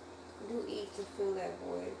do eat to fill that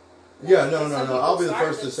void. yeah, Some no. people I'll be the starve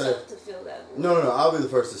first to say. themselves to fill that void. No. I'll be the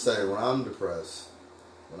first to say when I'm depressed,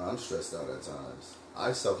 when I'm stressed out at times,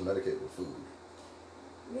 I self-medicate with food.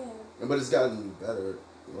 Yeah. But it's gotten better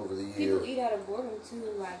over the years. People eat out of boredom too.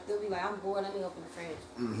 Like they'll be like, "I'm bored. Let me open the fridge."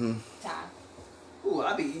 Mm-hmm. Time. Ooh,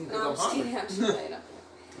 I be eating because No, I'm I'm just kidding. hungry. I'm just playing.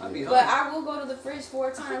 I be But hungry. I will go to the fridge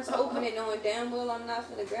 4 times, open it, knowing damn well I'm not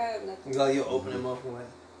gonna grab nothing. Like you'll open them up and like,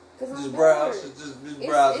 Cause I'm just bored. browse, just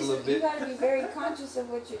browse a little You bit. gotta be very conscious of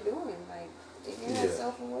what you're doing. Like if you're not Yeah.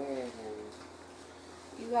 self-aware, then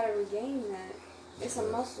you gotta regain that. It's a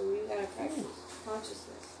muscle. You gotta practice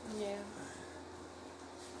consciousness, Yeah.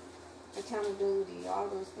 accountability, all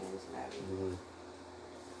those things matter. Mm-hmm.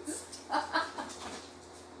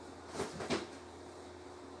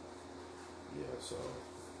 Yeah, so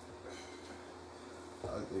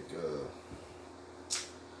I think that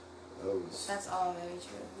was That's all very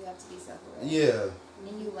true. You have to be self-aware. yeah. And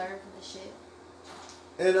then you learn from the shit.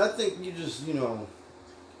 And I think you just, you know,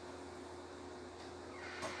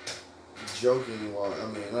 joking while, I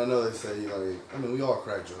mean, I know they say, like, I mean, we all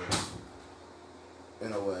crack jokes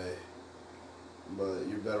in a way, but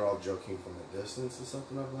you're better off joking from a distance is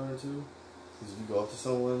something I've learned too. Because if you go up to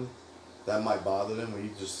someone, that might bother them, when you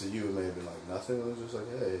just, to you, it may have been like nothing, it was just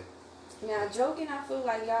like, hey. Now, joking, I feel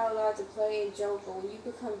like y'all allowed to play and joke, but when you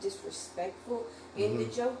become disrespectful in the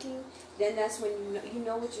joking, then that's when you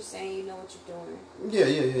know what you're saying, you know what you're doing.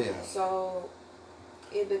 Yeah. So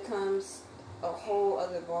it becomes a whole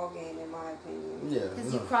other ballgame, in my opinion. Yeah.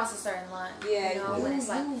 Because no. you cross a certain line. Yeah, You know, when it's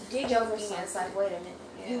like digging joking, for it's something. like, wait a minute.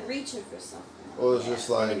 Yeah. You reaching for something. Well, it's Yeah, just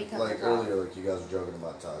and it like becomes a earlier, problem. like you guys were joking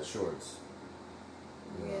about tied shorts.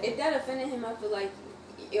 You know? If that offended him, I feel like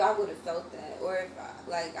I would have felt that, or if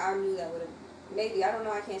I knew that would have. Maybe I don't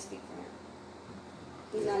know. I can't speak for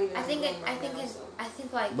him. He's not even. I think in the room right now, so. I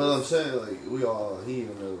think like. But I'm saying, like, he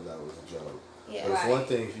even knew that was a joke. Yeah. But it's Right. one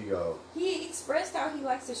thing if you go, He expressed how he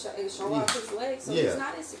likes to show off his legs, so Yeah. he's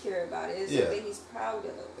not insecure about it. It's Yeah. something he's proud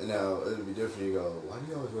of. now it'd be different. You go, why do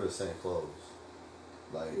you always wear the same clothes?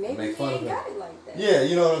 Like, Maybe make he fun of ain't him. got it like that. Yeah,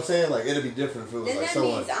 you know what I'm saying? Like, it'd be different if it was Then like that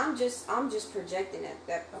someone. means I'm just projecting at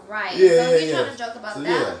that point. Right. Yeah, so if yeah, you're trying yeah. to joke about So, that,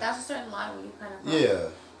 yeah. that's a certain line where you kind of. Yeah.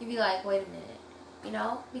 You'd be like, wait a minute. You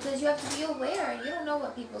know, because you have to be aware. You don't know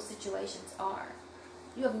what people's situations are.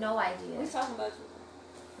 You have no idea. We talking about you.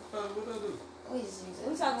 What do I do? We just use it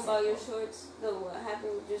We as talking an about your example. shorts. What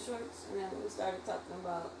happened with your shorts, and then we started talking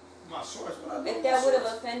about My shorts. What I do? if with that my would have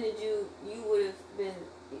shorts? offended you, you would have been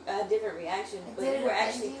a different reaction. It But didn't you were offend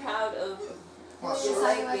actually you? proud of My Just your shorts.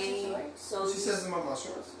 talking leg about your game. shorts? So She says about my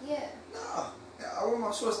shorts. Yeah. Nah, I wear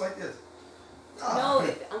my shorts like this. Nah.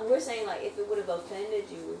 no, we're saying like if it would have offended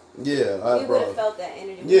you, Yeah, you I would brought. have felt that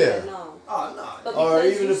energy. Yeah. No. Oh no. But Or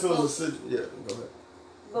because even you if it was a spoke- yeah, go ahead.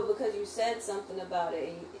 But because you said something about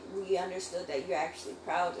it, we understood that you're actually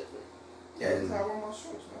proud of it. Yeah, it's how I wear my shorts,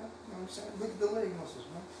 man. You know what I'm saying? Look at the leg muscles,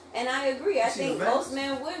 man. And I agree. I You see think the veins? most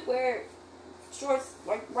men would wear shorts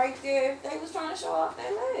like right there if they was trying to show off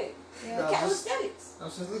their leg. Yeah. Nah, Calisthenics. I'm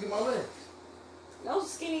saying, look at my legs. No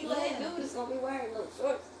skinny leg Yeah. dude is gonna be wearing no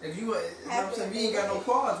shorts. If you, I'm saying, if you ain't got no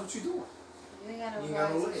quads, what you doing? You ain't got no You ain't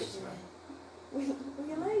got no quads, legs, you man. Where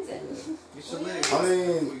your legs at? Get your Well, legs. I before you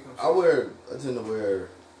mean, come I tend to wear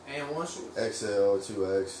and one shorts. XL,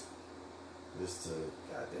 2X, just to.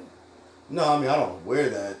 Goddamn. No, I mean I don't wear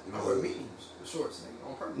that. I wear mediums, the shorts, nigga,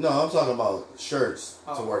 on purpose. No, I'm talking about shirts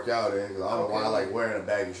to Oh. work out in. Cause I don't know why I Okay. like wearing a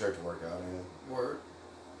baggy shirt to work out in. Word.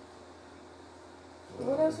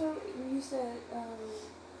 What else were you said?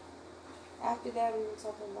 After that, we were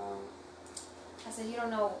talking about I said you don't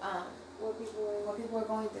know what people were. what people are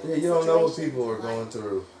going through. Yeah, you don't know what situations people are in going life.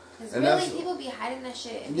 through. Because and really, that's- people be hiding that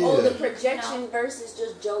shit. Yeah. Oh, the You projection know? versus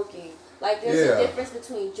just joking. Like there's Yeah. a difference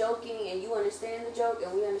between joking and you understand the joke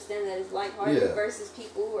and we understand that it's lighthearted Yeah. versus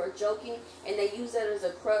people who are joking and they use that as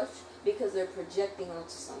a crutch because they're projecting onto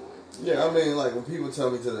someone. Yeah, I mean, like when people tell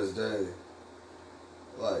me to this day,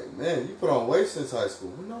 like, man, you put on weight since high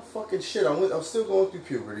school. Well, no fucking shit. I'm still going through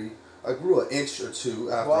puberty. I grew an inch or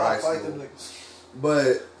two after Why high I fight school. them niggas?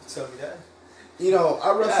 But Tell me that. you know,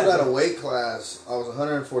 I wrestled Yeah. at a weight class. I was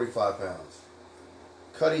 145 pounds.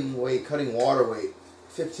 Cutting water weight,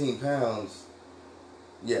 15 pounds.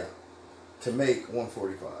 Yeah, to make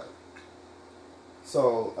 145.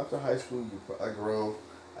 So after high school, I grew,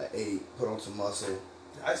 I ate, put on some muscle,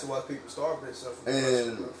 I used to watch people starve themselves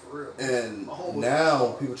And for real. and My homeboy now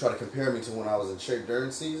starved. people try to compare me to when I was in shape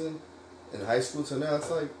during season in high school to now.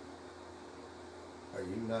 It's like, are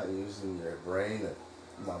you not using your brain that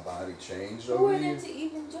my body changed Who over are the they years? to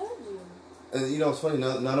even judge you? And you know, it's funny.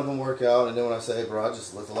 None of them work out. And then when I say, hey, bro, I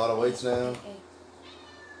just lift a lot of weights now. Hey,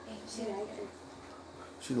 She like it.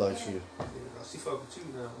 She likes you. Yeah, she fuck with you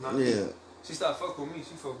now. Not Yeah. me. She stopped fucking with me.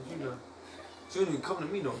 She fuck with you now. She don't even come to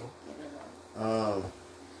me no more.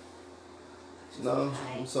 No.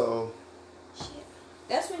 So. Shit.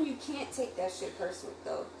 That's when you can't take that shit personal,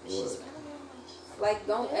 though. She's What? smelling real nice. Like,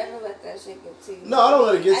 don't ever let that shit get to you. No, I don't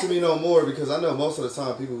let it get to me no more because I know most of the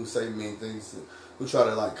time people who say mean things, who try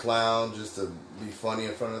to like clown just to be funny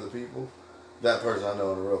in front of the people, that person I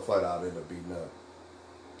know in a real fight I'll end up beating up.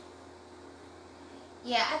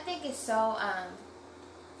 Yeah, I think it's so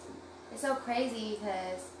crazy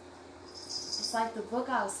because it's like the book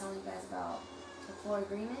I was telling you guys about, the 4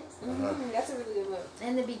 Agreements. That's a really good one.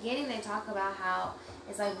 In the beginning, they talk about how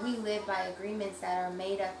it's like we live by agreements that are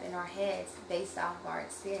made up in our heads based off of our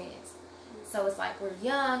experience. So it's like we're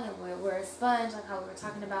young and we're a sponge, like how we were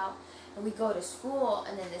talking about, and we go to school,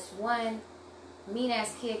 and then this one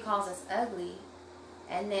mean-ass kid calls us ugly,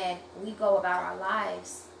 and then we go about our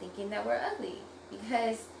lives thinking that we're ugly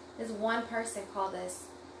because this one person called us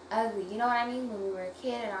ugly. You know what I mean? When we were a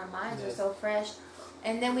kid and our minds were so fresh.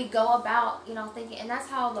 And then we go about, thinking, and that's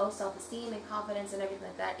how low self-esteem and confidence and everything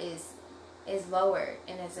like that is lowered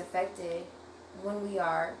and is affected when we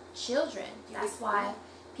are children. That's why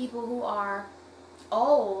people who are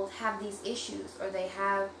old have these issues, or they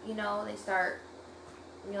have, they start,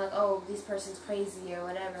 like, oh, this person's crazy or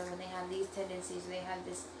whatever, when they have these tendencies, they have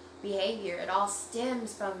this behavior. It all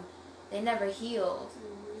stems from they never healed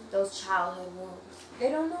those childhood wounds. They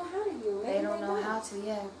don't know how to heal. They don't know how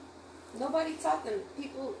to, Nobody taught them.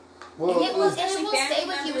 People. Well, and it will especially stay family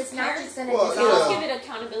with you. members, It's not just gonna Well, They dissolve. don't give it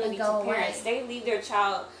accountability and to go parents. away. They leave their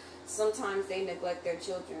child. Sometimes they neglect their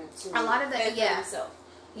children to A lot of the- fend for yeah. themselves.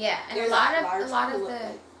 Yeah, and There's a lot a large of pool the of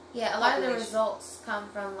a lot of the population. results come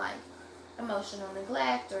from like emotional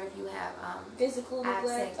neglect, or if you have Physical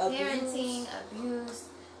neglect, absent parenting, abuse,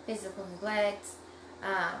 physical neglect,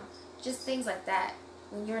 just things like that.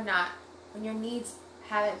 When your needs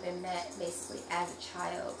haven't been met, basically as a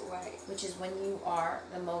child, Right. which is when you are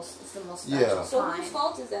the most Yeah. special So time. whose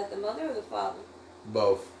fault is that? The mother or the father?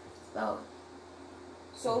 Both. Oh,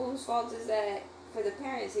 So whose fault is that for the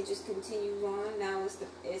parents? It just continues on. Now it's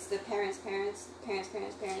the parents.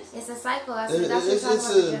 it's a cycle. That's It- what we're it's- talking it's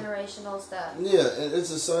about, the a- generational stuff. Yeah,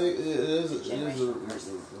 it's a cycle. It is a Generational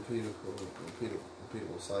curses.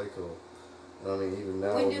 repeatable cycle. I mean, even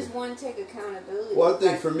now. When does one take accountability? Well, I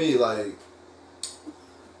think Like, for me, like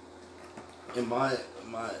in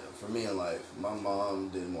for me in life, my mom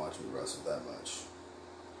didn't watch me wrestle that much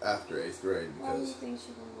after 8th grade why do you because think she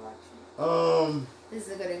didn't watch you? This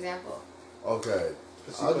is a good example. Okay,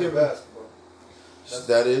 Because I'll she give played her basketball.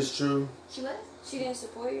 that is true. She was? She didn't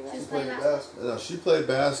support you, right? She was She played playing basketball. No, she played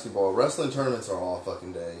basketball. Wrestling tournaments are all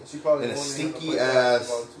fucking day. She probably In a wanted him to stinky play ass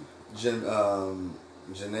basketball,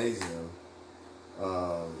 too. gymnasium.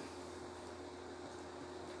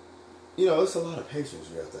 It's a lot of patience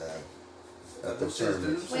you have to have at those Them shits,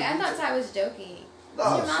 tournaments. dude. Wait, I thought Ty was joking. No,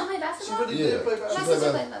 Did your mom play she basketball? really Yeah. did play She My basketball. played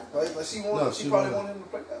sister bas- played basketball. Like she No, she she probably wanted- wanted him to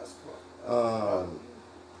play basketball.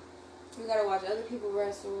 You gotta watch other people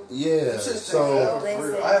wrestle. Yeah, Them shits take so, forever,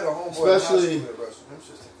 for real. I had a homeboy in high especially- school that wrestled. Them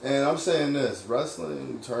shits take and I'm saying this,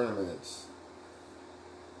 wrestling tournaments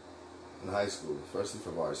in high school, especially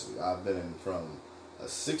for varsity, I've been in from a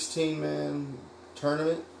 16-man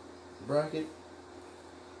tournament bracket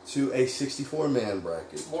to a 64-man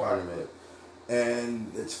bracket Wow. tournament.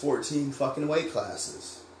 And it's 14 fucking weight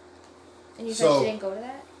classes. And you said So- she didn't go to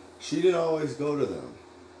that? She didn't always go to them.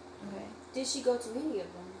 Okay. Did she go to any of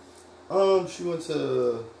them?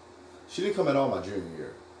 She didn't come at all my junior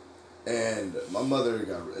year. And my mother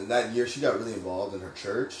in that year, she got really involved in her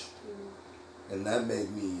church. And that made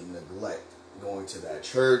me neglect going to that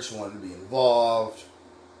church, wanting to be involved.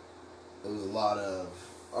 There was a lot of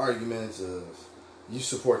arguments of, you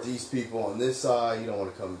support these people on this side, you don't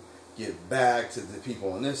want to come give back to the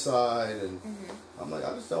people on this side. And I'm like,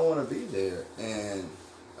 I just don't want to be there. And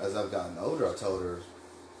as I've gotten older, I told her,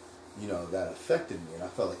 that affected me. And I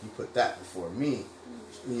felt like you put that before me.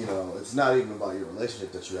 It's not even about your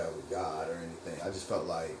relationship that you have with God or anything. I just felt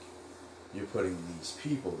like you're putting these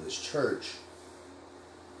people, this church,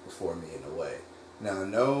 before me in a way. Now, I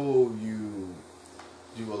know you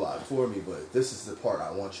do a lot for me, but this is the part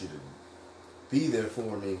I want you to be there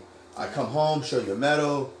for me. I come home, show you a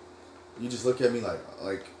medal. You just look at me like,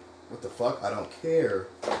 what the fuck? I don't care.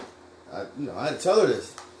 I had to tell her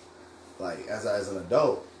this, like as an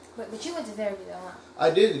adult. But you went to therapy though, huh?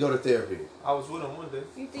 I did go to therapy. I was with him one day.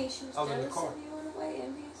 You think she was I was in the jealous car. of you in a way,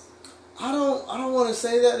 envious? I don't want to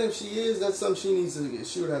say that. If she is, that's something she needs to get.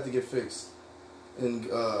 She would have to get fixed and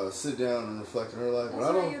sit down and reflect on her life. That's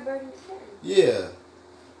But I why don't. you're a burden to carry. Yeah,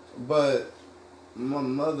 but my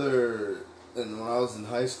mother, and when I was in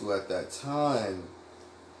high school at that time,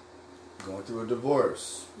 going through a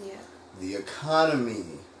divorce, Yeah. the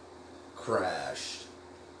economy crashed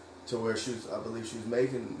to where I believe she was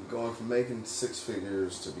going from making 6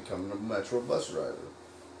 figures to becoming a Metro bus driver.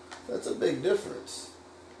 That's a big difference.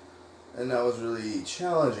 And that was really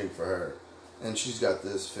challenging for her. And she's got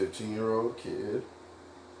this 15-year-old kid,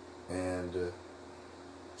 and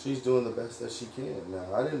she's doing the best that she can.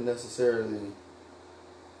 Now, I didn't necessarily,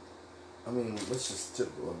 it's just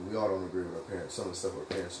typical. We all don't agree with our parents, some of the stuff our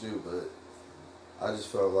parents do, but I just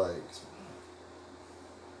felt like,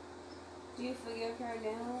 Do you forgive her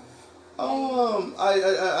now?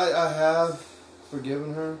 I have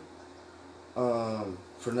forgiven her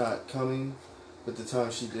for not coming, but the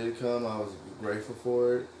time she did come, I was grateful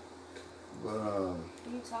for it. But Do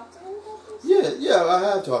you talk to her about this? yeah, I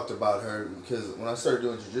have talked about her because when I started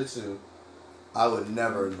doing jiu-jitsu, I would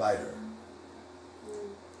never invite her.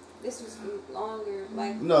 This was longer,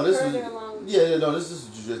 like No, this further was along. this is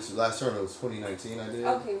jiu-jitsu. Last tournament was 2019. I did.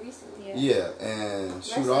 Okay, recently. Yeah. Yeah, and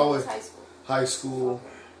she Wrestling would always was high school. high school.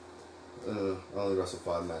 I only wrestled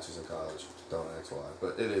 5 matches in college. Don't ask why,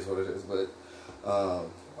 but it is what it is. But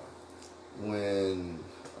when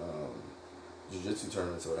jiu-jitsu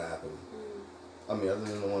tournaments would happen, other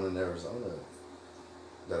than the one in Arizona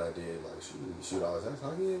that I did, like she would always ask, "How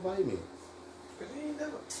can you invite me?"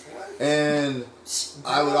 And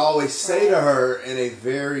I would always say to her in a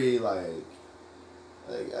very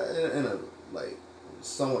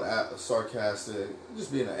somewhat sarcastic,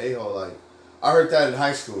 just being an a-hole, like, I heard that in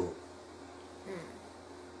high school.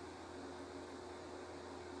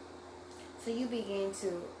 So you begin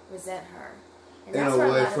to resent her. And In that's a where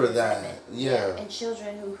way lot of for that, resentment- yeah. And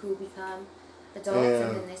children who become adults Yeah.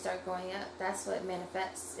 and then they start growing up, that's what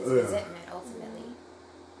manifests is Yeah. resentment ultimately.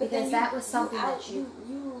 But Because then that was something that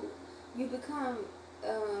you become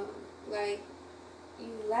like you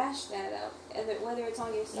lash that out, whether it's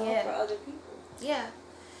on yourself Yeah. or other people. Yeah.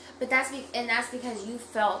 But that's because you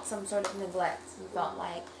felt some sort of neglect. You felt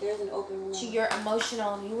like There's an open wound. you're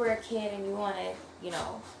emotional and you were a kid and you wanted,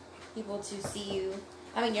 people to see you.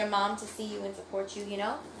 Your mom to see you and support you,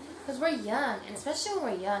 Because we're young, and especially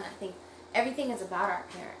when we're young, I think everything is about our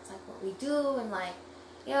parents. Like what we do and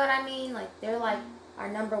you know what I mean? Like they're like our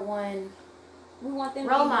number one. We want them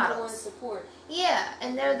Role to be number models. one support. Yeah,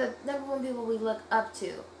 and they're the number one people we look up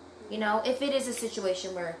to. If it is a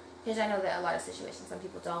situation where, because I know that a lot of situations, some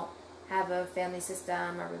people don't have a family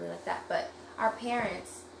system or really like that, but our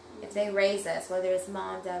parents, if they raise us, whether it's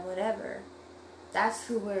mom, dad, whatever, that's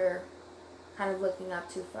who we're kind of looking up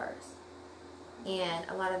to first. And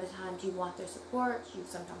a lot of the times you want their support, you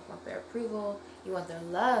sometimes want their approval, you want their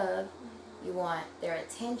love, you want their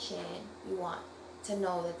attention, you want to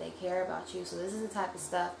know that they care about you. So this is the type of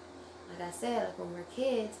stuff, like I said, like when we're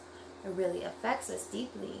kids, it really affects us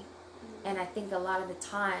deeply. And I think a lot of the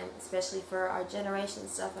time, especially for our generation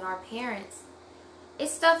stuff and our parents,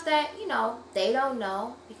 it's stuff that, they don't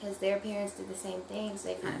know because their parents did the same thing, so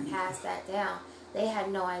they kind of passed that down. They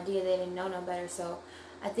had no idea, they didn't know no better. So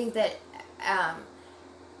I think that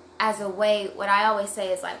as a way, what I always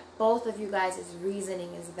say is like both of you guys'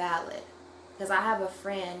 reasoning is valid. Because I have a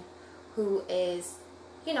friend who is,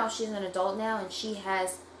 she's an adult now, and she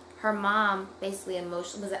has, her mom basically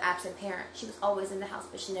was an absent parent. She was always in the house,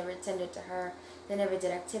 but she never attended to her. They never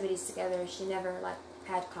did activities together. She never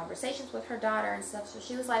had conversations with her daughter and stuff. So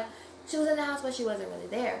she was in the house, but she wasn't really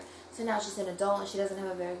there. So now she's an adult and she doesn't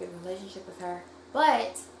have a very good relationship with her.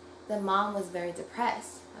 But the mom was very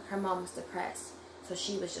depressed. Like her mom was depressed. So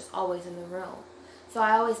she was just always in the room. So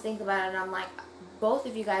I always think about it and I'm like, both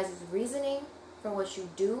of you guys' reasoning for what you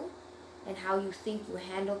do and how you think you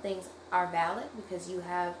handle things are valid because you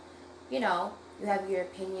have, you have your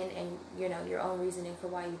opinion and, your own reasoning for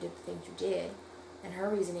why you did the things you did. And her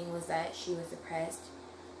reasoning was that she was depressed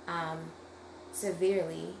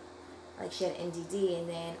severely, like she had NDD, and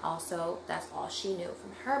then also that's all she knew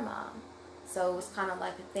from her mom. So it was kind of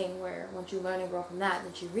like a thing where once you learn and grow from that,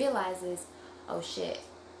 then she realizes, oh shit,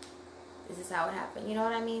 this is how it happened. You know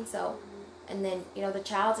what I mean? So, and then, the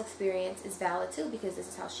child's experience is valid too because this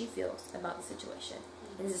is how she feels about the situation.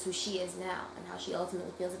 And this is who she is now and how she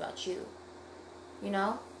ultimately feels about you.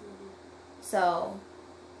 So,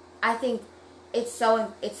 I think it's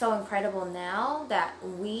so incredible now that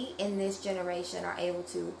we in this generation are able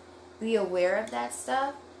to be aware of that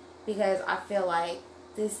stuff, because I feel like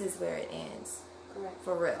this is where it ends. Correct.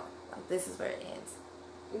 For real. Like, this is where it ends.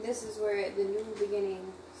 And this is where the new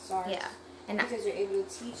beginning starts. Yeah. And because you're able to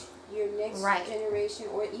teach your next Right. generation,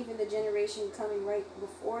 or even the generation coming right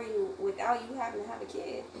before you, without you having to have a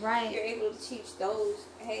kid. Right. You're able to teach those,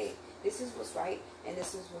 hey, this is what's right and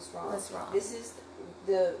this is what's wrong. What's wrong. This is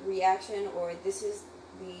the reaction, or this is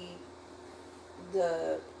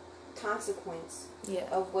the consequence Yeah.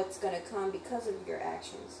 of what's going to come because of your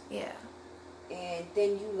actions. Yeah. And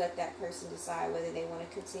then you let that person decide whether they want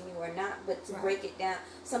to continue or not. But to Right. break it down,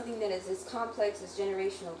 something that is as complex as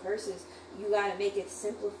generational curses, you got to make it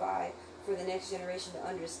simplified for the next generation to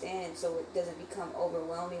understand, so it doesn't become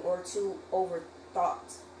overwhelming or too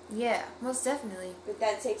overthought. Yeah. Most definitely. But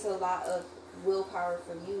that takes a lot of willpower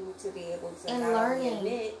for you to be able to And not learning. only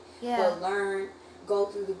admit, Yeah. but learn, go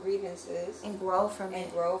through the grievances, And grow from and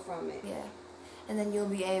it. grow from it. Yeah. And then you'll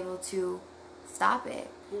be able to stop it.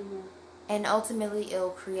 Mm-hmm. And ultimately,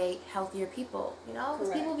 it'll create healthier people. You know? Because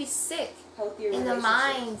Correct. people be sick Healthier in the relationships.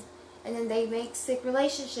 mind. And then they make sick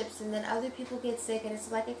relationships, and then other people get sick, and it's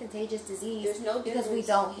like a contagious disease. There's no because we difference.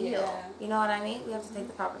 don't heal. Yeah. You know what I mean? We have to take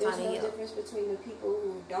the proper There's time no to heal. difference between the people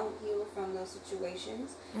who don't heal from those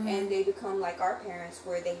situations Mhm. and they become like our parents,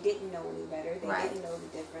 where they didn't know any better. They Right. didn't know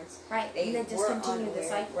the difference. Right. They And then just were continue the unaware.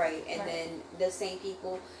 cycle. Right. And Right. then the same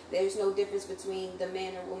people, there's no difference between the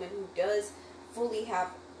man or woman who does fully have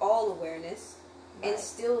all awareness and Right.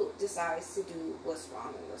 still decides to do what's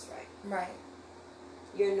wrong and what's right. Right.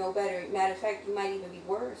 You're no better. Matter of fact, you might even be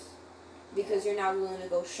worse, because you're not willing to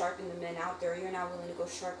go sharpen the men out there. You're not willing to go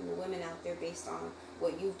sharpen the women out there based on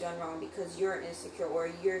what you've done wrong, because you're insecure, or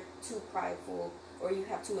you're too prideful, or you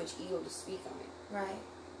have too much ego to speak on it. Right.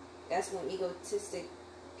 That's when egotistic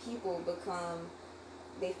people become,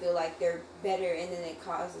 they feel like they're better, and then it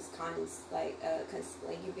causes like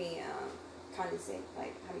you being condescending.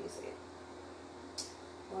 Like, how do you say it?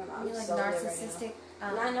 What am I? You mean like so good right now. narcissistic?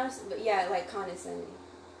 Not narcissistic, but yeah, like condescending.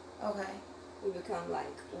 Okay. You become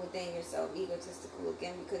like within yourself egotistical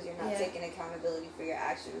again, because you're not Yeah. taking accountability for your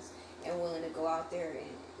actions and willing to go out there and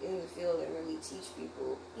in the field and really teach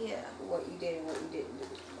people Yeah. what you did and what you didn't do.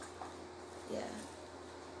 Yeah.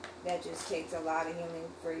 That just takes a lot of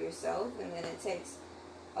healing for yourself, and then it takes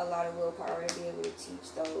a lot of willpower to be able to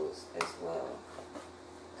teach those as well.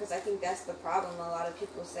 Because I think that's the problem. A lot of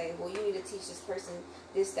people say, well, you need to teach this person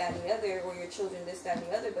this, that, and the other, or your children this, that, and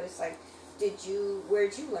the other. But it's like,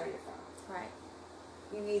 where'd you learn it from? Right.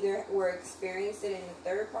 You either were experienced it in a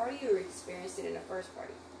third party or experienced it in a first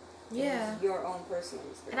party. Yeah. It's your own personal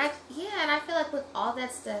experience. And I feel like with all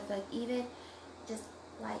that stuff, like even just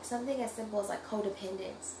like something as simple as like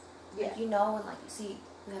codependence. Yeah. Like, you know, when like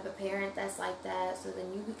you have a parent that's like that, so then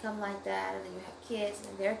you become like that, and then you have kids,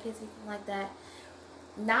 and then their kids become like that.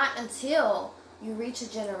 Not until you reach a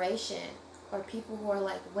generation or people who are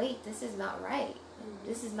like, wait, this is not right. Mm-hmm.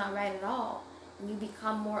 This is not right at all. And you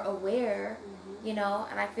become more aware, Mm-hmm. you know,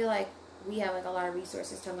 and I feel like we have like a lot of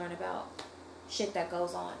resources to learn about shit that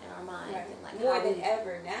goes on in our mind. Right. And, like, More how than we-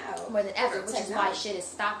 ever now. More than ever, Because which of is why technology. shit is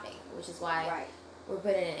stopping. Which is why Right. we're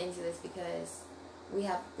putting it into this, because we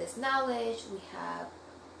have this knowledge, we have,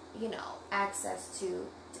 you know, access to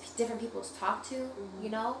different people to talk to, Mm-hmm. you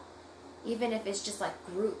know? Even if it's just like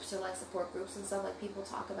groups or like support groups and stuff, like people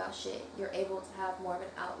talk about shit, you're able to have more of an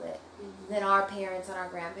outlet Mm-hmm. than our parents and our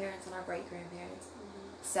grandparents and our great grandparents.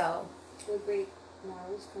 So, With great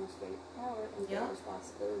knowledge comes great power and great Yeah.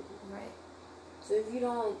 responsibility. right. So if you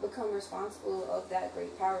don't become responsible of that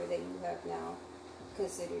great power that you have now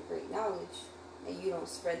considered great knowledge, and you don't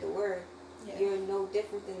spread the word, Yeah. you're no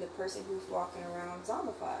different than the person who's walking around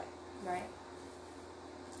zombified. Right.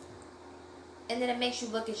 And then it makes you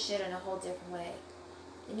look at shit in a whole different way.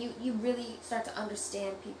 And you really start to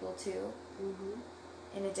understand people too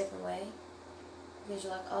Mm-hmm. in a different way. Because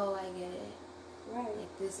you're like, oh, I get it. Right.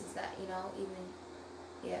 Like, this is that, you know, even,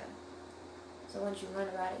 yeah. So once you learn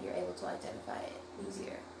about it, you're able to identify it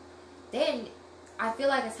easier. Then, I feel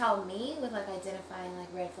like it's helped me with, like, identifying, like,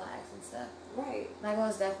 red flags and stuff. Right. Like,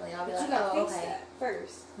 most definitely. I'll be But like, you gotta oh, fix okay. that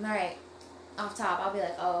first. Alright. Off top, I'll be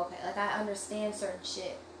like, oh, okay. Like, I understand certain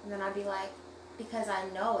shit. And then I'll be like, because I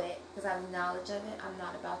know it, because I have knowledge of it, I'm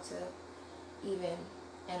not about to even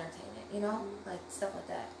entertain it, you know? Mhm. Like, stuff like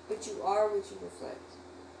that. But you are what you reflect.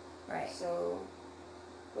 Right. So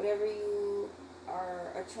whatever you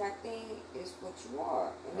are attracting is what you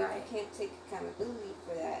are. And Right. if you can't take accountability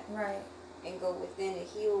for that Right. and go within and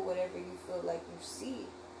heal whatever you feel like you see,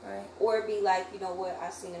 Right. or be like, you know what,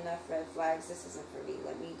 I've seen enough red flags, this isn't for me,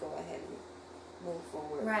 let me go ahead and move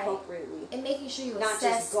forward Right. appropriately. And making sure you Not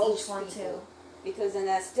assess just ghost each one people. too. because then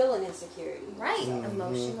that's still an insecurity. Right.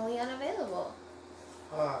 Emotionally unavailable.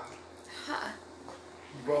 Ah, Ha.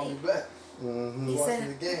 you brought me back. He Watching said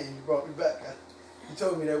the game, you brought me back. You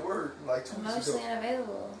told me that word like 2 weeks emotionally ago.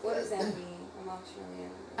 unavailable. What does that mean? Emotionally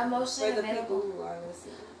unavailable. Emotionally For the available. people who are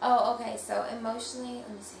listening. Oh, okay. So emotionally, let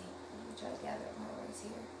me see. Let me try to gather up my words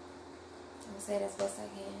here. I'm gonna say it as best I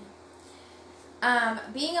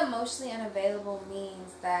can. Being emotionally unavailable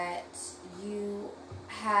means that you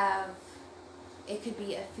have. It could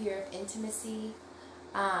be a fear of intimacy,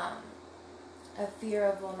 a fear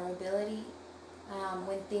of vulnerability.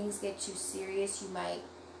 When things get too serious, you might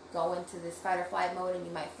go into this fight or flight mode, and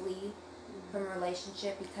you might flee from a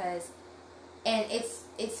relationship because. And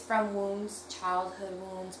it's from wounds, childhood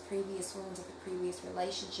wounds, previous wounds of a previous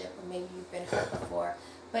relationship, or maybe you've been hurt before.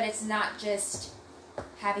 But it's not just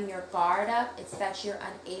having your guard up, it's that you're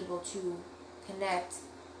unable to connect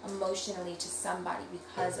emotionally to somebody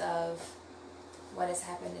because of what has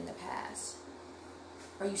happened in the past.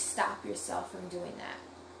 Or you stop yourself from doing that.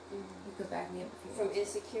 You could back me up if you From want.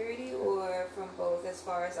 insecurity or from both, as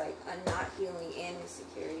far as like a not healing and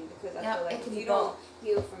insecurity? Because I Yep, feel it like can if be you don't both.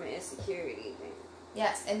 heal from an insecurity, then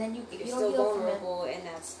Yes, and then if you're you still don't heal from it. vulnerable in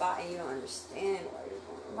that spot and you don't understand why you're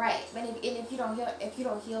vulnerable. Right, but if you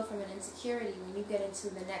don't heal from an insecurity, when you get into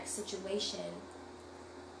the next situation,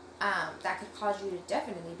 that could cause you to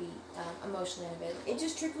definitely be emotionally unavailable. It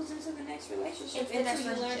just trickles into the next relationship Into the until next you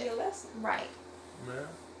learn relationship. your lesson. Right, Man.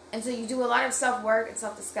 and so you do a lot of self work and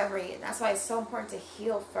self discovery, and that's why it's so important to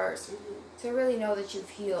heal first, to really know that you've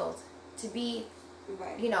healed, to be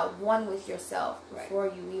Right. one with yourself Right. before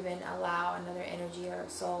you even allow another energy or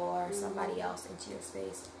soul or somebody else into your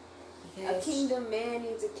space. A Because kingdom man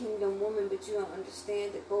needs a kingdom woman, but you don't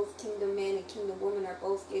understand that both kingdom man and kingdom woman are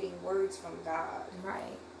both getting words from God.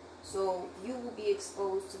 right, So you will be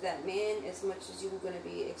exposed to that man as much as you're going to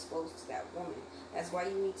be exposed to that woman. That's why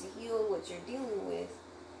you need to heal what you're dealing with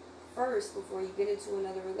first before you get into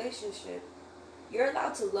another relationship. You're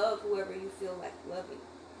allowed to love whoever you feel like loving,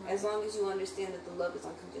 as long as you understand that the love is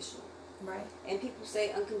unconditional. right, And people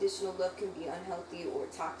say unconditional love can be unhealthy or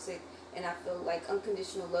toxic, and I feel like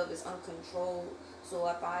unconditional love is uncontrolled. So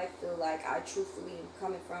if I feel like I truthfully am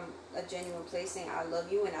coming from a genuine place saying I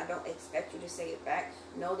love you and I don't expect you to say it back,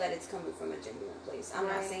 know that it's coming from a genuine place. I'm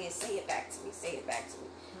not Right. saying say it back to me, say it back to me.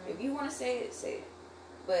 Right. If you want to say it, say it.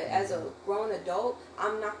 But as a grown adult,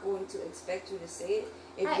 I'm not going to expect you to say it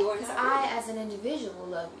if right. you're Because not I, ready. as an individual,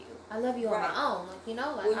 love you. I love you on Right. my own, like When I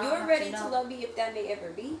don't you're have ready know. to love me, if that may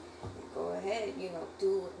ever be, go ahead,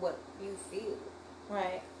 do what you feel.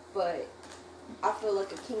 Right. But I feel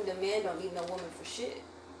like a kingdom man don't need no woman for shit.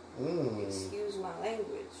 Mm. Excuse my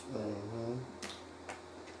language. But Mm-hmm.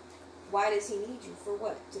 why does he need you? For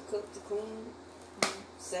what? To cook, to clean,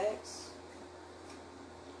 sex?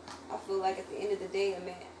 I feel like at the end of the day,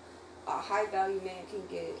 a high value man can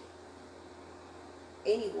get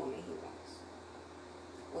any woman he wants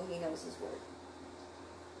when he knows his worth.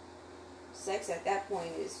 Sex at that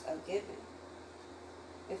point is a given.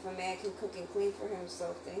 If a man can cook and clean for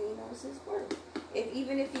himself, then he knows his worth.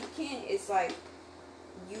 Even if he can't, it's like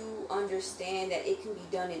you understand that it can be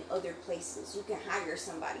done in other places. You can hire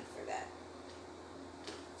somebody for that.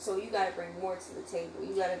 So you gotta bring more to the table.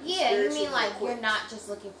 You gotta be Yeah, you mean spiritually like you're equipped. not just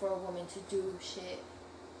looking for a woman to do shit.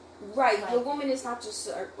 Right. like- Your woman is not just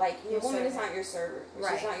your Your woman is servant. not your servant.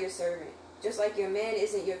 Right. She's not your servant. Just like your man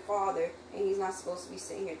isn't your father, and he's not supposed to be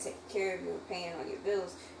sitting here taking care of you and paying all your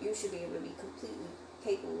bills. You should be able to be completely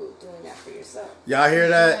capable of doing that for yourself. Y'all hear You're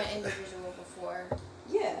that? an individual before.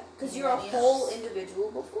 Yeah, because you're a Yes. whole individual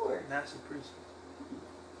before. That's a priest.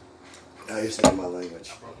 Now you're speaking my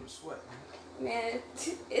language. I broke a sweat. Man,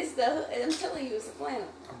 I'm telling you, it's the flannel.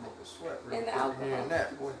 I broke a sweat. And the quick alcohol. Hearing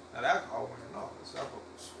that, boy. Now the alcohol went off. So I broke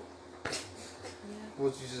a sweat. Yeah.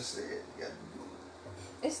 What you just said, you got to do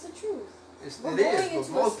it. It's the truth. It We're going is, but into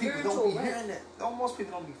a most people don't be spiritual hearing that. Most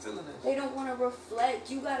people don't be feeling that. They don't want to reflect.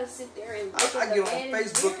 You gotta sit there and look I at the get man on in the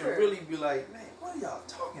Facebook and mirror. really be like, man, what are y'all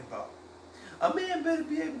talking about? A man better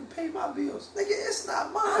be able to pay my bills. Nigga, it's not I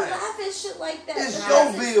mine. laugh at shit like that. It's because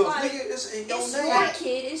your it's bills. like, Nigga, it's in your it's name. your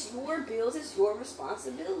kid. It's your bills. It's your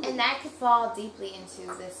responsibility. And that could fall deeply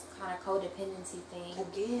into this kind of codependency thing.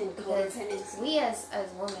 again, Because codependency. we as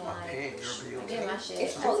women, I'm like, paying your I bills. get my shit.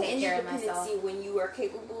 It's I called take care of myself. interdependency when you are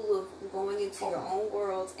capable of going into your own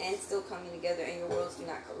worlds and still coming together, and your worlds do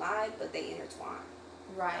not collide, but they intertwine.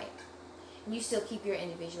 Right. And you still keep your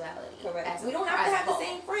individuality. Correct. As We don't as have to a have the whole.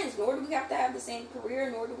 same friends, nor do we have to have the same career,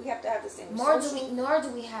 nor do we have to have the same Nor social. do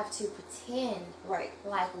we have to pretend Right.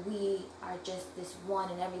 like we are just this one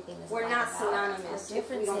and everything is We're like not about us. synonymous Our if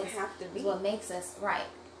we don't differences have to be. is what makes us right.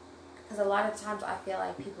 Because a lot of times I feel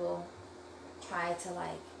like people try to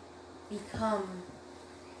like become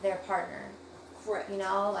their partner. Correct. You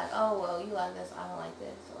know, like, oh well, you like this, I don't like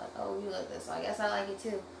this. Or like, oh, you like this, so I guess I like it too.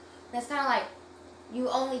 And it's kind of like you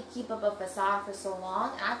only keep up a facade for so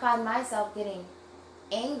long. And I find myself getting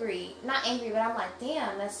angry, not angry, but I'm like,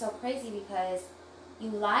 damn, that's so crazy because you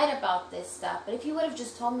lied about this stuff. But if you would have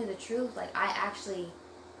just told me the truth, like, I actually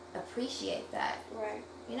appreciate that. Right.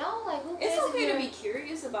 You know, like, who cares It's if okay to you're- be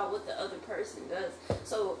curious about what the other person does.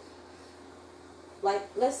 So, like,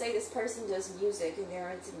 let's say this person does music and they're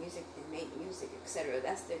into music and make music, etc.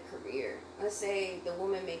 That's their career. Let's say the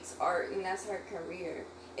woman makes art and that's her career.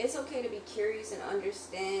 It's okay to be curious and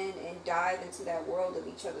understand and dive into that world of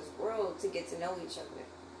each other's world to get to know each other.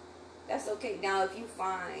 That's okay. Now, if you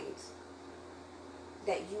find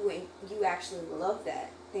that you actually love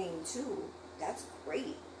that thing too, that's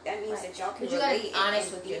great. That means Right. that y'all can But you gotta relate be honest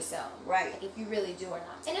and with be- yourself. Right. Like, if you really do or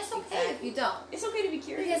not. And it's okay if Exactly. you don't. It's okay to be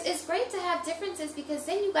curious. Because it's great to have differences because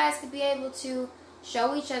then you guys could be able to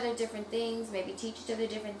show each other different things, maybe teach each other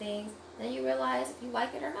different things. Then you realize if you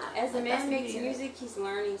like it or not. As the Like, that's man the makes beauty of it. music, he's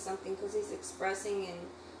learning something because he's expressing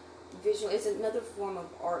and visual. It's another form of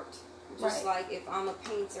art. Just Right. like if I'm a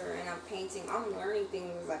painter and I'm painting, I'm learning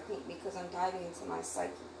things as I paint because I'm diving into my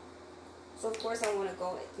psyche. So of course I want to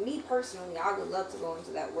go. Me personally, I would love to go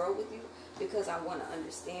into that world with you because I want to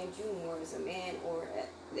understand you more as a man, or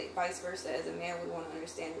vice versa, as a man would want to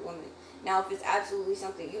understand a woman. Now, if it's absolutely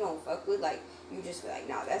something you don't fuck with, like you just be like,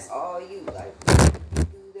 nah, that's all you. Like you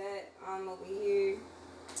do that, I'm over here.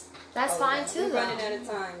 That's fine too, We're though. running out of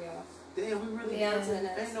time, y'all. Damn, we really Yeah. Down to the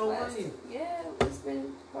next ain't no last- way. Yeah, it's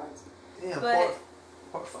been parts. Damn, But-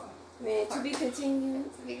 part 5. Man, to be continued.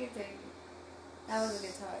 That was a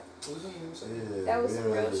good talk. What was you saying? Yeah, That was we some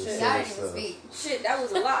didn't real really shit. say Y'all didn't even stuff. speak. Shit, that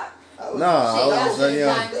was a lot. I was- No, I Shit, was y'all just letting should've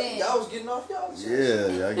y'all. chimed in. Y'all was getting off y'all. Yeah,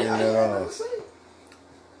 y'all getting that off.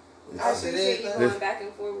 I said appreciate you everything. going back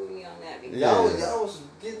and forth with me on that. Because Yeah. Y'all was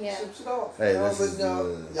getting Yeah. some shit off. Hey, y'all, this but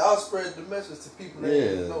is y'all spread the message to people that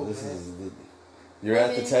didn't Yeah, know, this man. is. You're at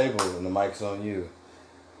the Women- table and the mic's on you.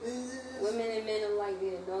 women and men alike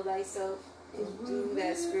need to know thyself and do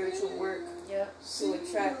that spiritual work Yep. to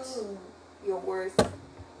attract your worth.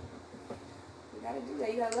 You gotta do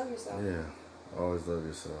that. You gotta love yourself. Yeah, always love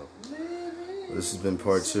yourself. Well, this has been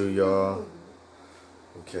part 2, y'all.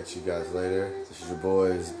 We'll catch you guys later. This is your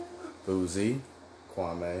boys, Boozy,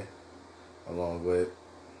 Kwame, along with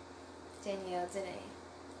Danielle Dene.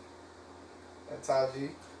 And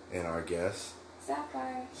Taji, and our guest.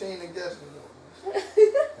 Sapphire. she ain't a guest no more.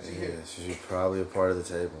 Yeah, she's probably a part of the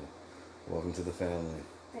table. Welcome to the family.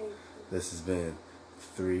 Thank you. This has been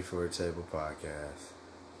 3 for a Table podcast.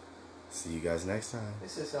 See you guys next time.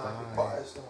 This just sound like a Bye. quiet storm.